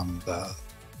shot on the...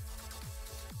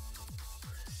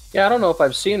 Yeah, I don't know if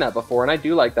I've seen that before, and I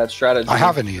do like that strategy. I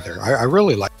haven't either. I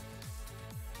really like...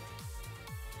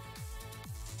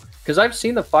 Because I've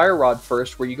seen the Fire Rod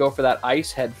first, where you go for that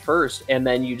ice head first, and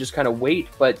then you just kind of wait,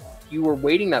 but you were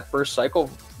waiting that first cycle,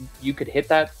 you could hit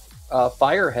that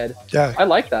fire head. Yeah, I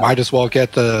like that. Might as well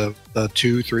get the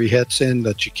 2-3 hits in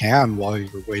that you can while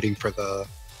you're waiting for the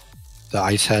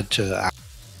ice head to act.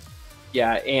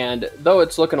 Yeah, and though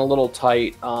it's looking a little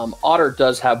tight, Otter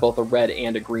does have both a red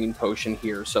and a green potion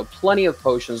here, so plenty of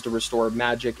potions to restore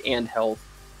magic and health.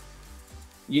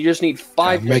 You just need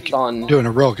 5 hits on... Doing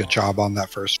a real good job on that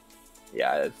first.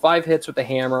 Yeah, 5 hits with the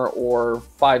hammer, or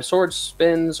 5 sword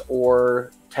spins,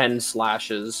 or 10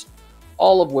 slashes,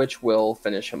 all of which will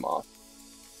finish him off.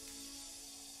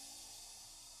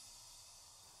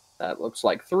 That looks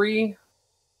like 3.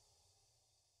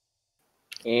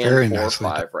 And Very 4 or nicely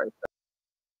 5 done. right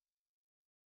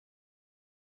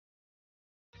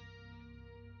there.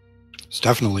 There's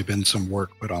definitely been some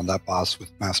work put on that boss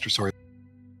with Master Sword.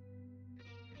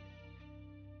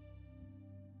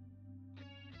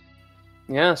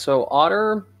 Yeah, so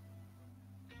Otter,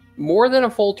 more than a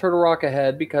full Turtle Rock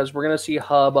ahead, because we're going to see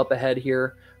Hubb up ahead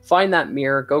here. Find that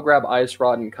mirror, go grab Ice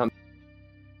Rod, and come.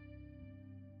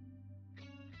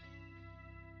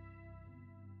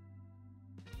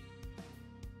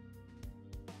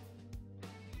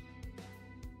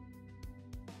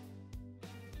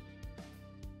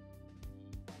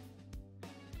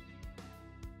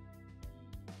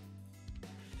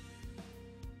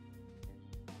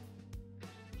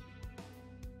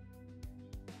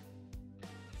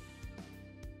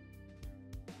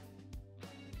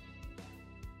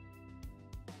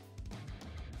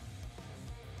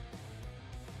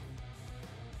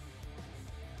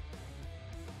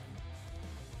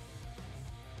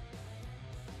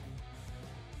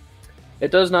 It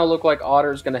does now look like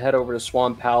Otter's going to head over to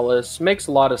Swamp Palace. Makes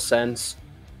a lot of sense.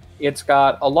 It's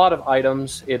got a lot of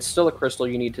items. It's still a crystal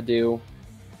you need to do.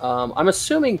 I'm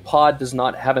assuming Pod does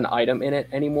not have an item in it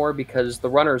anymore, because the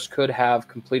runners could have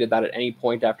completed that at any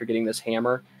point after getting this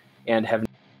hammer and have...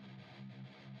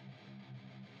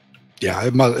 Yeah,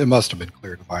 it must have been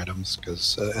cleared of items,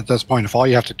 because at this point, if all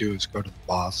you have to do is go to the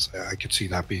boss, I could see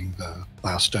that being the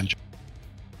last dungeon.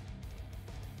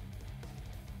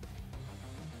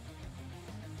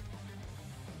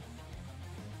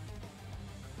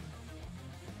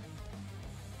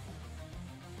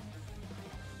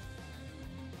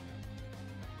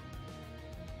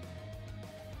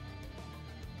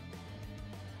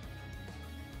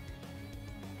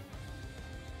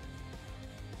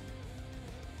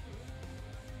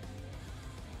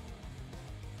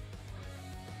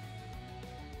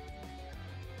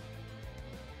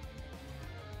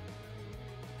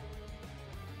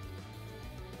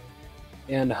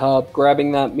 And Hubb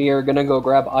grabbing that mirror, gonna go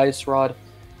grab Ice Rod.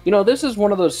 You know, this is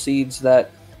one of those seeds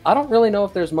that I don't really know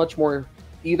if there's much more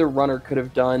either runner could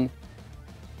have done.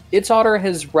 ItsOtter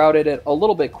has routed it a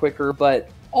little bit quicker, but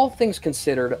all things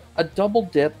considered, a double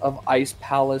dip of Ice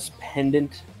Palace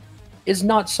Pendant is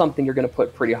not something you're going to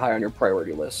put pretty high on your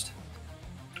priority list.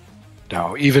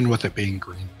 No, even with it being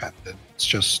green pendant,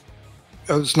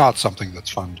 it's not something that's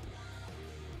fun.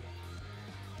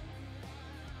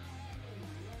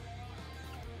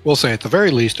 We'll say at the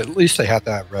very least, at least they had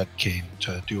that red cane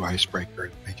to do Icebreaker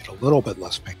and make it a little bit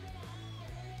less pink.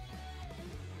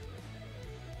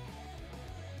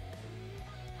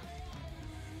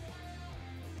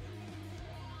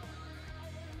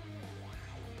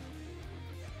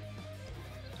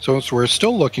 So we're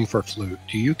still looking for Flute.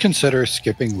 Do you consider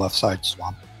skipping left side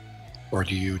swamp? Or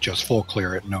do you just full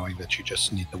clear it knowing that you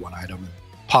just need the one item, and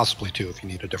possibly two if you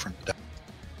need a different deck?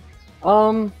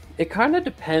 It kind of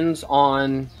depends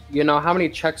on, you know, how many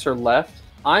checks are left.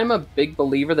 I'm a big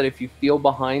believer that if you feel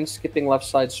behind, skipping left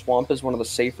side swamp is one of the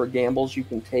safer gambles you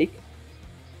can take.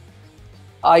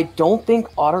 I don't think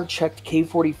Otter checked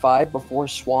K45 before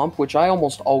Swamp, which I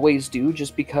almost always do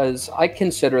just because I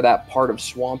consider that part of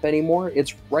Swamp anymore.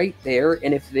 It's right there,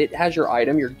 and if it has your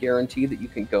item, you're guaranteed that you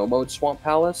can go mode Swamp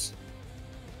Palace.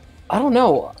 I don't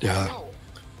know. Yeah.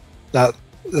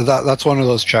 That's one of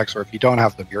those checks where if you don't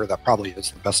have the mirror, that probably is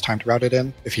the best time to route it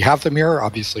in. If you have the mirror,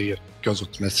 obviously it goes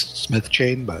with Smith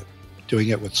Chain, but doing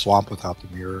it with Swamp without the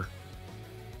mirror,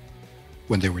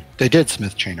 when they did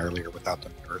Smith Chain earlier without the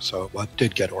mirror, so it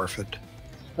did get orphaned.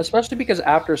 Especially because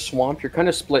after Swamp, you're kind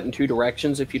of split in two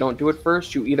directions. If you don't do it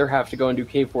first, you either have to go and do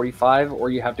K45 or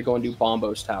you have to go and do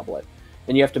Bombos Tablet.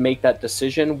 And you have to make that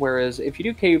decision, whereas if you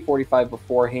do K45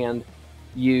 beforehand,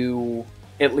 you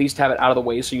at least have it out of the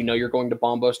way so you know you're going to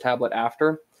Bombos Tablet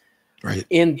after. Right.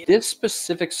 In this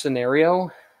specific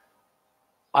scenario,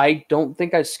 I don't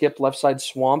think I skipped left side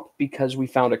Swamp because we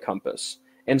found a compass.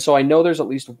 And so I know there's at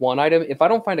least one item. If I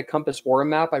don't find a compass or a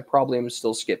map, I probably am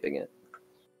still skipping it.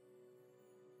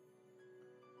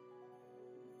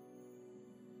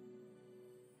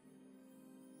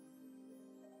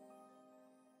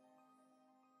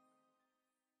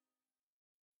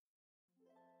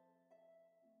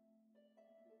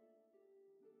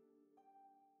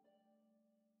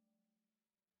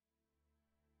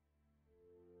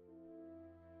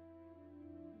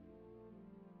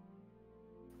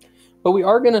 But we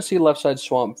are going to see left side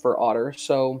Swamp for Otter,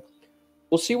 so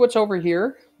we'll see what's over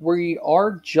here. We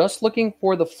are just looking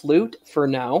for the flute for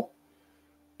now.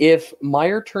 If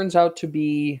Meyer turns out to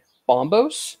be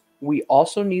Bombos, we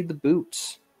also need the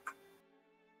boots.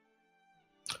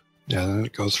 Yeah, then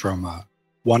it goes from a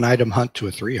 1-item hunt to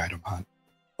a 3-item hunt,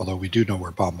 although we do know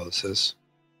where Bombos is.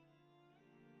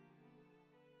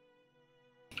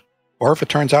 Or if it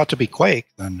turns out to be Quake,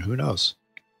 then who knows?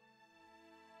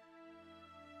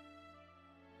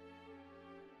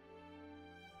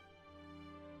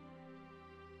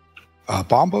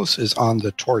 Bombos is on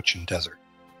the Torch in Desert.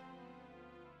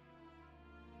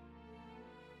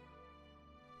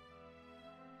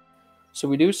 So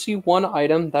we do see one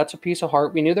item. That's a piece of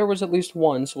heart. We knew there was at least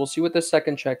one, so we'll see what this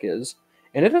second check is.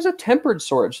 And it is a tempered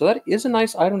sword, so that is a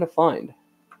nice item to find.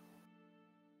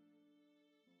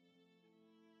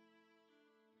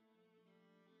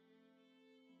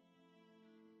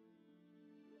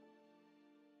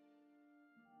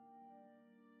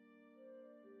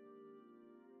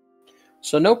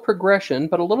 So no progression,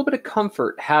 but a little bit of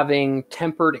comfort having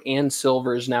tempered and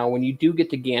silvers now. When you do get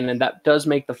to Ganon, that does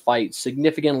make the fight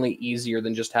significantly easier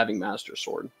than just having Master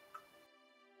Sword.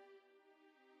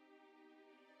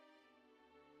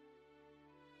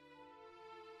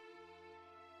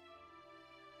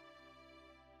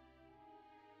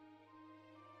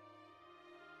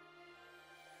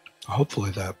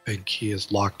 Hopefully that big key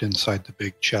is locked inside the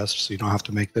big chest, so you don't have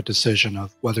to make the decision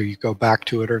of whether you go back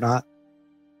to it or not.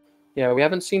 Yeah, we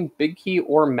haven't seen Big Key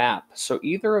or Map, so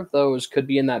either of those could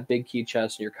be in that Big Key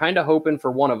chest, and you're kind of hoping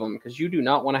for one of them, because you do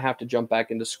not want to have to jump back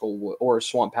into Skullwood or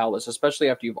Swamp Palace, especially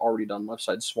after you've already done Left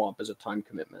Side Swamp as a time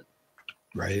commitment.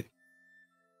 Right.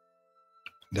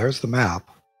 There's the map.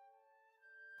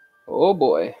 Oh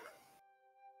boy.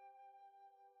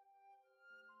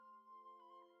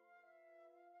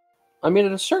 I mean,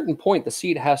 at a certain point, the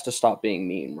seed has to stop being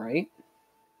mean, right?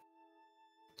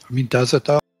 I mean, does it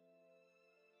though?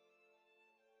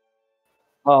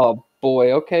 Oh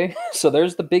boy, okay. So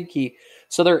there's the Big Key.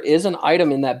 So there is an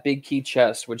item in that Big Key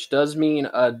chest, which does mean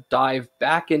a dive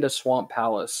back into Swamp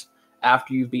Palace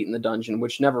after you've beaten the dungeon,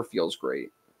 which never feels great.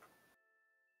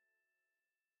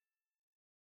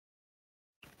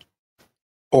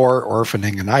 Or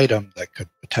orphaning an item that could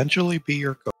potentially be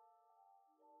your goal.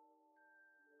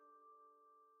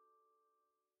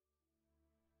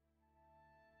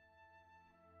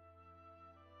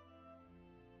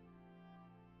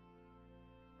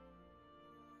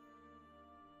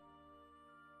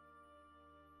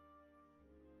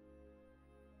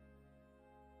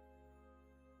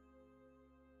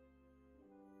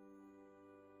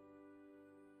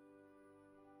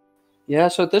 Yeah,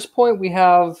 so at this point we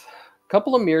have a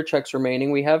couple of mirror checks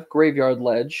remaining. We have Graveyard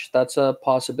Ledge. That's a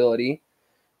possibility.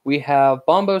 We have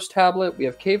Bombos Tablet. We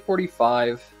have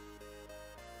K45.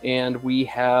 And we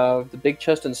have the Big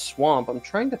Chest and Swamp. I'm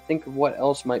trying to think of what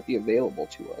else might be available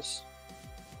to us.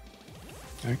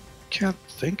 I can't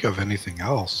think of anything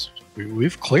else.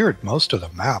 We've cleared most of the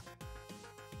map.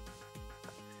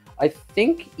 I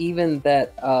think even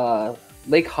that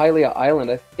Lake Hylia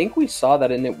Island, I think we saw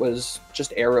that and it was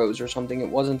just arrows or something. It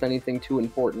wasn't anything too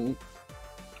important.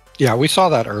 Yeah, we saw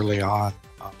that early on.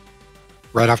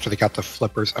 Right after they got the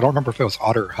flippers. I don't remember if it was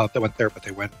Otter or Hubb that went there, but they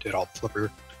went and did all the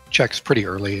flipper checks pretty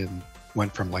early and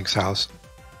went from Link's house.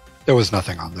 There was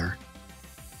nothing on there.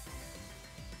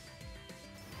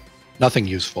 Nothing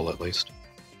useful, at least.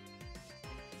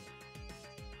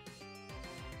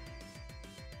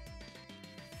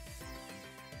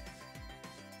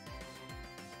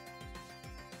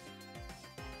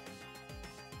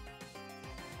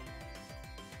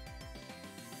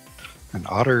 And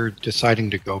Otter deciding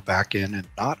to go back in and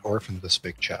not orphan this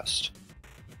big chest.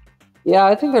 Yeah,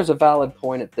 I think there's a valid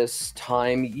point at this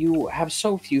time. You have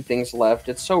so few things left.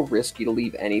 It's so risky to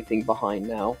leave anything behind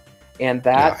now. And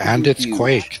that yeah, and it's huge.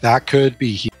 Quake. That could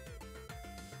be huge.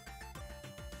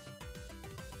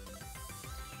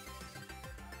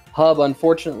 Hubb,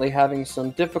 unfortunately, having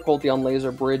some difficulty on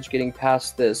Laser Bridge getting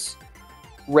past this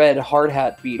red hard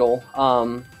hat beetle.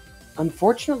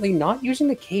 Unfortunately, not using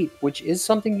the cape, which is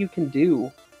something you can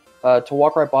do to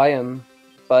walk right by him,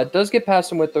 but does get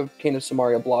past him with the Cane of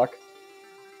Samaria block.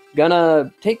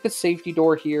 Gonna take the safety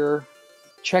door here,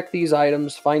 check these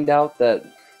items, find out that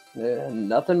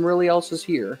nothing really else is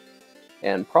here,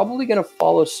 and probably gonna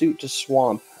follow suit to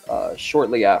Swamp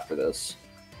shortly after this.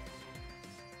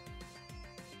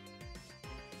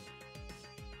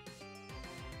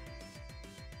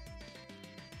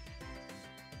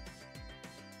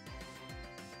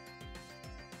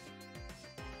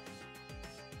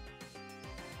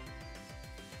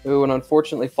 Ooh, and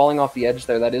unfortunately falling off the edge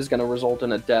there, that is going to result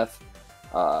in a death.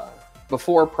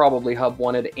 Before probably Hubb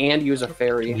wanted and use a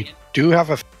fairy. We do have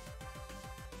a...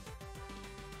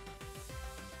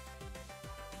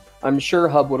 I'm sure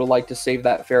Hubb would have liked to save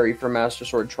that fairy for Master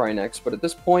Sword Trinex, but at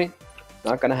this point,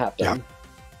 not going to happen.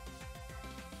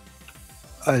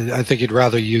 Yeah. I think he'd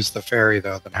rather use the fairy,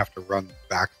 though, than have to run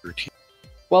back through team.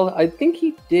 Well, I think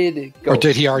he did go... Or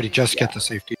did he already just get the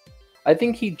safety? I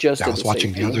think he just did I was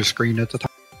watching the other screen at the time.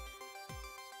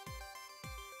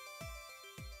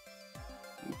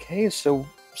 Okay, so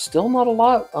still not a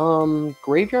lot.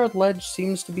 Graveyard Ledge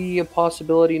seems to be a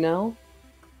possibility now.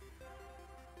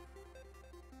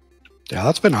 Yeah,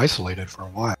 that's been isolated for a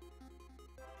while.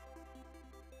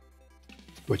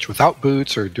 Which, without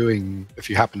boots or doing, if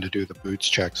you happen to do the boots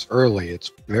checks early,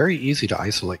 it's very easy to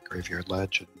isolate Graveyard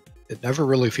Ledge. And it never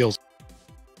really feels...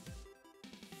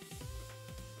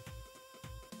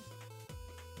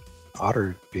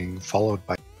 Otter being followed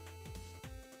by...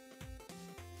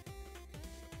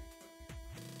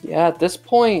 Yeah, at this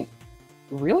point,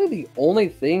 really the only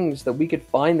things that we could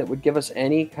find that would give us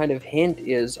any kind of hint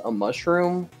is a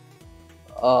mushroom,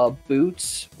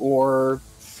 boots, or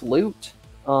flute.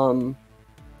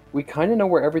 We kind of know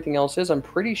where everything else is. I'm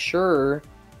pretty sure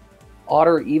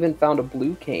Otter even found a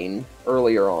blue cane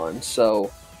earlier on,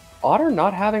 so Otter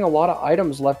not having a lot of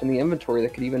items left in the inventory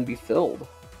that could even be filled.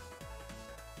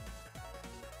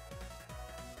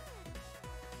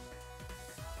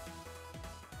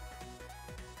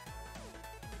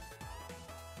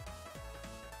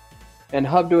 And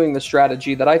Hubb doing the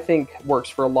strategy that I think works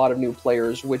for a lot of new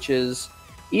players, which is,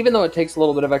 even though it takes a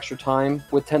little bit of extra time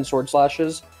with 10 Sword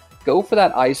Slashes, go for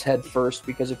that ice head first,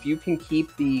 because if you can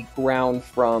keep the ground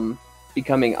from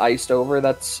becoming iced over,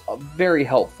 that's very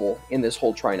helpful in this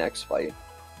whole Trinex fight.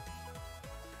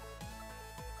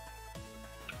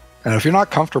 And if you're not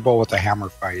comfortable with the hammer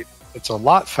fight, it's a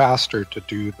lot faster to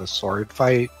do the sword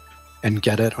fight and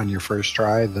get it on your first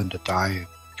try than to die and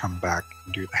come back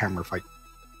and do the hammer fight.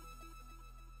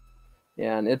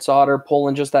 Yeah, and ItsOtter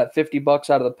pulling just that 50 bucks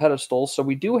out of the pedestal. So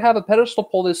we do have a pedestal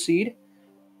pull this seed,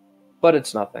 but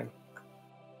it's nothing.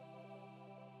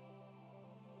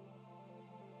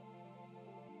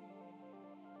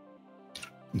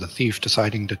 The thief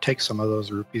deciding to take some of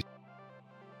those rupees.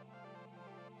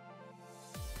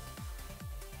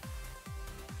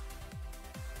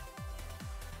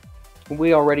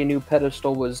 We already knew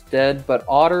pedestal was dead, but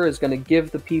Otter is going to give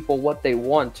the people what they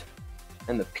want.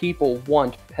 And the people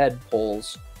want ped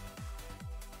pulls.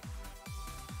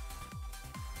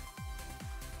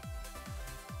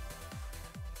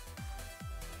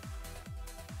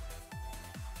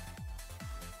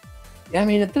 Yeah, I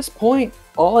mean, at this point,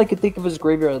 all I could think of is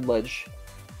Graveyard Ledge.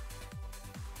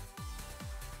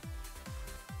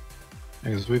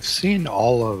 Because we've seen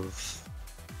all of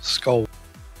Skull.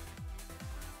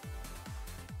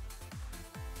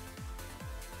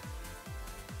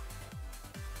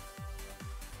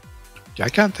 I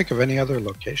can't think of any other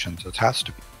locations. It has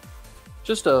to be.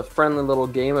 Just a friendly little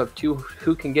game of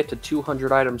who can get to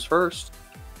 200 items first.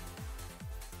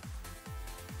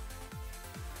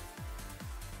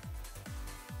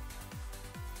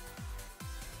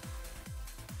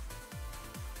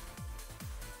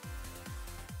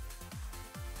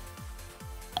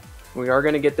 We are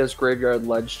going to get this Graveyard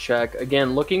Ledge check.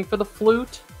 Again, looking for the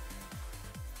flute.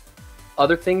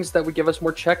 Other things that would give us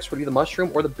more checks would be the mushroom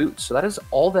or the boots. So that is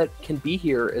all that can be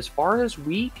here as far as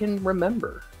we can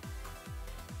remember.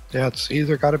 Yeah, it's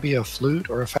either got to be a flute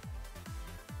or a...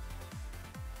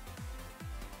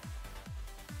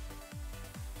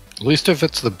 At least if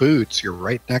it's the boots, you're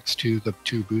right next to the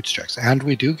 2 boots checks. And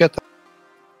we do get the...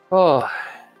 Oh,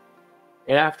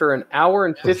 and after an hour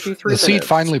and 53 minutes... The seed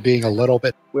finally being a little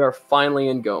bit... We are finally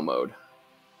in go mode.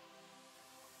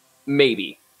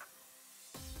 Maybe.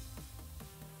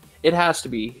 It has to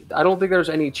be. I don't think there's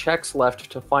any checks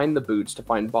left to find the boots to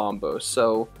find Bombos,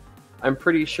 so I'm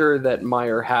pretty sure that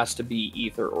Meyer has to be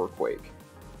Ether or Quake.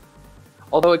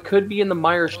 Although it could be in the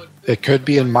Meyer... It could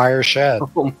be in Meyer Shed.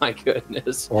 Oh my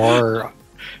goodness. Or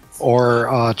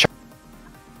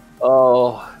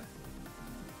oh.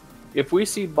 If we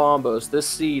see Bombos, this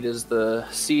seed is the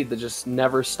seed that just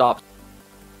never stops.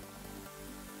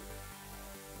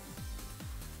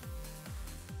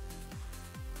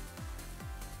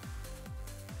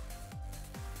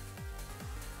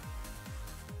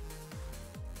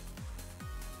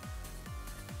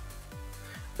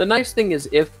 The nice thing is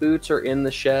if boots are in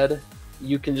the shed,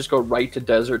 you can just go right to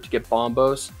desert to get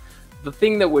Bombos. The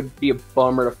thing that would be a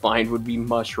bummer to find would be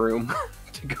mushroom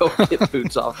to go get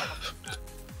boots off.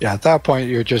 Yeah, at that point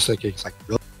you're just thinking, it's like,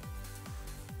 really?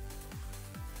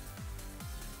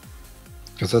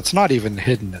 Because it's not even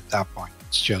hidden at that point.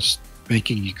 It's just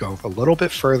making you go a little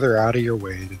bit further out of your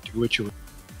way to do what you...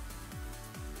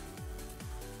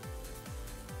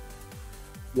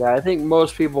 Yeah, I think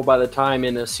most people by the time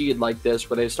in a seed like this,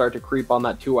 where they start to creep on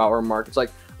that 2-hour mark, it's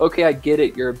like, okay, I get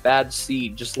it, you're a bad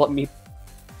seed, just let me...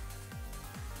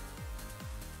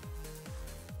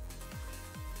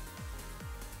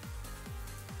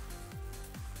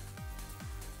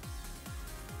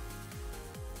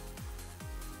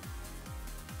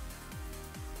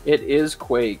 It is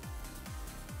Quake.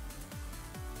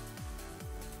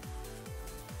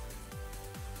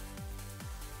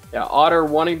 Yeah, Otter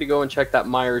wanting to go and check that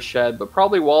Myers shed, but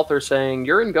probably Walther saying,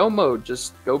 "You're in go mode.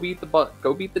 Just go beat the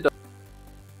go beat the."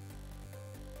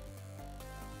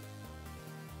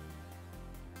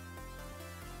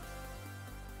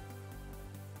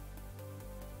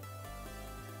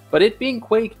 But it being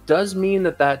Quake does mean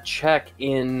that that check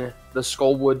in the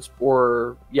Skullwoods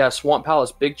or Swamp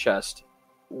Palace Big Chest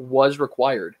was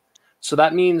required. So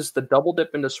that means the double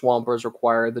dip into Swamp was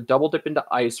required, the double dip into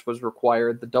Ice was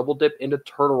required, the double dip into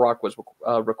Turtle Rock was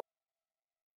required.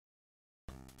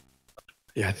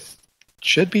 Yeah,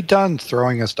 should be done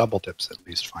throwing us double dips at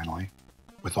least finally,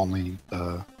 with only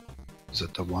the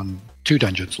 2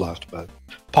 dungeons left. But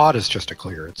Pod is just a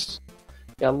clear. It's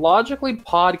logically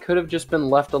Pod could have just been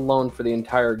left alone for the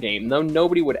entire game, though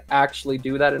nobody would actually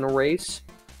do that in a race.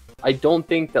 I don't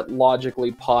think that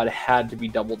logically Pod had to be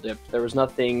double dipped. There was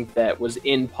nothing that was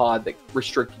in Pod that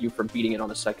restricted you from beating it on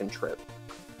a second trip.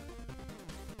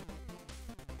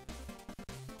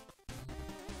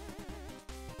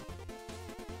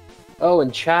 Oh,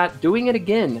 and chat, doing it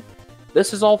again.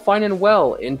 This is all fine and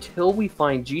well until we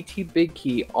find GT Big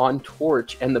Key on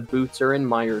Torch and the boots are in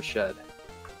Myers shed.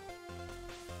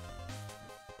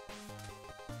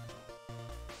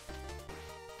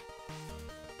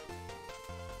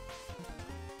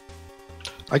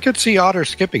 I could see Otter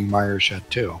skipping Myers shed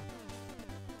too.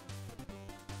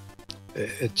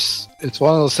 It's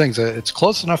one of those things that it's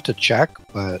close enough to check,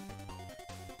 but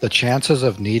the chances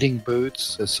of needing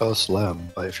boots is so slim.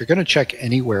 But if you're going to check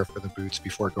anywhere for the boots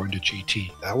before going to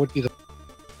GT, that would be the...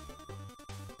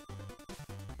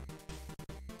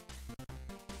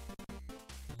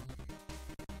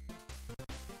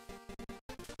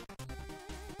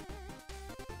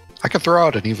 I could throw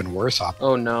out an even worse option.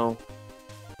 Oh no.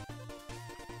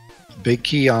 Big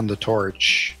Key on the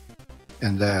Torch,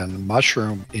 and then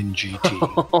Mushroom in GT.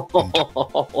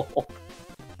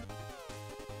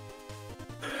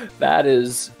 That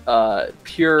is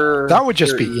pure... That would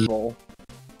just be evil.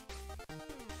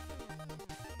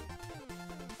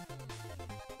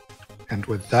 And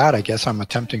with that, I guess I'm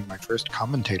attempting my first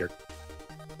commentator.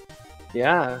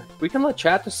 Yeah, we can let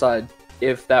chat decide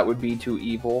if that would be too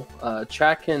evil.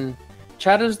 Chat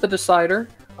is the decider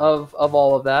of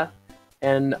all of that.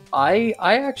 And I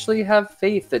actually have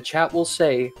faith that chat will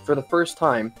say, for the first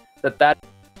time, that...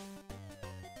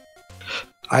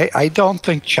 I don't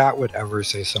think chat would ever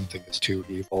say something is too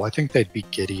evil. I think they'd be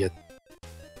giddy at...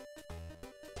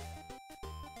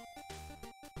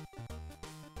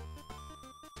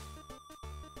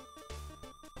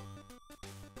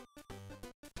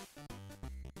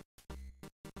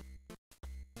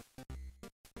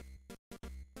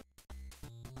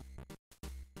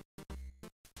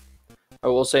 I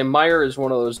will say Meyer is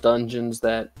one of those dungeons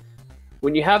that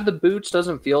when you have the boots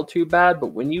doesn't feel too bad,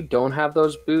 but when you don't have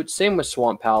those boots, same with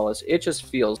Swamp Palace, it just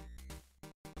feels...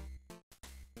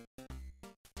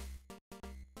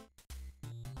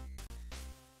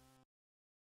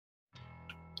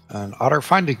 And Otter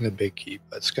finding the big key,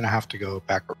 but it's going to have to go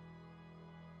back.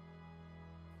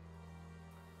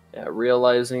 Yeah,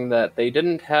 realizing that they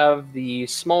didn't have the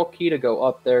small key to go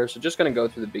up there, so just going to go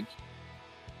through the big key.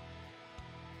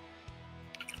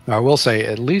 Now, I will say,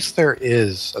 at least there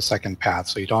is a second path,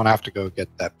 so you don't have to go get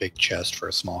that big chest for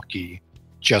a small key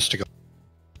just to go.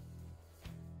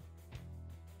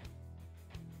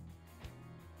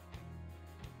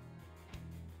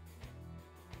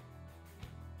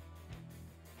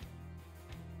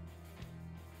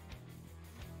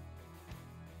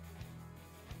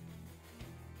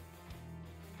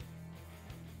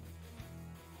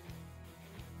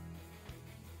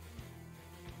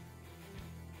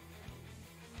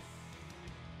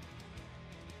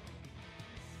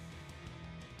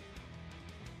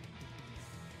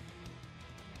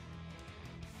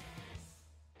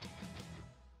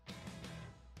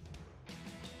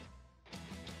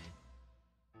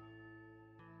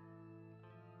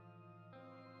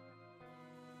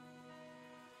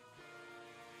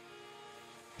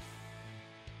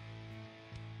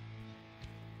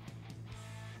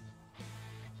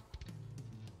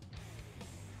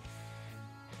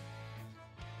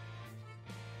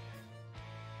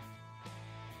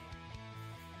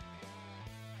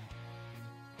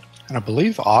 And I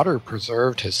believe Otter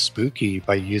preserved his spooky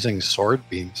by using sword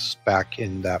beams back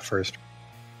in that first.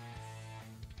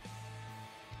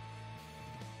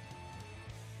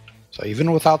 So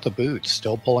even without the boots,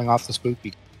 still pulling off the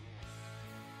spooky.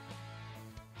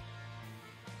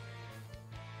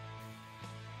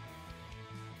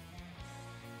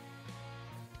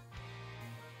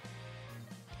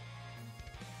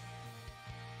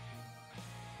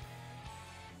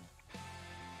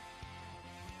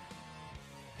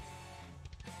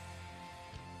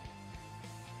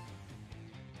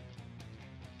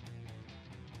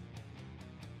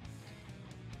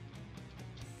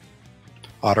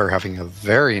 Otter having a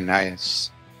very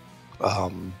nice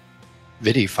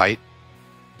Vidi fight.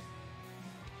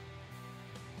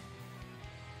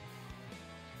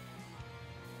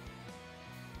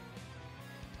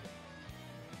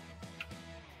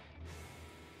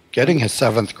 Getting his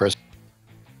 7th crystal.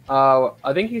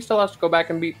 I think he still has to go back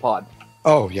and beat Pod.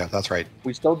 Oh, yeah, that's right.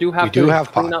 We still do have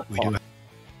Pod. Up we Pod. do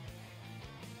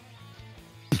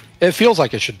have... It feels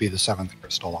like it should be the 7th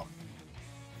crystal.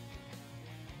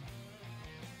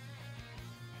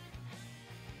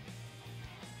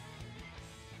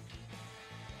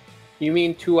 You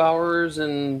mean 2 hours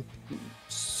and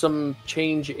some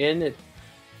change in? It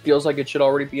feels like it should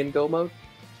already be in go mode?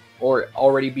 Or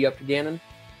already be up to Ganon?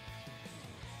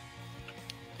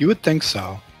 You would think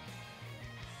so.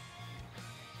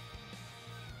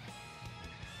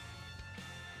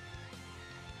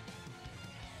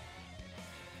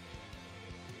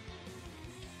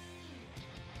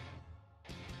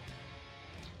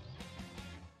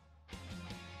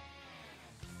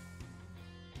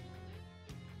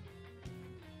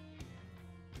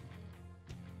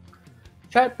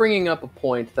 Chat bringing up a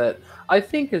point that I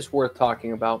think is worth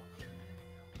talking about.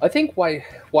 I think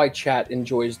why chat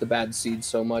enjoys the bad seed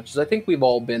so much is I think we've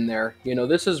all been there. You know,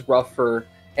 this is rough for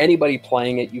anybody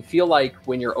playing it. You feel like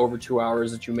when you're over 2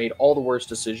 hours that you made all the worst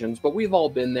decisions, but we've all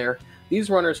been there. These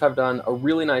runners have done a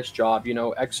really nice job, you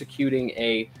know, executing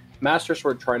a Master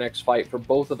Sword Trinex fight for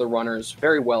both of the runners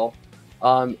very well.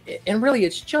 And really,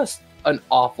 it's just an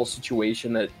awful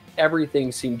situation that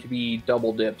everything seemed to be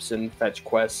double dips and fetch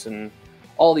quests and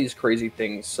all these crazy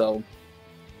things. So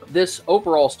this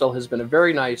overall still has been a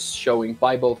very nice showing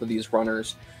by both of these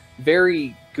runners.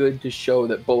 Very good to show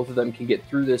that both of them can get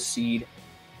through this seed,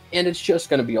 and it's just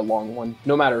going to be a long one,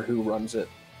 no matter who runs it.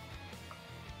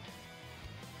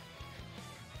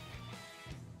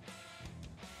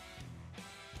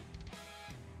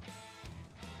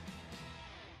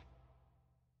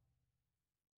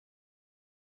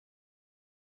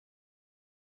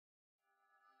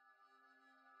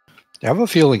 I have a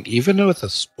feeling even with a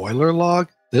spoiler log,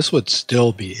 this would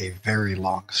still be a very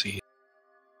long seed.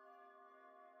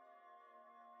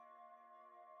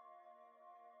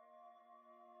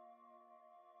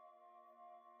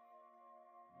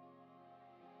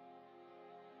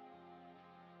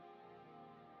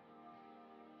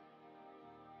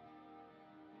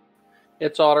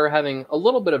 ItsOtter having a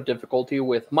little bit of difficulty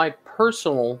with my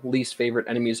personal least favorite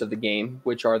enemies of the game,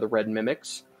 which are the red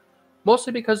mimics.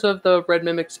 Mostly because of the red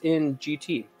mimics in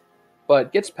GT.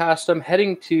 But gets past them,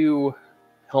 heading to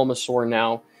Helmasaur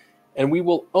now, and we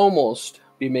will almost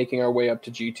be making our way up to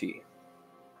GT.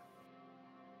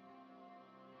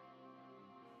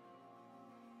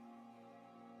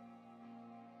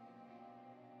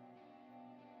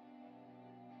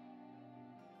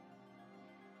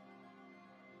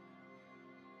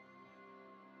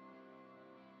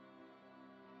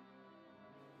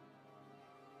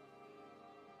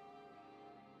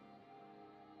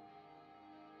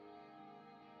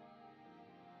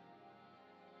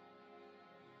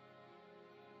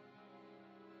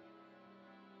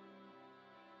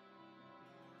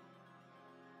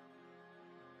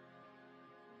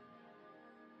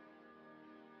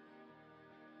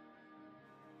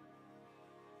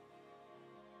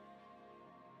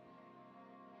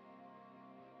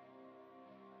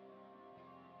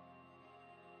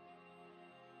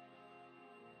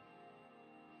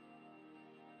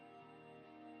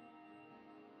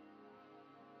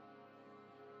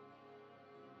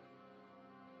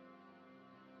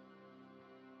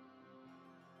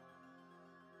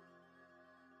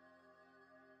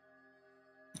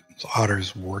 So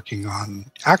Otter's working on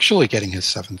actually getting his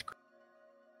 7th grade.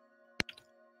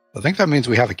 I think that means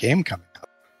we have a game coming up.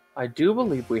 I do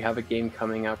believe we have a game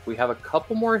coming up. We have a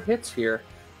couple more hits here,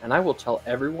 and I will tell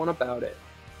everyone about it.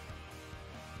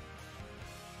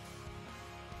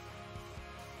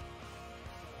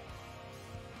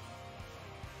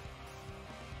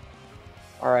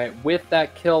 Alright, with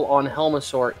that kill on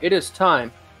Helmasaur, it is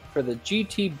time for the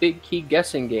GT Big Key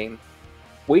guessing game.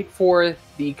 Wait for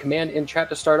the command in chat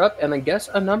to start up, and then guess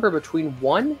a number between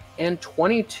 1 and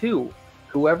 22.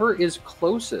 Whoever is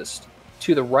closest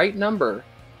to the right number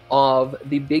of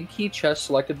the Big Key chest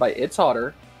selected by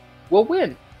ItsOtter will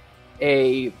win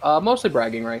a mostly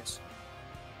bragging rights.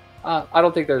 I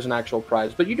don't think there's an actual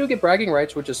prize, but you do get bragging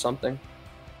rights, which is something.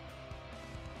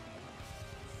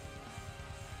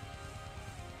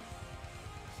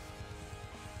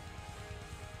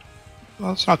 Well,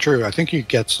 that's not true. I think you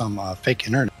get some fake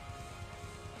internet.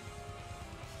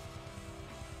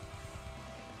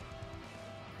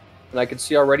 And I can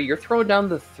see already you're throwing down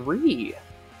the 3.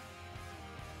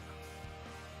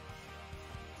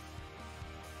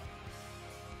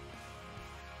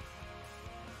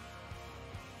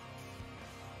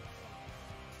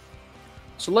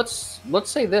 So let's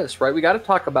say this, right? We got to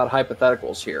talk about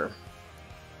hypotheticals here.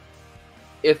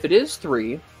 If it is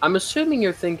 3, I'm assuming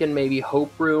you're thinking maybe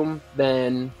Hope Room,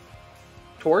 then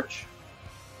Torch?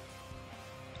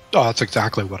 Oh, that's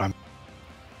exactly what I'm...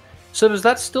 So does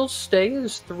that still stay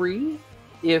as 3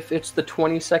 if it's the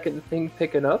 22nd thing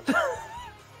picking up?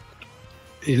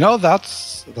 You know,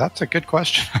 that's a good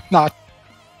question. I'm not...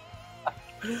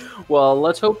 Well,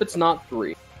 let's hope it's not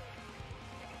 3.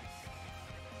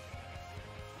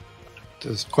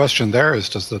 The question there is,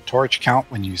 does the torch count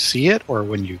when you see it or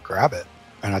when you grab it?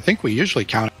 And I think we usually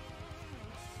count it.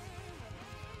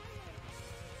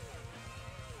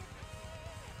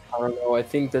 I don't know. I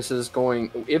think this is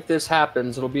going... If this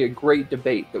happens, it'll be a great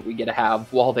debate that we get to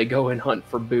have while they go and hunt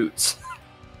for boots.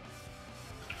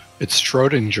 It's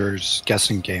Schrodinger's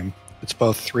guessing game. It's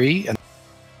both 3 and...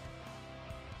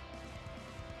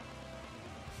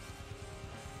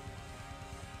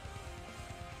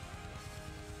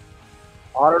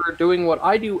 Otter doing what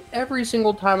I do every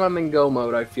single time I'm in go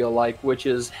mode, I feel like, which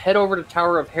is head over to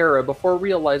Tower of Hera before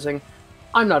realizing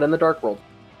I'm not in the Dark World.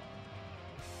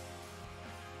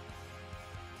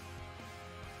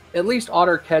 At least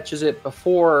Otter catches it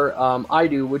before I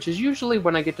do, which is usually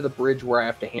when I get to the bridge where I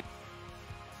have to handle.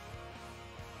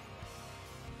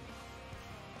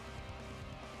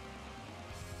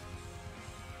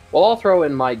 Well, I'll throw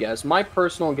in my guess. My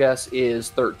personal guess is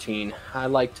 13. I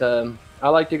like to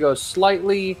go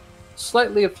slightly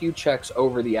a few checks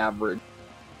over the average.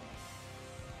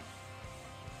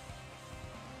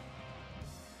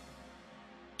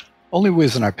 Only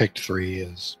reason I picked 3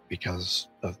 is because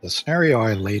of the scenario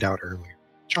I laid out earlier,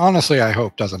 which honestly I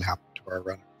hope doesn't happen to our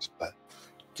runners. But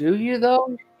do you,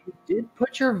 though? You did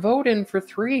put your vote in for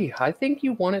 3. I think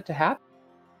you want it to happen.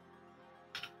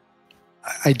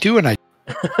 I do, and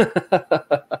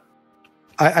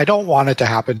I don't want it to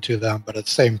happen to them, but at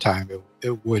the same time,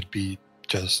 it would be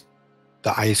just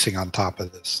the icing on top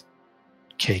of this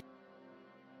cake.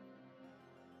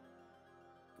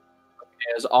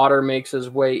 As Otter makes his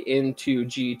way into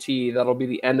GT, that'll be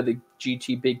the end of the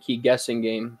GT Big Key guessing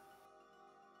game.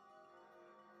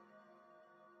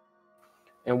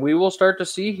 And we will start to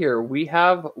see here, we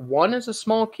have 1 is a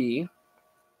small key,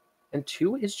 and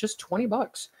 2 is just 20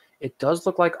 bucks. It does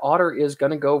look like Otter is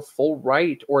going to go full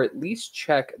right, or at least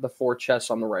check the 4 chests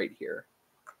on the right here.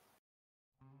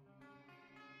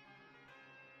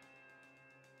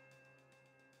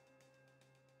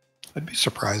 I'd be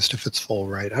surprised if it's full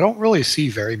right. I don't really see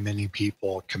very many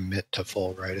people commit to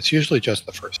full right. It's usually just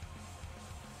the first.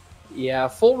 Yeah,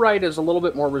 full right is a little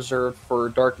bit more reserved for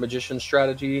Dark Magician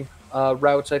strategy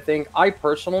routes, I think. I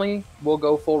personally will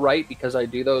go full right because I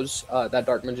do those that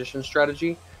Dark Magician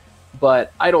strategy.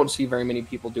 But I don't see very many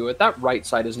people do it. That right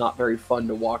side is not very fun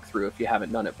to walk through if you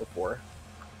haven't done it before.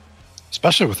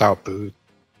 Especially without boot.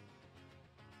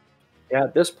 Yeah,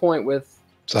 at this point with...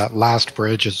 So that last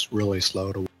bridge is really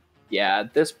slow to... Yeah,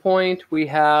 at this point we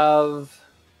have...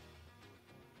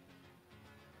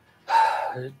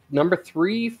 number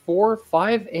 3, 4,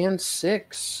 5, and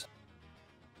 6.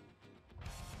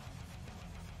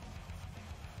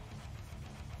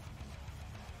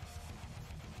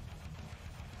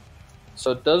 So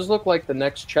it does look like the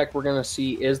next check we're going to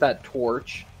see is that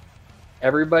torch.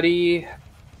 Everybody,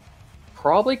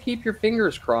 probably keep your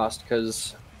fingers crossed,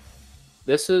 because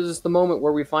this is the moment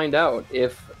where we find out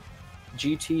if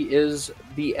GT is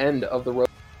the end of the road.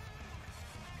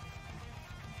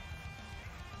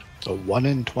 It's a 1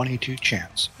 in 22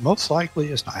 chance. Most likely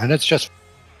it's not. And it's just...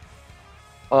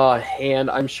 And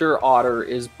I'm sure Otter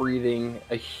is breathing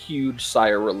a huge sigh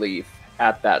of relief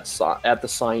at that at the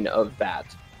sign of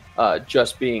that.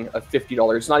 Just being a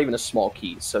 $50. It's not even a small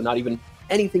key, so not even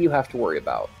anything you have to worry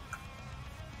about.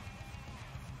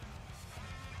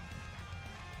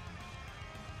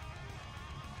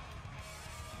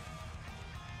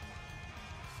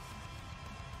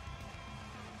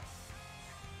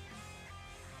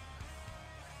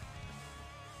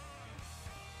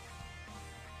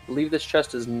 I believe this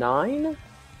chest is 9,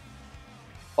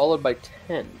 followed by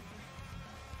 10.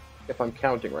 If I'm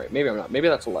counting right. Maybe I'm not. Maybe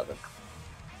that's 11.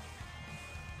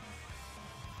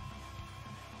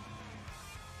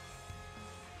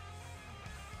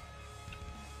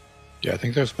 Yeah, I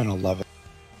think there's been 11.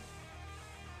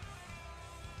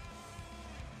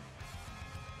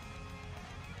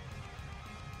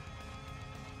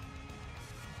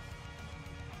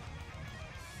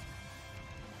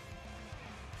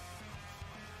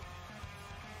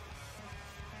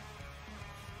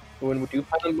 When we do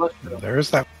find a mushroom,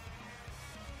 There's that.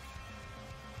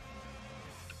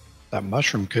 That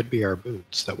mushroom could be our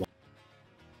boots. That one.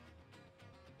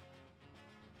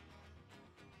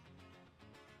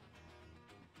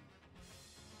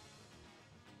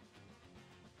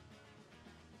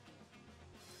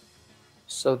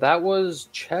 So that was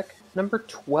check number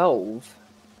 12.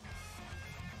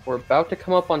 We're about to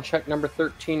come up on check number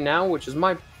 13 now, which is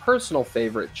my personal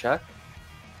favorite check.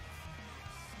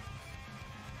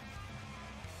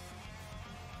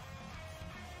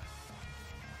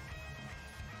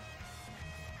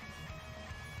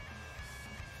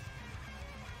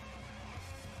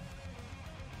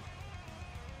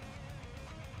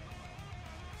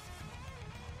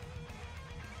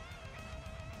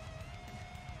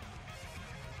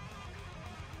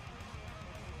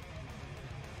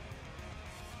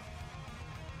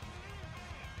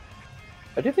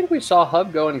 I do think we saw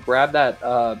Hubb go and grab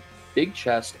that big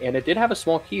chest, and it did have a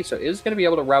small key, so it is going to be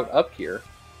able to route up here,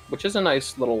 which is a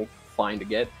nice little find to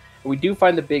get. And we do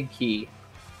find the big key.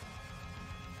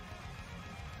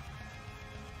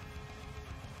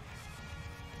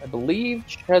 I believe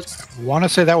chest... I want to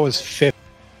say that was 50.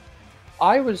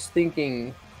 I was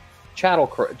thinking... Chat'll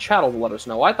let us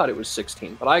know. I thought it was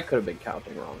 16, but I could have been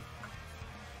counting wrong.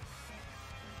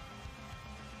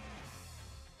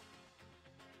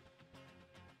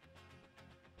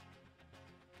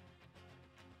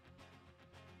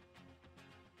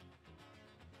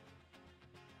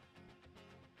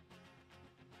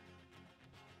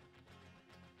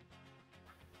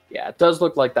 Yeah, it does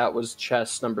look like that was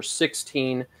chest number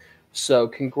 16. So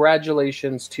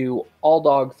congratulations to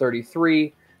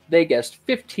AllDog33. They guessed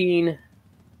 15.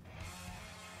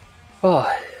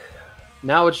 Oh,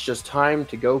 now it's just time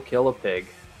to go kill a pig.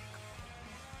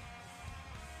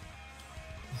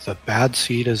 The bad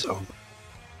seed is over.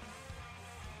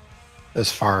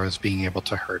 As far as being able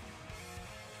to hurt.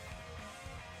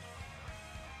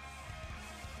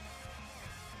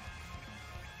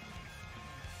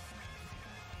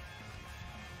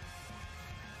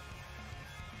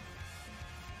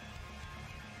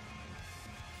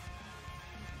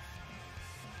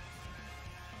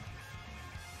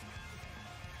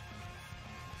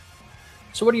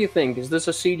 So what do you think? Is this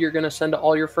a seed you're going to send to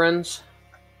all your friends?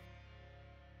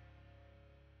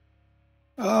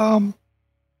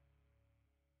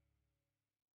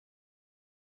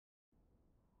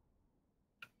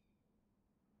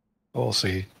 We'll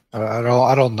see.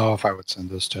 I don't know if I would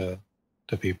send this to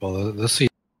people. The seed.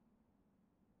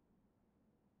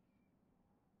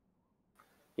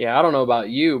 Yeah, I don't know about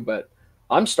you, but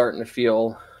I'm starting to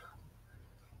feel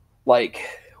like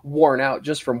worn out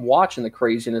just from watching the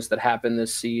craziness that happened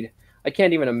this seed. I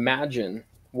can't even imagine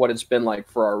what it's been like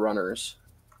for our runners.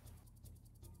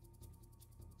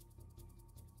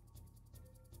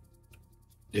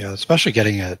 Yeah, especially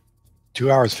getting it 2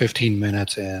 hours 15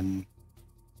 minutes in.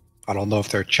 I don't know if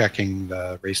they're checking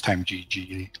the race time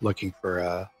GG, looking for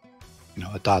a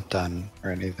dot done or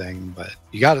anything, but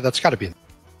that's got to be.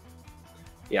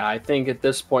 Yeah, I think at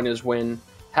this point is when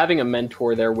having a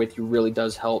mentor there with you really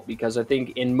does help, because I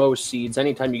think in most seeds,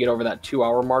 anytime you get over that 2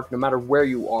 hour mark, no matter where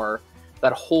you are,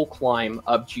 that whole climb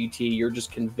up GT, you're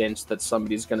just convinced that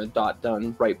somebody's going to dot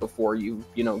done right before you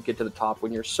get to the top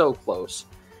when you're so close.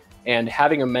 And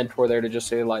having a mentor there to just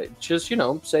say, like,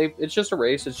 say it's just a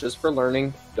race, it's just for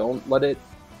learning. Don't let it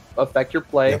affect your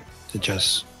play. Yep. To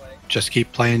just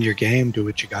keep playing your game, do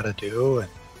what you got to do, and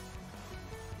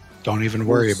don't even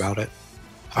worry about it.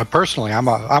 Personally, I'm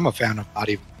a fan of not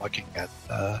even looking at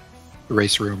the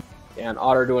race room. Yeah, and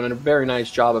Otter doing a very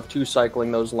nice job of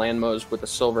two-cycling those Lanmos with the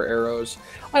silver arrows.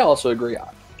 I also agree.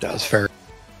 That's fair.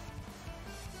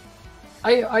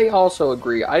 I also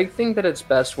agree. I think that it's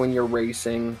best when you're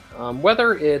racing,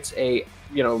 whether it's a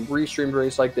restreamed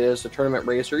race like this, a tournament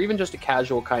race, or even just a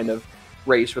casual kind of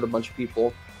race with a bunch of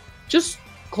people. Just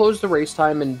close the race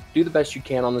time and do the best you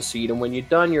can on the seed. And when you're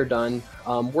done, you're done.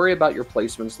 Worry about your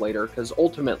placements later, because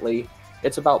ultimately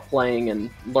it's about playing and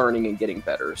learning and getting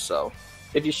better. So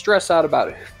if you stress out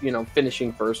about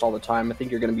finishing first all the time, I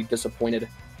think you're going to be disappointed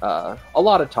a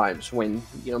lot of times when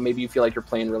maybe you feel like you're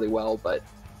playing really well, but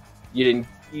you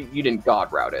didn't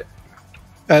god route it.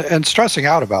 And stressing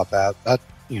out about that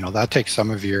takes some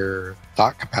of your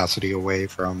thought capacity away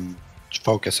from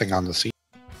focusing on the seed.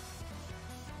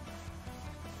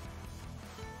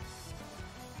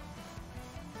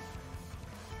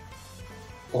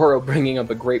 Oro bringing up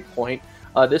a great point.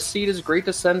 This seed is great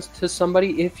to send to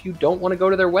somebody if you don't want to go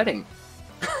to their wedding.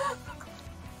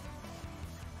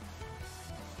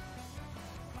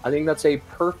 I think that's a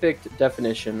perfect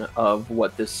definition of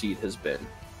what this seed has been.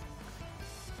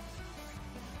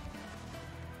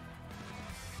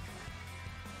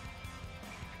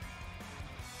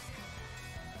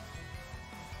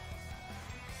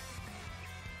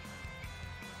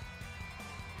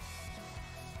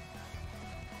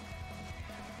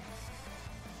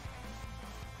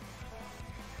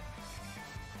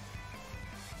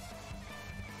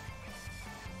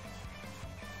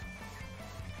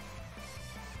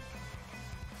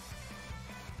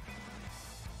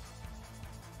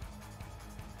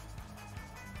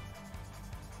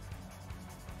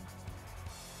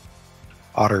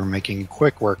 Otter making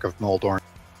quick work of Moldorn.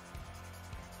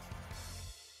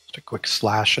 Just a quick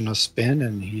slash and a spin,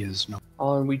 and he is no.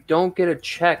 Oh, and we don't get a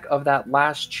check of that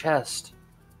last chest.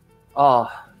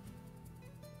 Ah.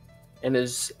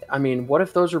 And what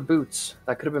if those are boots?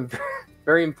 That could have been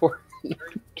very important.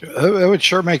 It would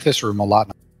sure make this room a lot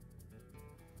nicer.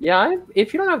 Yeah,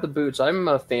 if you don't have the boots, I'm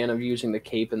a fan of using the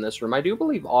cape in this room. I do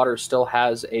believe Otter still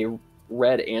has a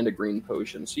red and a green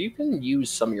potion, so you can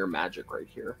use some of your magic right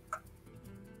here.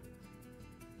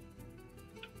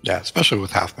 Yeah, especially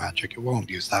with half magic, it won't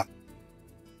use that.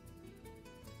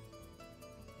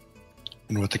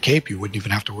 And with the cape, you wouldn't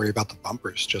even have to worry about the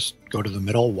bumpers. Just go to the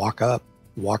middle, walk up,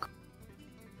 walk.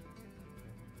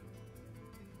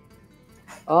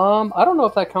 I don't know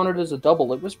if that counted as a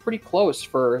double. It was pretty close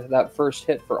for that first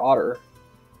hit for Otter.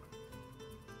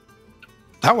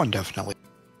 That one definitely.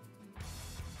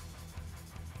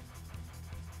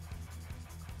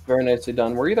 Very nicely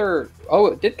done. Oh,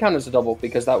 it did count as a double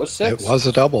because that was 6. It was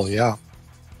a double, yeah.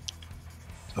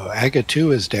 So Aga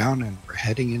 2 is down, and we're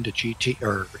heading into GT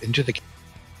or into the.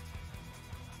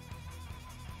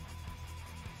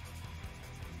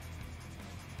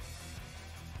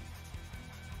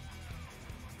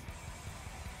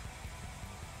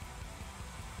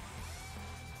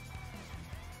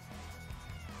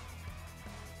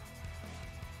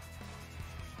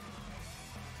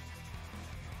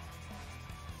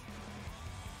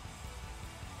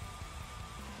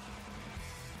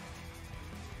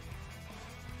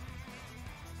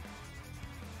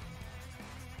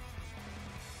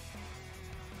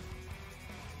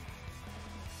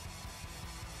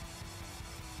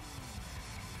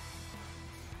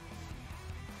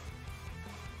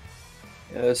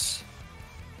 This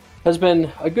has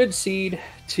been a good seed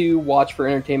to watch for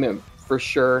entertainment for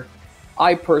sure.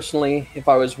 I personally, if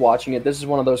I was watching it, this is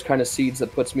one of those kind of seeds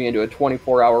that puts me into a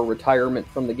 24-hour retirement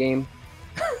from the game.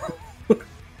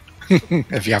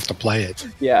 If you have to play it.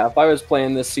 Yeah, if I was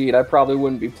playing this seed, I probably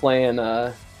wouldn't be playing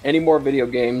any more video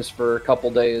games for a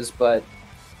couple days, but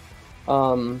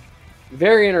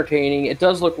very entertaining. It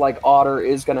does look like Otter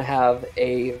is going to have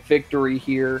a victory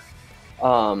here.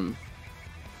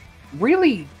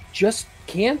 Really just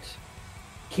can't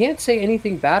say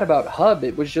anything bad about Hubb.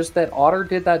 It was just that Otter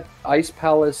did that Ice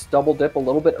Palace double dip a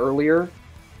little bit earlier.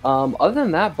 Other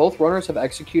than that, both runners have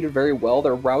executed very well.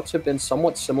 Their routes have been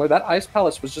somewhat similar. That Ice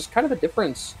Palace was just kind of the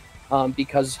difference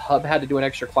because Hubb had to do an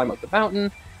extra climb up the mountain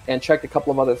and checked a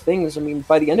couple of other things. I mean,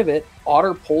 by the end of it,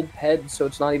 Otter pulled Ped, so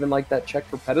it's not even like that check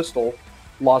for pedestal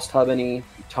lost Hubb any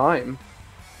time.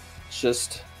 It's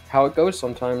just how it goes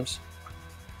sometimes.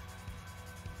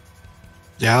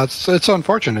 Yeah, it's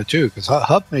unfortunate too, because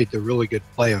Hubb made the really good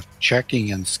play of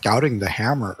checking and scouting the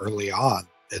hammer early on.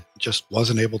 It just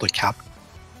wasn't able to cap.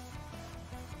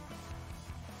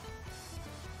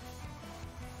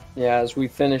 Yeah, as we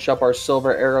finish up our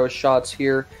silver arrow shots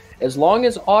here, as long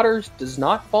as Otter does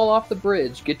not fall off the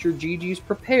bridge, get your GGs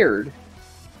prepared.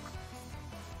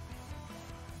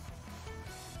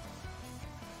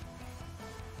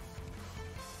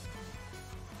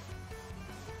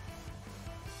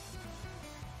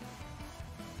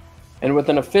 And And with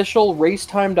an official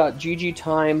racetime.gg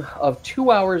time of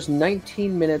 2 hours,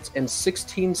 19 minutes, and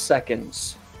 16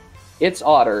 seconds,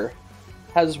 ItsOtter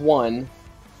has won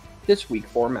this week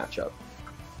 4 matchup.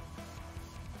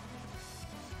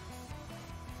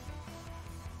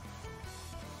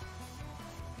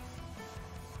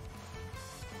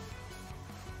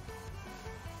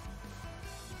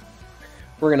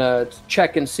 We're going to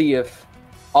check and see if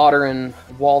Otter and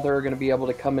Walther are going to be able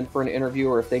to come in for an interview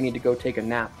or if they need to go take a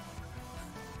nap.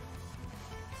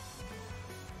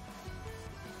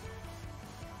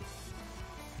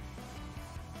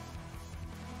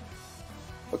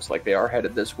 Looks like they are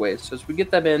headed this way. So as we get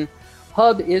them in,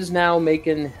 Hubb is now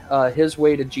making his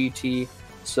way to GT.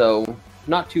 So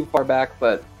not too far back,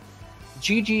 but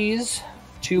GG's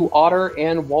to Otter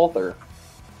and Walther.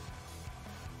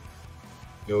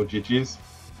 Yo, GG's.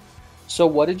 So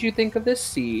what did you think of this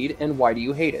seed, and why do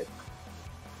you hate it?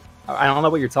 I don't know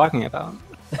what you're talking about.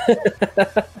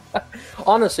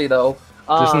 Honestly, though.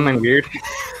 There's something weird.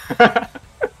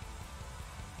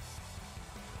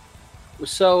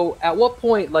 So at what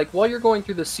point, like while you're going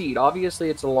through the seed,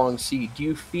 obviously it's a long seed, do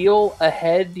you feel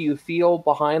ahead? Do you feel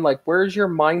behind? Like where's your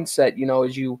mindset, you know,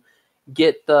 as you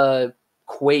get the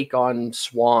Quake on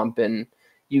Swamp and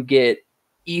you get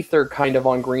Ether kind of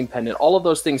on Green Pendant, all of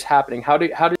those things happening? How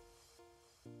did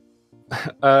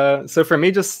So for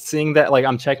me, just seeing that, like,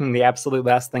 I'm checking the absolute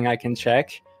last thing I can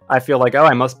check, I feel like, oh,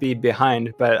 I must be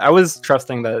behind. But I was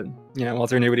trusting that, you know,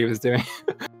 Walter knew what he was doing.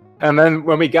 And then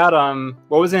when we got,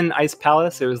 what was in Ice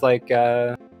Palace? It was like,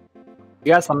 we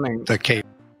got something. The cape.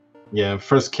 Yeah,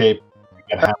 first cape.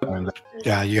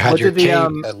 Yeah, you had your cape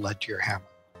that led to your hammer.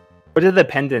 What did the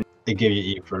pendant? It gave you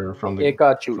Ether from the, it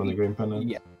got you from the Green Pendant.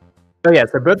 Yeah. So yeah,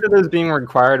 so both of those being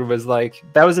required was like,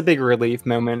 that was a big relief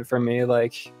moment for me.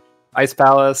 Like, Ice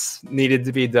Palace needed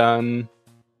to be done.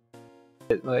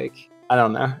 It, like, I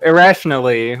don't know,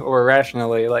 irrationally or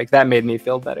rationally, like that made me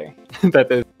feel better.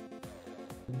 That it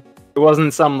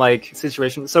wasn't some like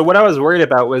situation. So what I was worried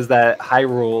about was that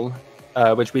Hyrule,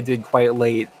 which we did quite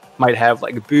late, might have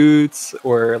like boots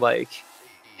or like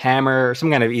hammer or some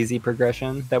kind of easy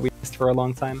progression that we missed for a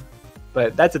long time.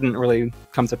 But that didn't really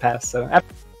come to pass. So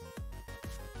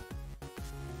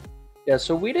Yeah,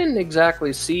 so we didn't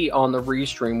exactly see on the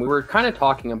restream. We were kind of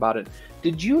talking about it.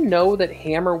 Did you know that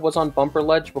Hammer was on Bumper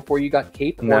Ledge before you got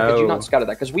Cape? No. Or had you not scouted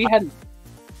that? Because we hadn't.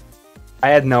 I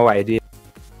had no idea.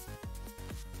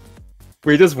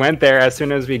 We just went there as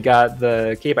soon as we got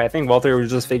the Cape. I think Walter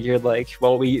just figured like,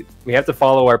 well, we have to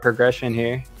follow our progression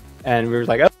here. And we were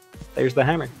like, oh, there's the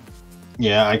Hammer.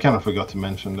 Yeah, I kind of forgot to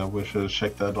mention that we should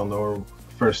check that on our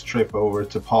first trip over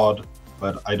to Pod.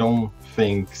 But I don't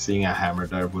think seeing a hammer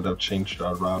there would have changed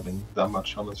our routing that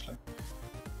much, honestly.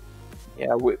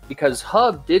 Yeah, because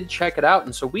Hubb did check it out,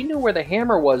 and so we knew where the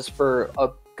hammer was for a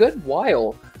good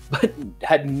while, but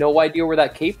had no idea where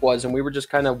that cape was, and we were just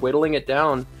kind of whittling it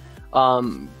down.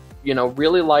 You know,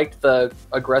 really liked the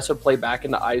aggressive play back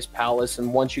into Ice Palace,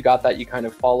 and once you got that, you kind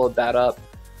of followed that up.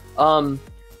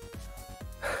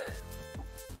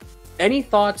 Any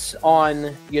thoughts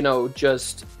on, you know,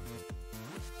 just...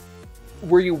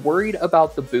 Were you worried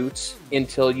about the boots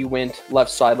until you went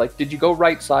left side? Like, did you go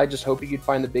right side just hoping you'd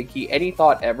find the big key? Any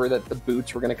thought ever that the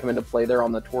boots were going to come into play there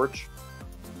on the torch?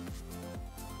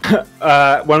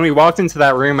 When we walked into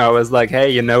that room, I was like,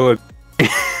 hey, you know...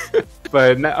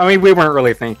 But, I mean, we weren't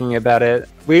really thinking about it.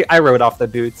 I wrote off the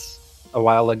boots a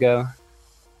while ago.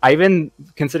 I even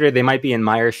considered they might be in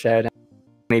Meyer's shed. I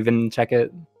didn't even check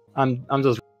it. I'm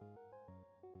just...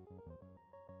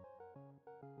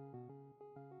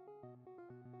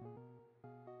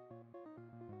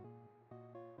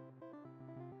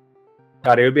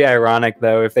 God, it would be ironic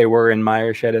though if they were in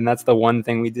Meyer's shed, and that's the one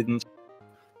thing we didn't.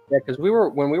 Yeah, because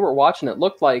when we were watching, it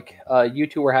looked like you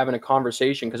two were having a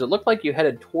conversation because it looked like you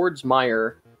headed towards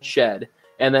Meyer shed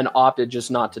and then opted just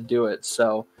not to do it.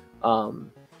 So,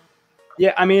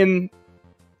 yeah, I mean,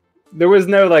 there was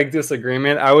no like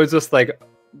disagreement. I was just like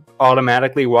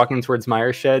automatically walking towards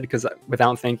Meyer's shed because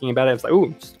without thinking about it, I was like,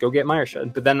 "Ooh, just go get Meyer's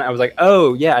shed." But then I was like,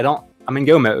 "Oh yeah, I'm in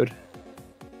go mode."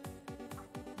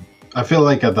 I feel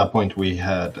like at that point we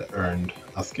had earned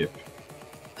a skip.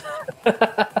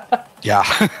 Yeah.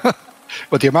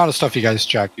 With the amount of stuff you guys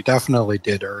checked, you definitely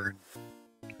did earn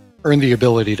the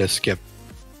ability to skip.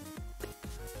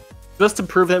 Just to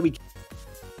prove that we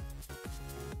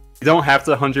don't have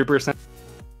to 100%.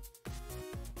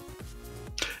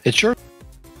 It sure.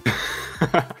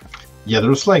 Yeah,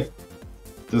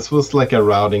 this was like a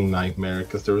routing nightmare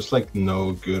because there was like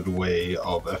no good way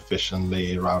of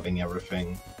efficiently routing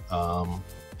everything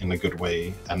in a good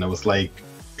way, and it was like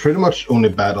pretty much only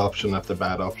bad option after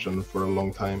bad option for a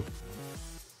long time.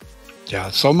 Yeah,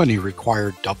 so many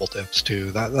required double dips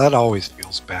too. That always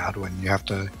feels bad when you have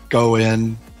to go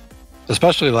in,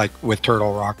 especially like with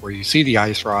Turtle Rock, where you see the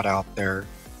ice rod out there,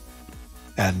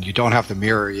 and you don't have the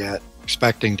mirror yet,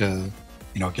 expecting to,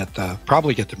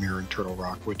 probably get the mirror in Turtle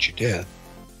Rock, which you did,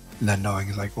 and then knowing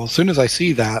it's like, well, as soon as I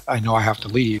see that, I know I have to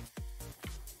leave.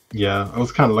 Yeah, I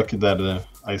was kind of lucky that the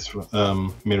ice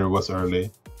mirror was early,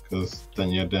 because then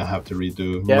you didn't have to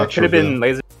redo. Yeah, it could have been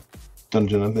laser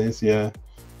dungeon at least. Yeah.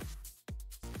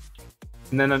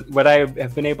 And then would I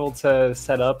have been able to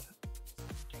set up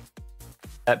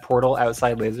that portal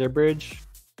outside Laser Bridge?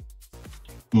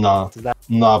 No,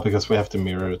 because we have to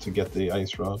mirror to get the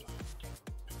ice rod.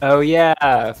 Oh yeah,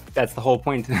 that's the whole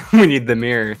point. We need the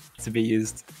mirror to be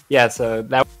used. Yeah, so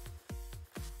that.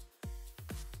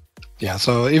 Yeah,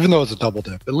 so even though it's a double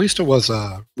dip, at least it was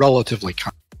relatively.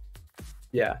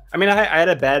 Yeah, I mean, I had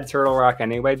a bad Turtle Rock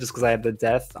anyway, just because I had the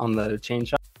death on the chain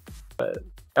shot, but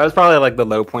that was probably like the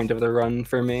low point of the run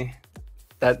for me.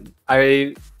 That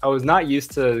I was not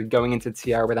used to going into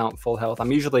TR without full health.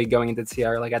 I'm usually going into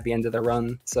TR like at the end of the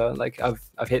run, so like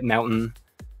I've hit mountain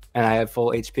and I have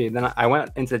full HP. Then I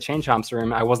went into Chain Chomp's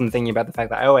room. I wasn't thinking about the fact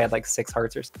that I had like 6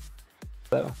 hearts or something.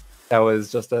 So that was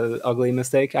just an ugly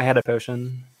mistake. I had a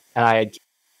potion and I had,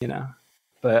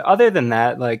 But other than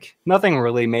that, like nothing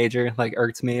really major like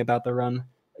irked me about the run.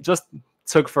 It just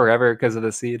took forever because of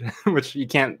the seed, which you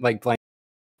can't like blame.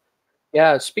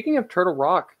 Yeah, speaking of Turtle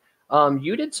Rock,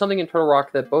 you did something in Turtle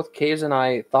Rock that both Kaes and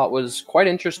I thought was quite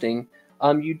interesting.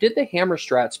 You did the hammer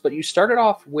strats, but you started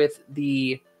off with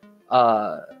the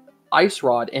ice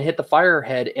rod and hit the fire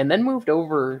head, and then moved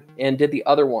over and did the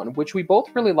other one, which we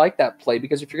both really like that play,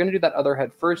 because if you're going to do that other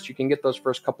head first, you can get those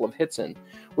first couple of hits in.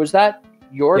 Was that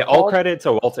your call? All credit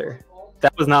to Walter.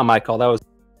 That was not my call.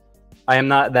 I am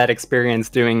not that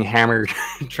experienced doing hammer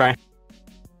trying.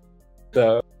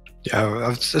 So yeah,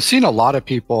 I've seen a lot of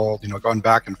people, going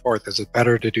back and forth. Is it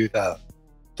better to do the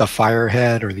fire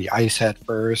head or the ice head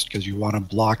first, because you want to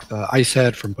block the ice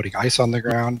head from putting ice on the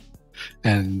ground?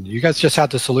 And you guys just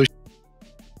had the solution.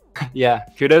 Yeah,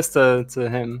 kudos to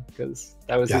him, because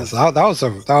that was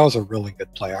that was a really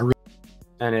good play.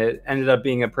 And it ended up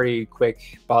being a pretty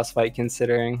quick boss fight,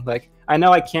 considering like I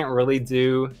know I can't really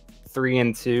do 3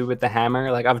 and 2 with the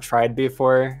hammer. Like I've tried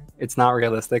before, it's not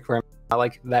realistic for not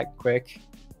like that quick.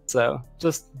 So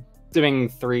just doing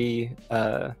 3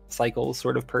 cycles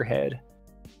sort of per head.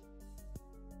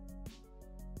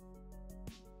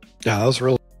 Yeah, that was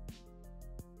really.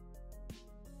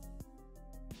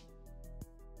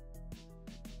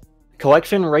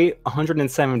 Collection rate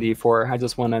 174. I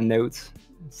just want to note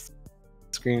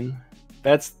screen.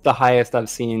 That's the highest I've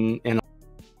seen in.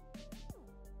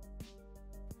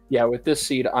 Yeah, with this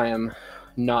seed, I am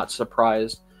not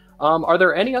surprised. Are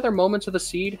there any other moments of the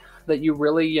seed that you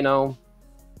really,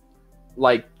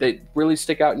 like that really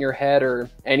stick out in your head, or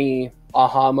any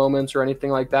aha moments or anything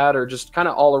like that, or just kind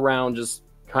of all around, just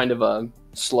kind of a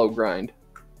slow grind?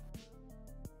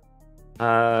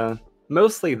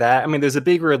 Mostly that. I mean, there's a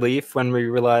big relief when we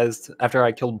realized after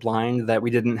I killed Blind that we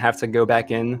didn't have to go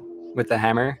back in with the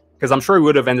hammer, because I'm sure we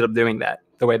would have ended up doing that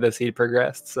the way the seed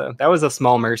progressed. So that was a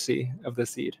small mercy of the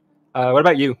seed. What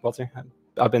about you, Walter?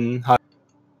 I've been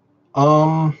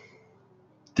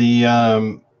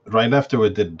right after we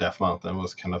did Death Mountain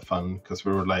was kind of fun, because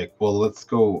we were like, well, let's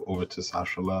go over to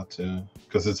Sashala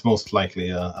because it's most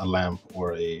likely a lamp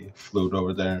or a flute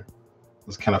over there. It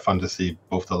was kind of fun to see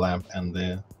both the lamp and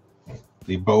the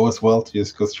bow as well, to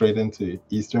just go straight into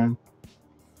Eastern.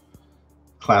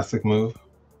 Classic move.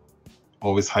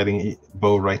 Always hiding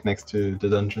bow right next to the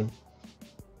dungeon.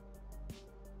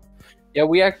 Yeah,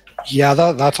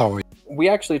 that's always. We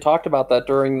actually talked about that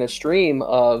during the stream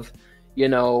of,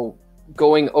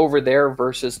 going over there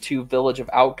versus to Village of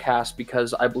Outcast,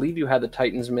 because I believe you had the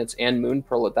Titan's Mitts and Moon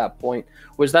Pearl at that point.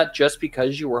 Was that just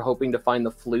because you were hoping to find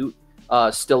the flute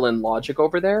still in logic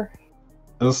over there?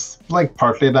 It was like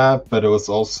partly that, but it was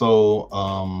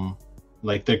also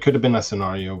like there could have been a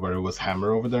scenario where it was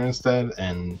hammer over there instead,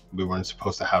 and we weren't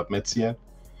supposed to have mitts yet.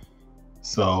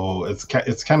 So it's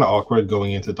kind of awkward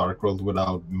going into Dark World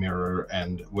without mirror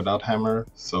and without hammer.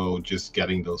 So just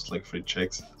getting those like free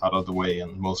checks out of the way,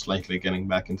 and most likely getting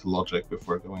back into logic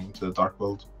before going into the Dark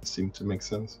World seemed to make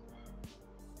sense.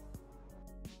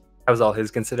 That was all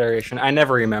his consideration. I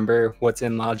never remember what's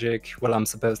in logic, what I'm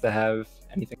supposed to have,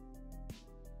 anything.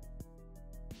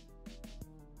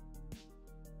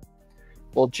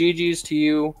 Well, GG's to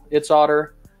you, ItsOtter.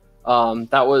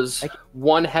 That was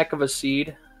one heck of a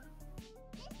seed.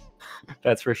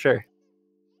 That's for sure.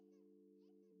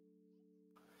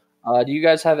 Do you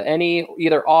guys have any,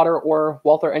 either Otter or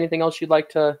Walther, anything else you'd like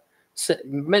to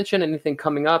mention anything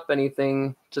coming up?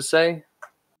 Anything to say?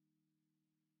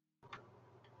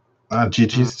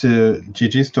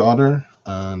 GG's to Otter,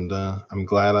 and I'm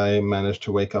glad I managed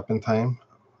to wake up in time.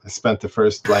 I spent the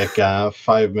first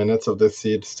 5 minutes of this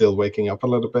seed still waking up a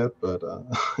little bit, but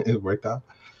it worked out.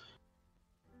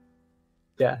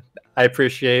 Yeah, I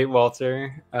appreciate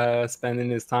Walter spending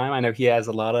his time. I know he has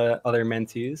a lot of other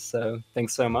mentees, so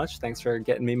thanks so much. Thanks for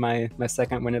getting me my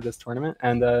second win of this tournament,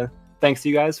 and thanks to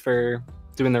you guys for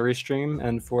doing the restream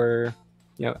and for,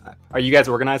 are you guys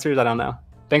organizers? I don't know.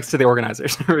 Thanks to the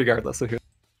organizers, regardless of who,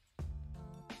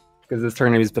 because this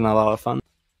tournament has been a lot of fun.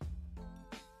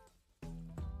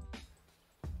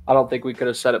 I don't think we could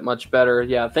have said it much better.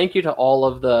 Yeah, thank you to all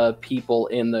of the people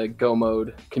in the Go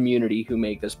Mode community who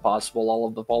make this possible. All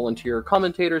of the volunteer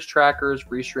commentators, trackers,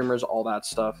 restreamers, all that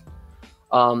stuff.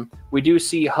 We do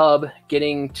see Hubb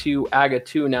getting to Aga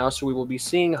 2 now, so we will be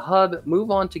seeing Hubb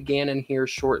move on to Ganon here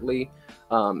shortly.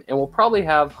 And we'll probably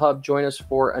have Hubb join us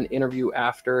for an interview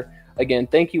after. Again,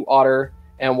 thank you, Otter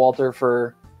and Walter,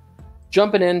 for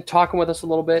jumping in, talking with us a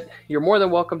little bit. You're more than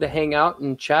welcome to hang out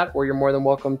and chat, or you're more than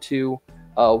welcome to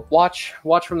watch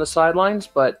from the sidelines.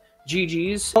 But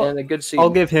GG's and a good season. I'll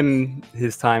give him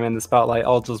his time in the spotlight.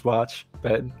 I'll just watch.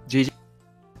 But GG.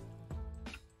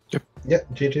 Yep. Yeah,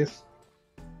 GG's.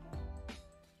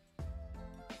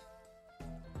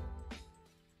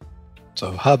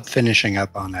 So Hubb finishing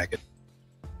up on Aga.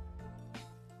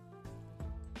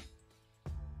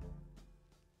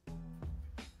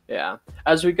 Yeah.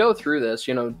 As we go through this,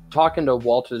 talking to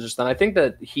Walter just then, I think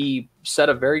that he said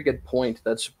a very good point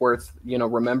that's worth,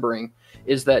 remembering,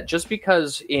 is that just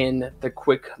because in the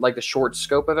the short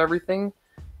scope of everything,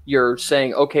 you're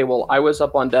saying, okay, well, I was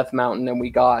up on Death Mountain and we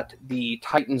got the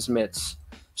Titan's Mitts.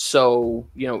 So,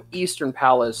 Eastern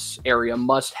Palace area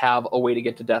must have a way to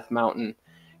get to Death Mountain.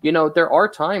 There are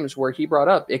times where he brought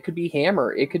up, it could be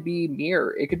Hammer, it could be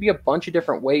Mirror, it could be a bunch of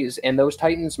different ways, and those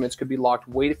Titan's Mitts could be locked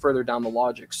way further down the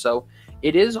logic. So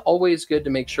it is always good to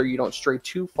make sure you don't stray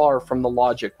too far from the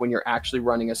logic when you're actually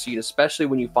running a seed, especially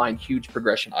when you find huge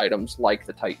progression items like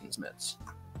the Titan's Mitts.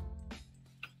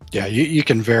 Yeah, you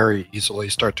can very easily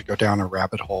start to go down a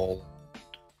rabbit hole,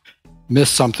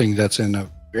 miss something that's in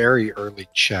a very early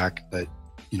check that,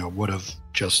 would have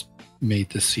just made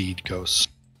the seed go.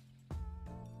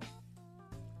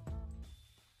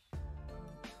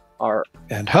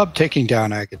 And Hubb taking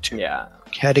down Aga 2. Yeah.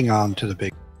 Heading on to the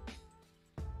big.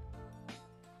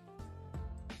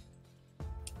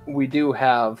 We do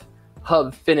have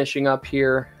Hubb finishing up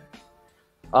here.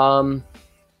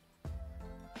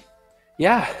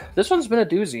 Yeah, this one's been a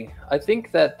doozy. I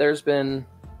think that there's been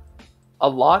a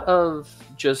lot of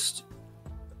just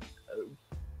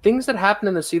things that happen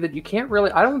in the sea that you can't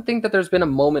really... I don't think that there's been a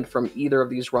moment from either of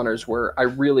these runners where I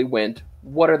really went,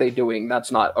 what are they doing?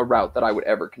 That's not a route that I would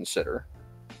ever consider.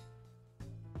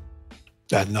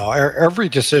 Yeah, no, every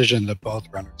decision that both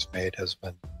runners made has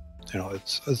been,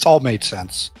 it's all made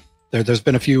sense. There's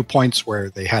been a few points where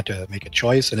they had to make a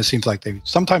choice, and it seems like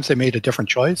sometimes they made a different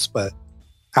choice, but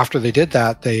after they did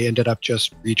that, they ended up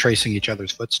just retracing each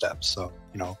other's footsteps. So,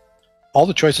 all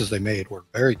the choices they made were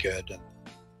very good, and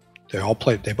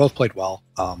they both played well.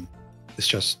 It's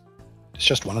just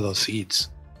one of those seeds.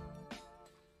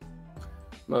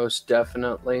 Most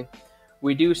definitely.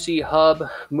 We do see Hubb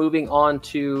moving on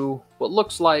to what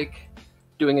looks like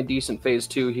doing a decent phase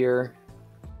 2 here.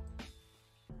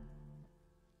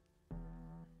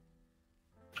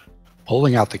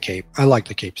 Pulling out the cape. I like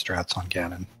the cape strats on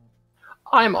Ganon.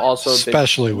 I'm also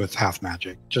especially with half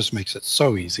magic. Just makes it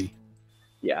so easy.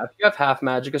 Yeah, if you have half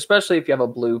magic, especially if you have a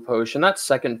blue potion, that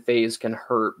second phase can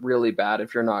hurt really bad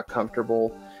if you're not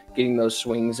comfortable getting those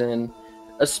swings in.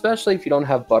 Especially if you don't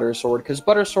have Butter Sword, because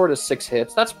Butter Sword is 6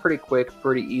 hits. That's pretty quick,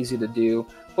 pretty easy to do.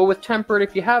 But with Temperate,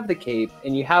 if you have the cape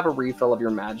and you have a refill of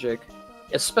your magic,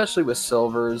 especially with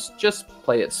silvers, just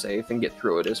play it safe and get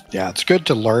through it. Yeah, it's good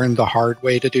to learn the hard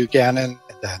way to do Ganon,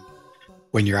 and then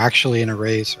when you're actually in a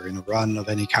race or in a run of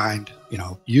any kind,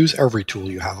 use every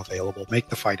tool you have available. Make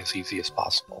the fight as easy as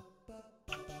possible.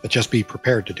 But just be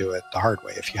prepared to do it the hard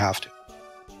way if you have to.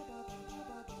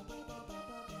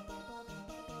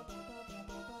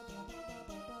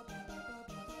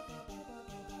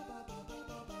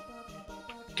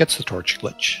 Gets the torch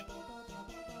glitch.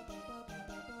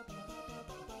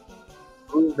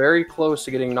 Ooh, very close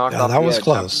to getting knocked off the edge. That was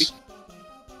close.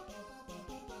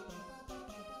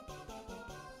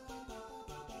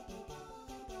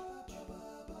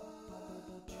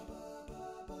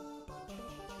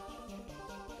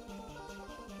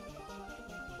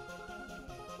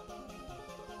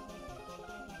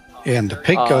 And the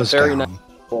pig goes down. Nice.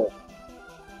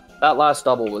 That last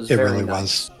double was it very really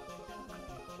nice. was.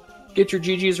 Get your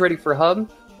GGs ready for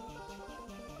Hubb.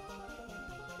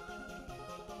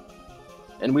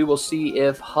 And we will see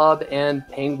if Hubb and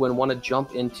Penguin want to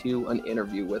jump into an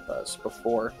interview with us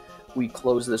before we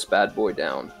close this bad boy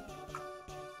down.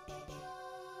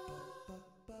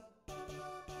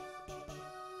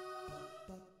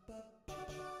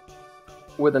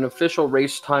 With an official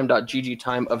racetime.gg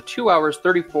time of 2 hours,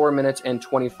 34 minutes, and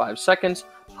 25 seconds,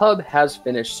 Hubb has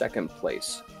finished second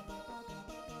place.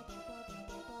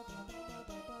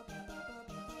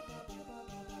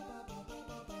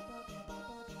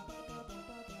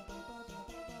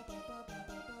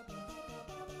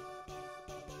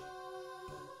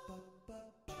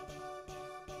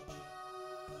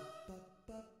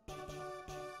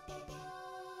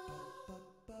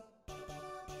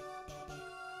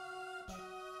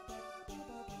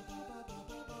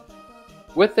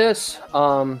 With this,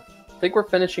 I think we're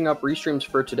finishing up restreams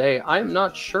for today. I'm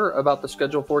not sure about the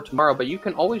schedule for tomorrow, but you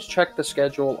can always check the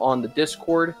schedule on the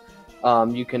Discord.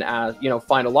 You can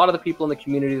find a lot of the people in the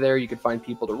community there. You can find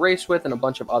people to race with and a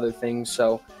bunch of other things.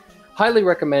 So highly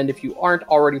recommend, if you aren't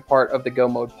already part of the Go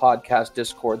Mode Podcast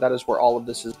Discord, that is where all of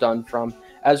this is done from.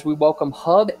 As we welcome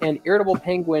Hubb and Irritable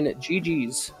Penguin.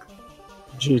 GG's.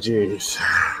 GG's.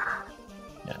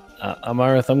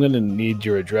 Amarith, I'm going to need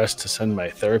your address to send my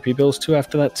therapy bills to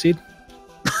after that seed.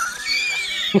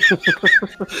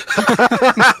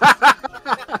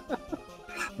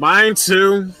 Mine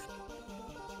too.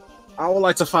 I would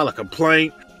like to file a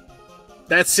complaint.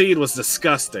 That seed was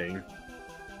disgusting.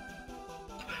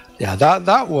 Yeah,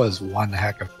 that was one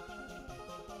heck of...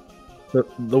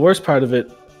 The worst part of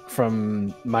it,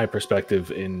 from my perspective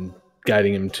in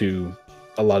guiding him to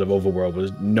a lot of overworld,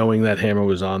 was knowing that hammer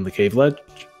was on the cave ledge,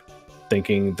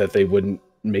 thinking that they wouldn't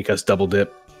make us double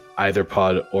dip either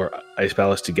pod or ice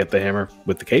palace to get the hammer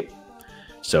with the cape.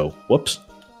 So, whoops.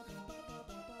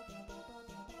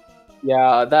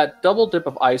 Yeah, that double dip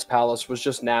of Ice Palace was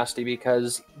just nasty,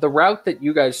 because the route that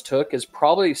you guys took is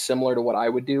probably similar to what I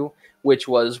would do, which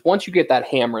was, once you get that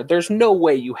hammer, there's no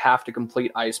way you have to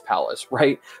complete Ice Palace,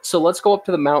 right? So let's go up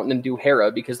to the mountain and do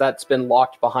Hera, because that's been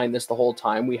locked behind this the whole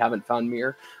time. We haven't found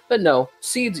Mirror. But no,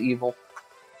 Seed's evil.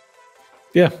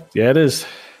 Yeah, it is.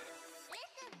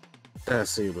 That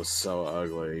seed was so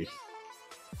ugly.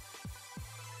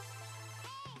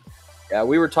 Yeah,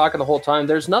 we were talking the whole time.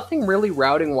 There's nothing really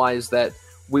routing-wise that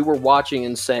we were watching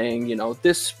and saying,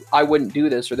 this, I wouldn't do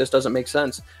this, or this doesn't make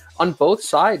sense. On both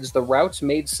sides, the routes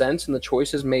made sense and the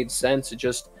choices made sense. It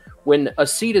just, when a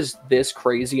seed is this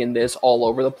crazy and this all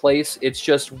over the place, it's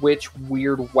just which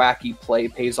weird, wacky play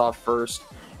pays off first.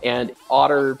 And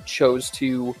Otter chose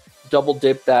to double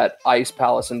dip that Ice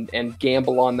Palace and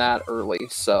gamble on that early.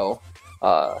 So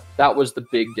that was the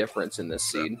big difference in this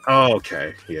seed. Oh,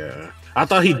 okay, yeah. I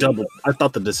thought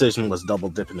the decision was double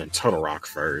dipping in Turtle Rock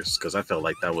first, because I felt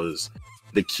like that was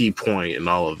the key point in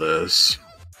all of this.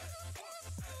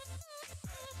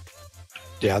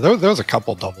 Yeah, there was a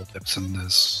couple double dips in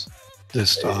this.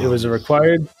 It was a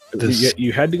required.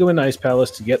 You had to go into Ice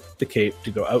Palace to get the cape,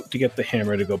 to go out to get the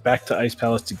hammer, to go back to Ice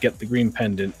Palace to get the green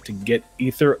pendant, to get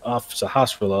Ether off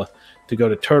Sahasrara, to go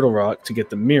to Turtle Rock to get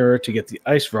the mirror, to get the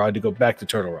ice rod, to go back to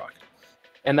Turtle Rock.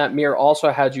 And that mirror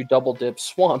also had you double dip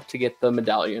Swamp to get the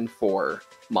medallion for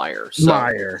Meyer.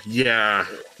 Meyer, yeah.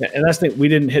 And that's the thing, we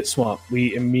didn't hit Swamp.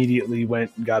 We immediately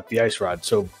went and got the ice rod,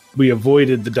 so we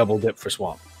avoided the double dip for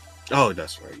Swamp. Oh,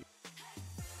 that's right.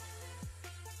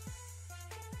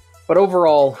 But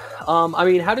overall,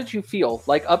 how did you feel?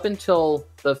 Like, up until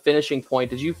the finishing point,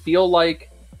 did you feel like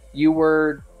you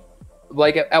were...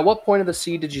 Like, at what point of the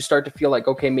seed did you start to feel like,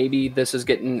 okay, maybe this is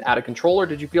getting out of control, or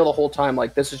did you feel the whole time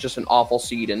like this is just an awful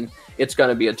seed and it's going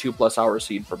to be a 2+ hour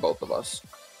seed for both of us?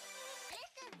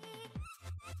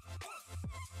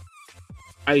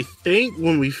 I think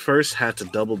when we first had to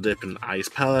double dip in Ice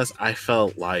Palace, I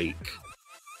think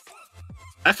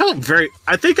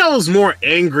I was more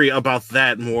angry about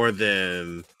that more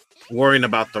than worrying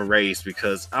about the race,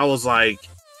 because I was like,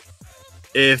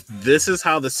 if this is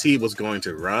how the seed was going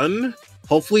to run,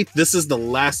 hopefully this is the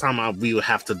last time we would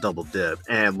have to double dip.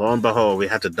 And lo and behold, we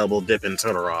had to double dip in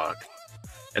Turtle Rock.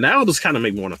 And that would just kind of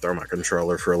make me want to throw my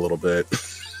controller for a little bit.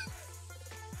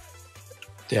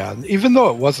 Yeah, even though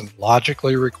it wasn't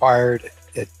logically required,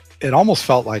 it almost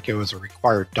felt like it was a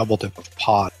required double dip of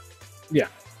pod. Yeah,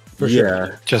 for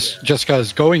sure. Just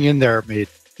because going in there made,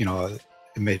 it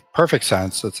made perfect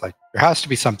sense. It's like, there has to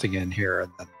be something in here,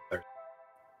 and then there's...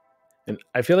 And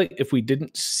I feel like if we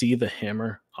didn't see the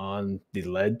hammer on the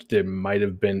ledge, there might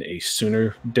have been a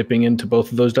sooner dipping into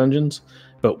both of those dungeons.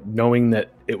 But knowing that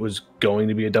it was going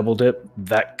to be a double dip,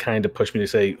 that kind of pushed me to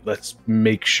say, let's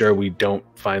make sure we don't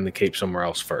find the cape somewhere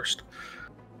else first.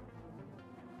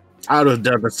 I would have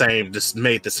done the same, just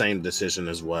made the same decision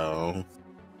as well.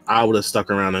 I would have stuck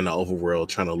around in the overworld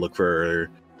trying to look for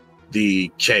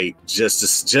the cape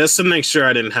just to make sure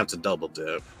I didn't have to double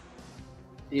dip.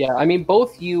 Yeah, I mean,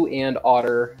 both you and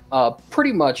Otter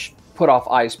pretty much put off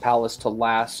Ice Palace to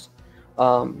last.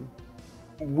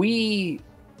 We,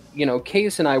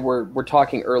 Case and I were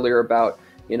talking earlier about,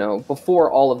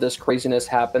 before all of this craziness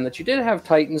happened, that you did have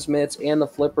Titan's Mitts and the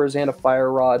Flippers and a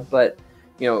Fire Rod, but,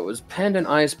 it was Pendant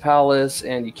Ice Palace,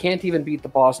 and you can't even beat the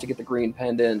boss to get the green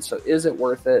pendant, so is it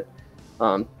worth it?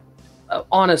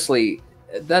 Honestly,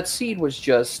 that seed was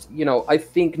just, I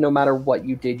think no matter what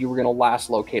you did, you were going to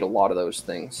last locate a lot of those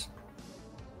things.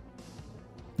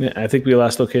 Yeah, I think we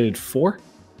last located 4.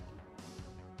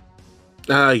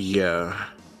 Yeah.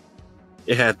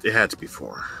 It had to be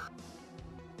 4.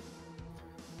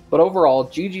 But overall,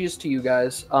 GG's to you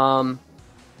guys.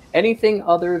 Anything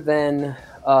other than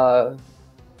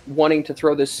wanting to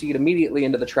throw this seed immediately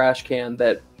into the trash can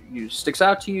that sticks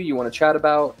out to you, you want to chat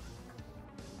about?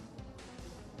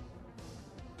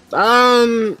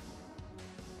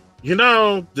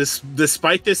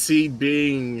 Despite this seed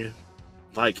being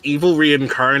like evil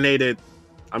reincarnated,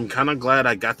 I'm kind of glad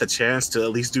I got the chance to at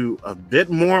least do a bit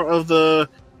more of the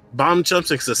bomb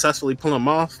jumps and successfully pull them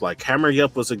off. Like Hammer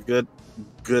Yup was a good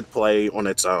play on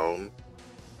its own.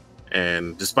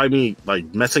 And despite me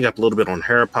like messing up a little bit on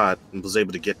Harapot, I was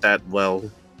able to get that well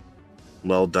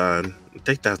done. I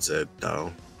think that's it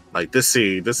though. Like this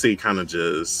seed kind of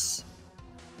just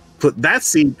this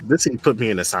seed put me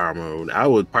in a sour mode. I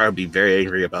would probably be very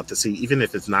angry about the seed, even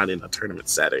if it's not in a tournament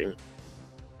setting.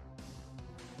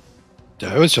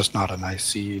 Yeah, it was just not a nice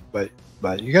seed, but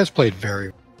you guys played very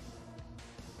well.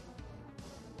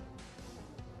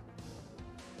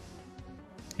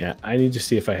 Yeah, I need to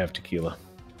see if I have tequila.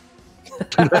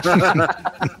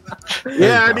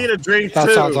 Yeah, I need a drink that too.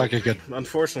 That sounds like a good...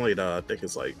 Unfortunately, though, I think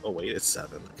it's like, oh wait, it's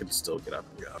 7. I can still get up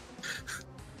and go.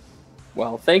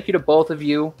 Well, thank you to both of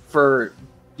you for,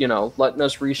 letting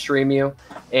us restream you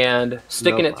and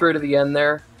sticking it through to the end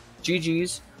there.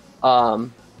 GG's.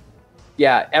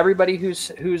 Yeah, everybody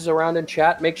who's around in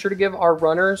chat, make sure to give our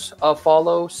runners a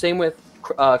follow. Same with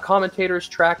commentators,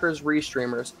 trackers,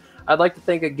 restreamers. I'd like to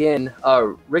thank again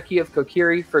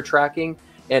RickyofKokiri for tracking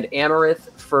and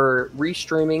Amarith for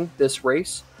restreaming this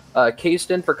race.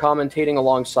 Kaesden for commentating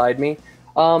alongside me.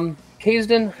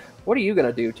 Kaesden, what are you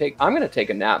gonna do? I'm gonna take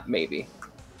a nap, maybe.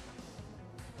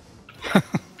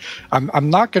 I'm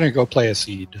not gonna go play a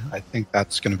seed. I think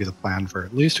that's gonna be the plan for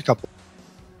at least a couple.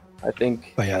 I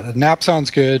think. But yeah, the nap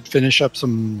sounds good. Finish up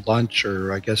some lunch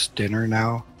or I guess dinner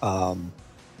now.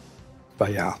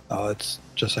 But yeah, it's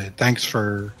just thanks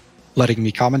for letting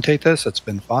me commentate this. It's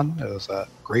been fun. It was a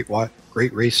great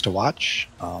race to watch.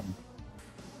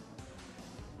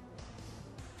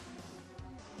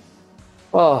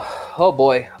 Oh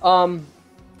boy.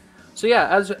 So yeah,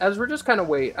 as we're just kind of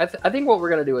wait, I think what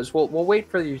we're gonna do is we'll wait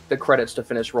for the credits to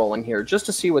finish rolling here, just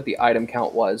to see what the item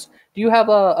count was. Do you have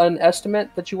an estimate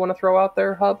that you want to throw out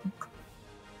there, Hubb?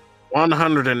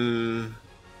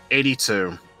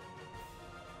 182.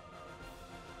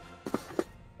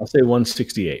 I'll say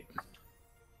 168.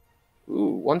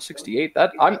 Ooh, 168.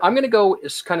 That I'm gonna go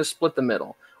is kind of split the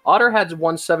middle. Otter had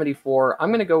 174.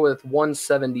 I'm gonna go with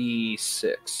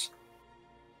 176.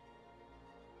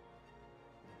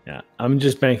 Yeah, I'm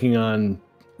just banking on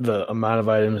the amount of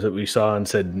items that we saw and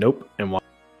said nope and why.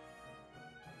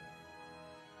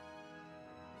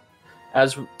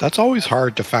 That's always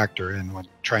hard to factor in when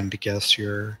trying to guess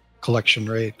your collection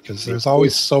rate, because there's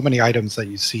always so many items that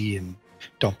you see and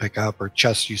don't pick up, or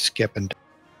chests you skip and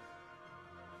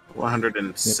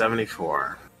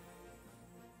 174.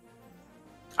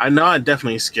 I know I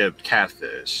definitely skipped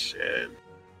Catfish and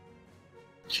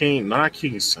not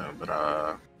Kingstone,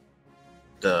 but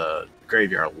the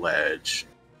Graveyard Ledge,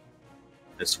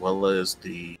 as well as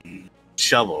the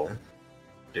Shovel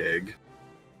Dig.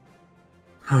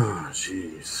 Oh,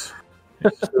 jeez.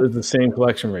 It was the same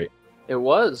collection rate. It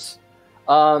was.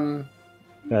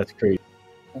 That's crazy.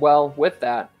 Well, with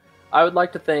that, I would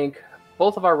like to thank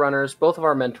both of our runners, both of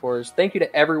our mentors. Thank you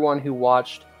to everyone who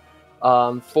watched.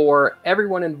 For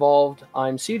everyone involved,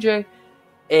 I'm SEJay,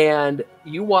 and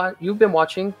you've been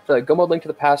watching the Go Mode Link to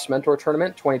the Past Mentor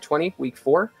Tournament 2020, Week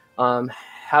 4.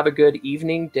 Have a good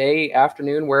evening, day,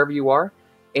 afternoon, wherever you are,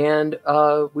 and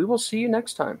we will see you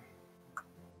next time.